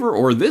this flavor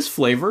or this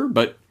flavor,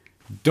 but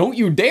don't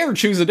you dare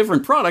choose a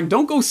different product.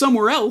 Don't go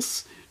somewhere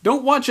else.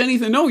 Don't watch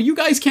anything. No, you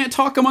guys can't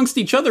talk amongst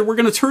each other. We're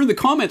going to turn the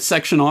comment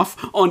section off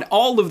on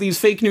all of these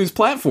fake news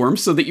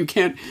platforms so that you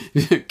can't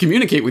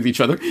communicate with each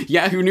other.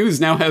 Yahoo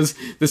News now has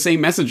the same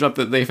message up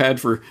that they've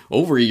had for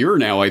over a year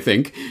now, I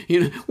think.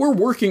 We're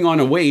working on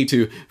a way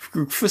to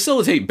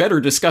facilitate better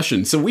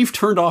discussion, so we've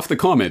turned off the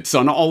comments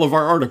on all of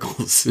our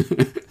articles.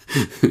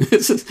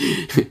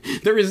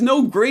 There is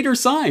no greater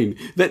sign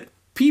that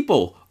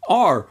people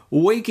are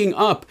waking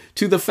up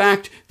to the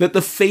fact that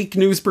the fake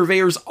news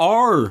purveyors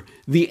are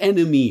the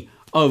enemy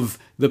of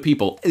the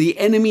people, the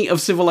enemy of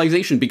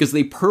civilization, because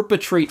they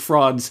perpetrate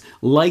frauds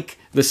like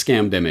the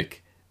scamdemic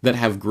that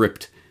have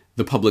gripped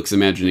the public's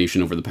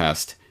imagination over the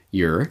past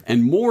year,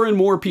 and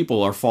more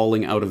people are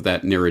falling out of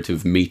that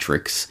narrative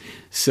matrix.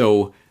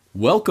 So,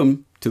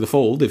 welcome to the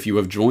fold if you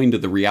have joined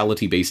the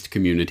reality-based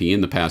community in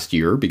the past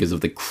year because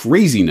of the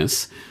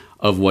craziness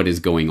of what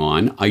is going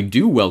on. I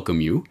do welcome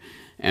you,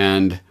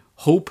 and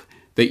hope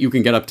that you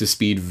can get up to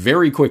speed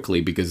very quickly,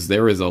 because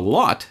there is a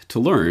lot to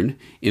learn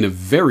in a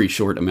very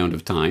short amount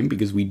of time,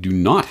 because we do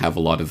not have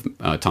a lot of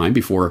time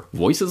before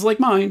voices like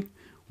mine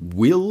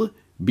will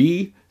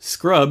be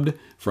scrubbed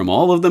from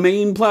all of the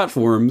main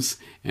platforms,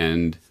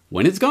 and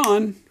when it's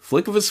gone,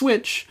 flick of a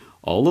switch,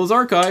 all those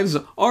archives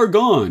are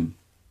gone.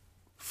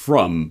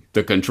 From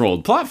the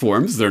controlled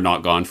platforms, they're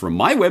not gone from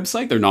my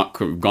website, they're not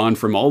gone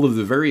from all of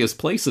the various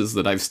places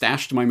that I've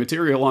stashed my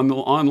material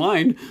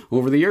online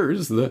over the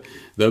years, the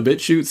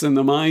BitChutes and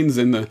the Minds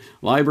and the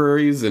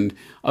libraries and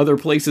other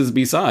places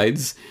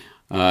besides.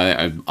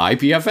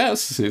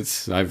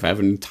 IPFS, I have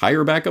an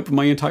entire backup of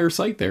my entire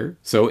site there,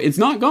 so it's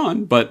not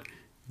gone, but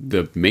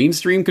the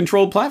mainstream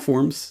controlled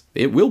platforms,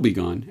 it will be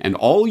gone, and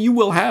all you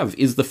will have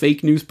is the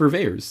fake news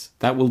purveyors.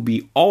 That will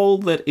be all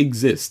that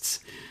exists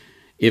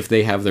if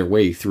they have their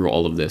way through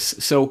all of this.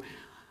 So,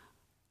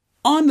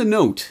 on the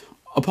note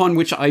upon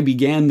which I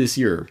began this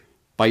year,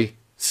 by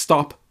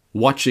Stop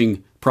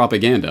Watching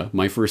Propaganda,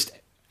 my first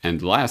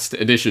and last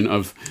edition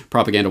of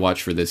Propaganda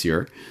Watch for this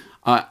year,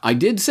 I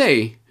did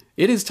say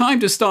it is time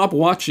to stop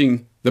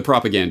watching the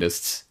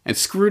propagandists and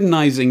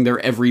scrutinizing their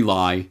every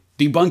lie,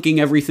 debunking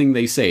everything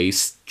they say,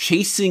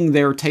 chasing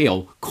their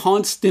tail,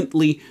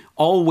 constantly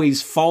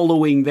always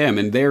following them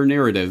and their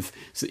narrative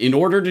in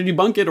order to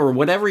debunk it or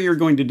whatever you're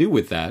going to do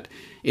with that.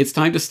 It's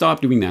time to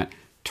stop doing that.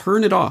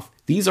 Turn it off.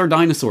 These are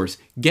dinosaurs.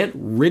 Get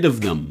rid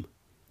of them.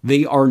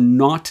 They are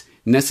not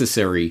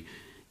necessary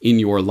in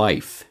your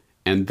life.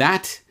 And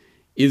that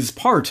is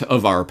part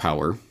of our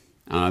power.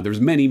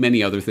 There's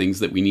many other things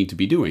that we need to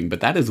be doing,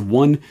 but that is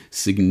one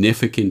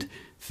significant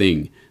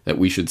thing that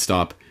we should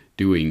stop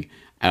doing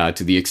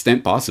to the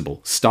extent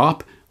possible.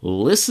 Stop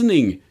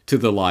listening to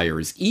the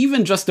liars,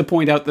 even just to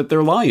point out that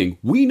they're lying.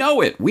 We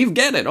know it. We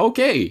get it.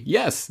 Okay,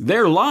 yes,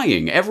 they're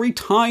lying. Every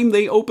time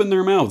they open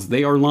their mouths,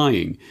 they are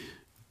lying.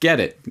 Get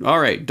it. All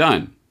right,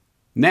 done.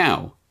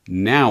 Now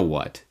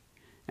what?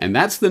 And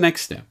that's the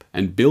next step.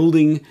 And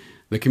building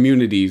the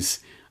communities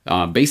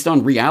based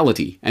on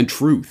reality and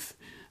truth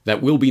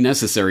that will be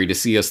necessary to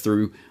see us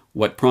through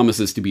what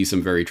promises to be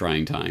some very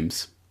trying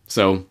times.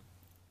 So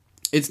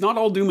it's not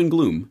all doom and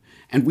gloom,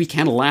 and we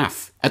can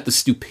laugh at the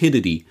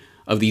stupidity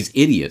of these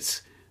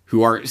idiots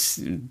who are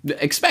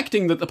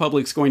expecting that the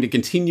public's going to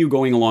continue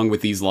going along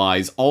with these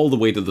lies all the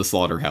way to the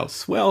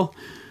slaughterhouse. Well,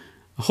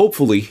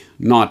 hopefully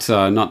not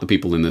the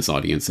people in this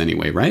audience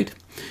anyway, right?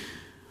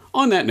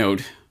 On that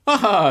note,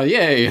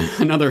 yay,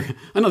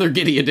 another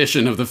giddy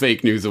edition of the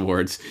Fake News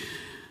Awards.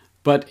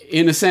 But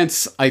in a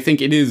sense, I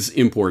think it is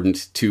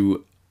important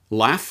to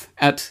laugh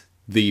at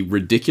the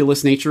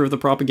ridiculous nature of the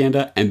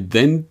propaganda and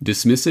then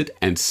dismiss it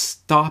and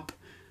stop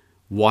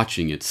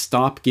watching it.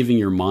 Stop giving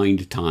your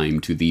mind time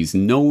to these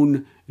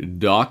known,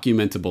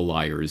 documentable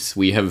liars.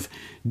 We have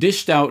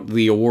dished out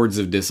the awards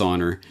of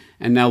dishonor,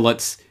 and now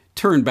let's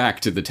turn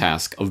back to the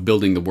task of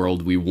building the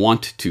world we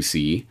want to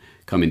see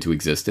come into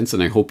existence,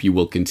 and I hope you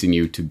will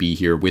continue to be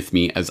here with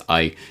me as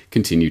I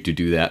continue to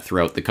do that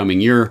throughout the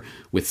coming year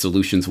with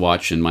Solutions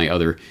Watch and my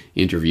other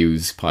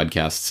interviews,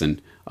 podcasts, and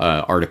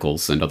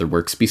articles and other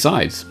works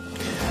besides.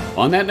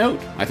 On that note,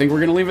 I think we're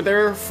going to leave it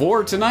there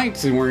for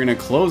tonight, and we're going to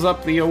close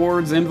up the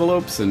awards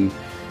envelopes and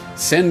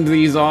send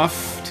these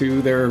off to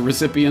their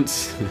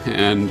recipients,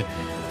 and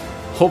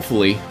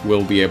hopefully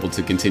we'll be able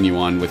to continue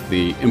on with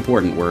the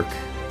important work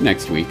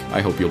next week.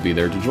 I hope you'll be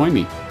there to join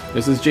me.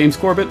 This is James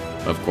Corbett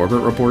of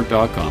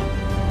CorbettReport.com.